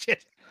tired of this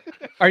shit.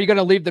 Are you going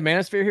to leave the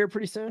Manosphere here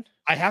pretty soon?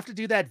 I have to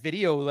do that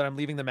video that I'm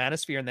leaving the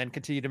Manosphere and then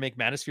continue to make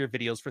Manosphere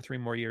videos for 3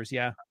 more years.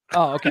 Yeah.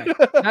 Oh, okay.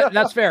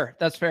 That's fair.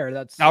 That's fair.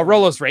 That's now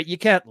Rolo's right. You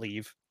can't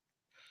leave.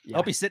 Yeah.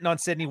 I'll be sitting on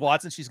Sydney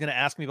Watson. She's going to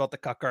ask me about the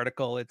cuck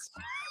article. It's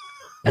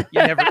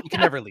you can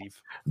never leave.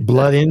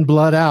 Blood in,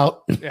 blood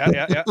out.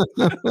 Yeah.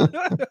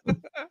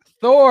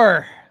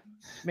 Thor,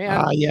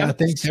 man. Yeah.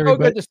 Thanks, so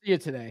everybody. Good to see you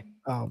today.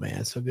 Oh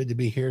man, so good to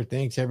be here.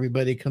 Thanks,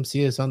 everybody. Come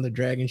see us on the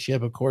Dragon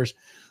Ship. Of course,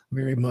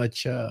 very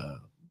much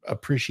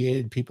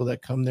appreciated people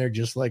that come there,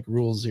 just like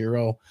Rule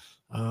Zero.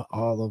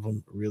 All of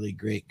them really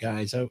great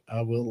guys.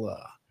 I will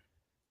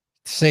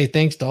say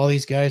thanks to all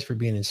these guys for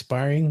being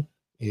inspiring.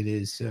 It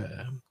is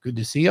good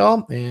to see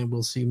y'all, and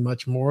we'll see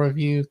much more of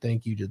you.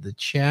 Thank you to the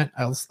chat.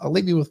 I'll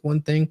leave you with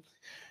one thing,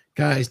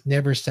 guys.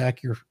 Never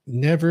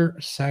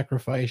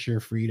sacrifice your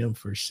freedom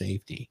for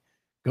safety.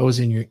 Goes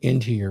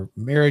into your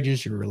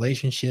marriages, your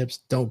relationships.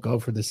 Don't go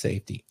for the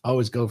safety.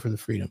 Always go for the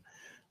freedom.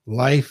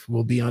 Life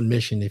will be on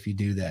mission if you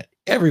do that.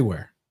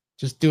 Everywhere.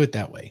 Just do it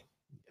that way.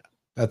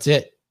 That's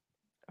it.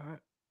 All right.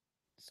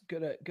 It's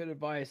good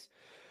advice.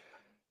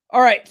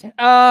 All right.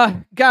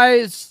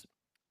 Guys,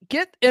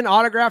 get an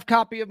autographed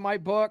copy of my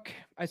book.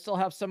 I still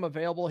have some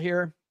available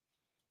here.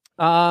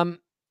 Tune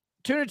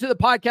into the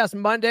podcast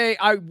Monday.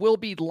 I will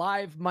be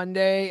live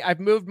Monday.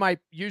 I've moved my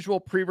usual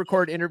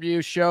pre-record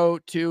interview show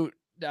to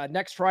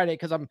next Friday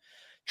because I'm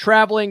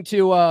traveling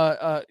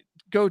to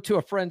go to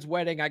a friend's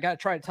wedding. I got to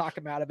try to talk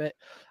him out of it.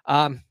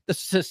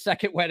 This is his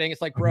second wedding.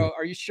 It's like, bro,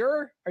 are you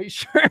sure? Are you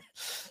sure?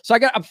 So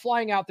I'm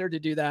flying out there to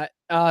do that.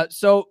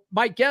 So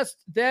my guest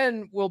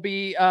then will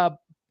be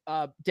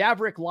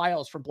Davrick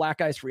Lyles from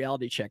Black Ice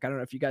Reality Check. I don't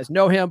know if you guys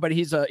know him, but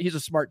he's a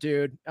smart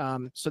dude.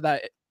 So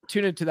that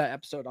tune into that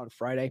episode on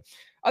Friday.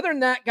 Other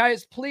than that,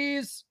 guys,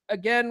 please,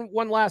 again,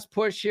 one last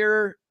push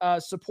here.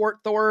 Support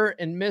Thor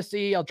and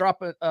Missy. I'll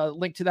drop a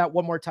link to that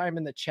one more time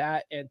in the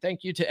chat. And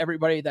thank you to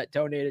everybody that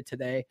donated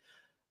today.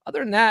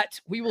 Other than that,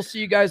 we will see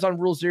you guys on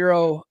Rule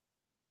Zero.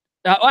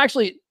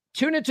 Actually,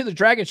 tune into the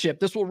Dragon Ship.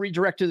 This will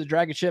redirect to the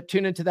Dragon Ship.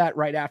 Tune into that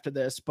right after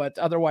this. But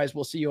otherwise,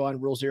 we'll see you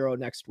on Rule Zero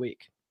next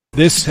week.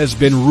 This has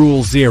been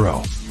Rule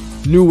Zero.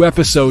 New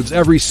episodes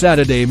every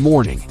Saturday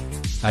morning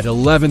at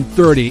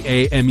 11:30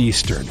 a.m.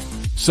 Eastern.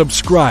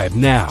 Subscribe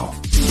now.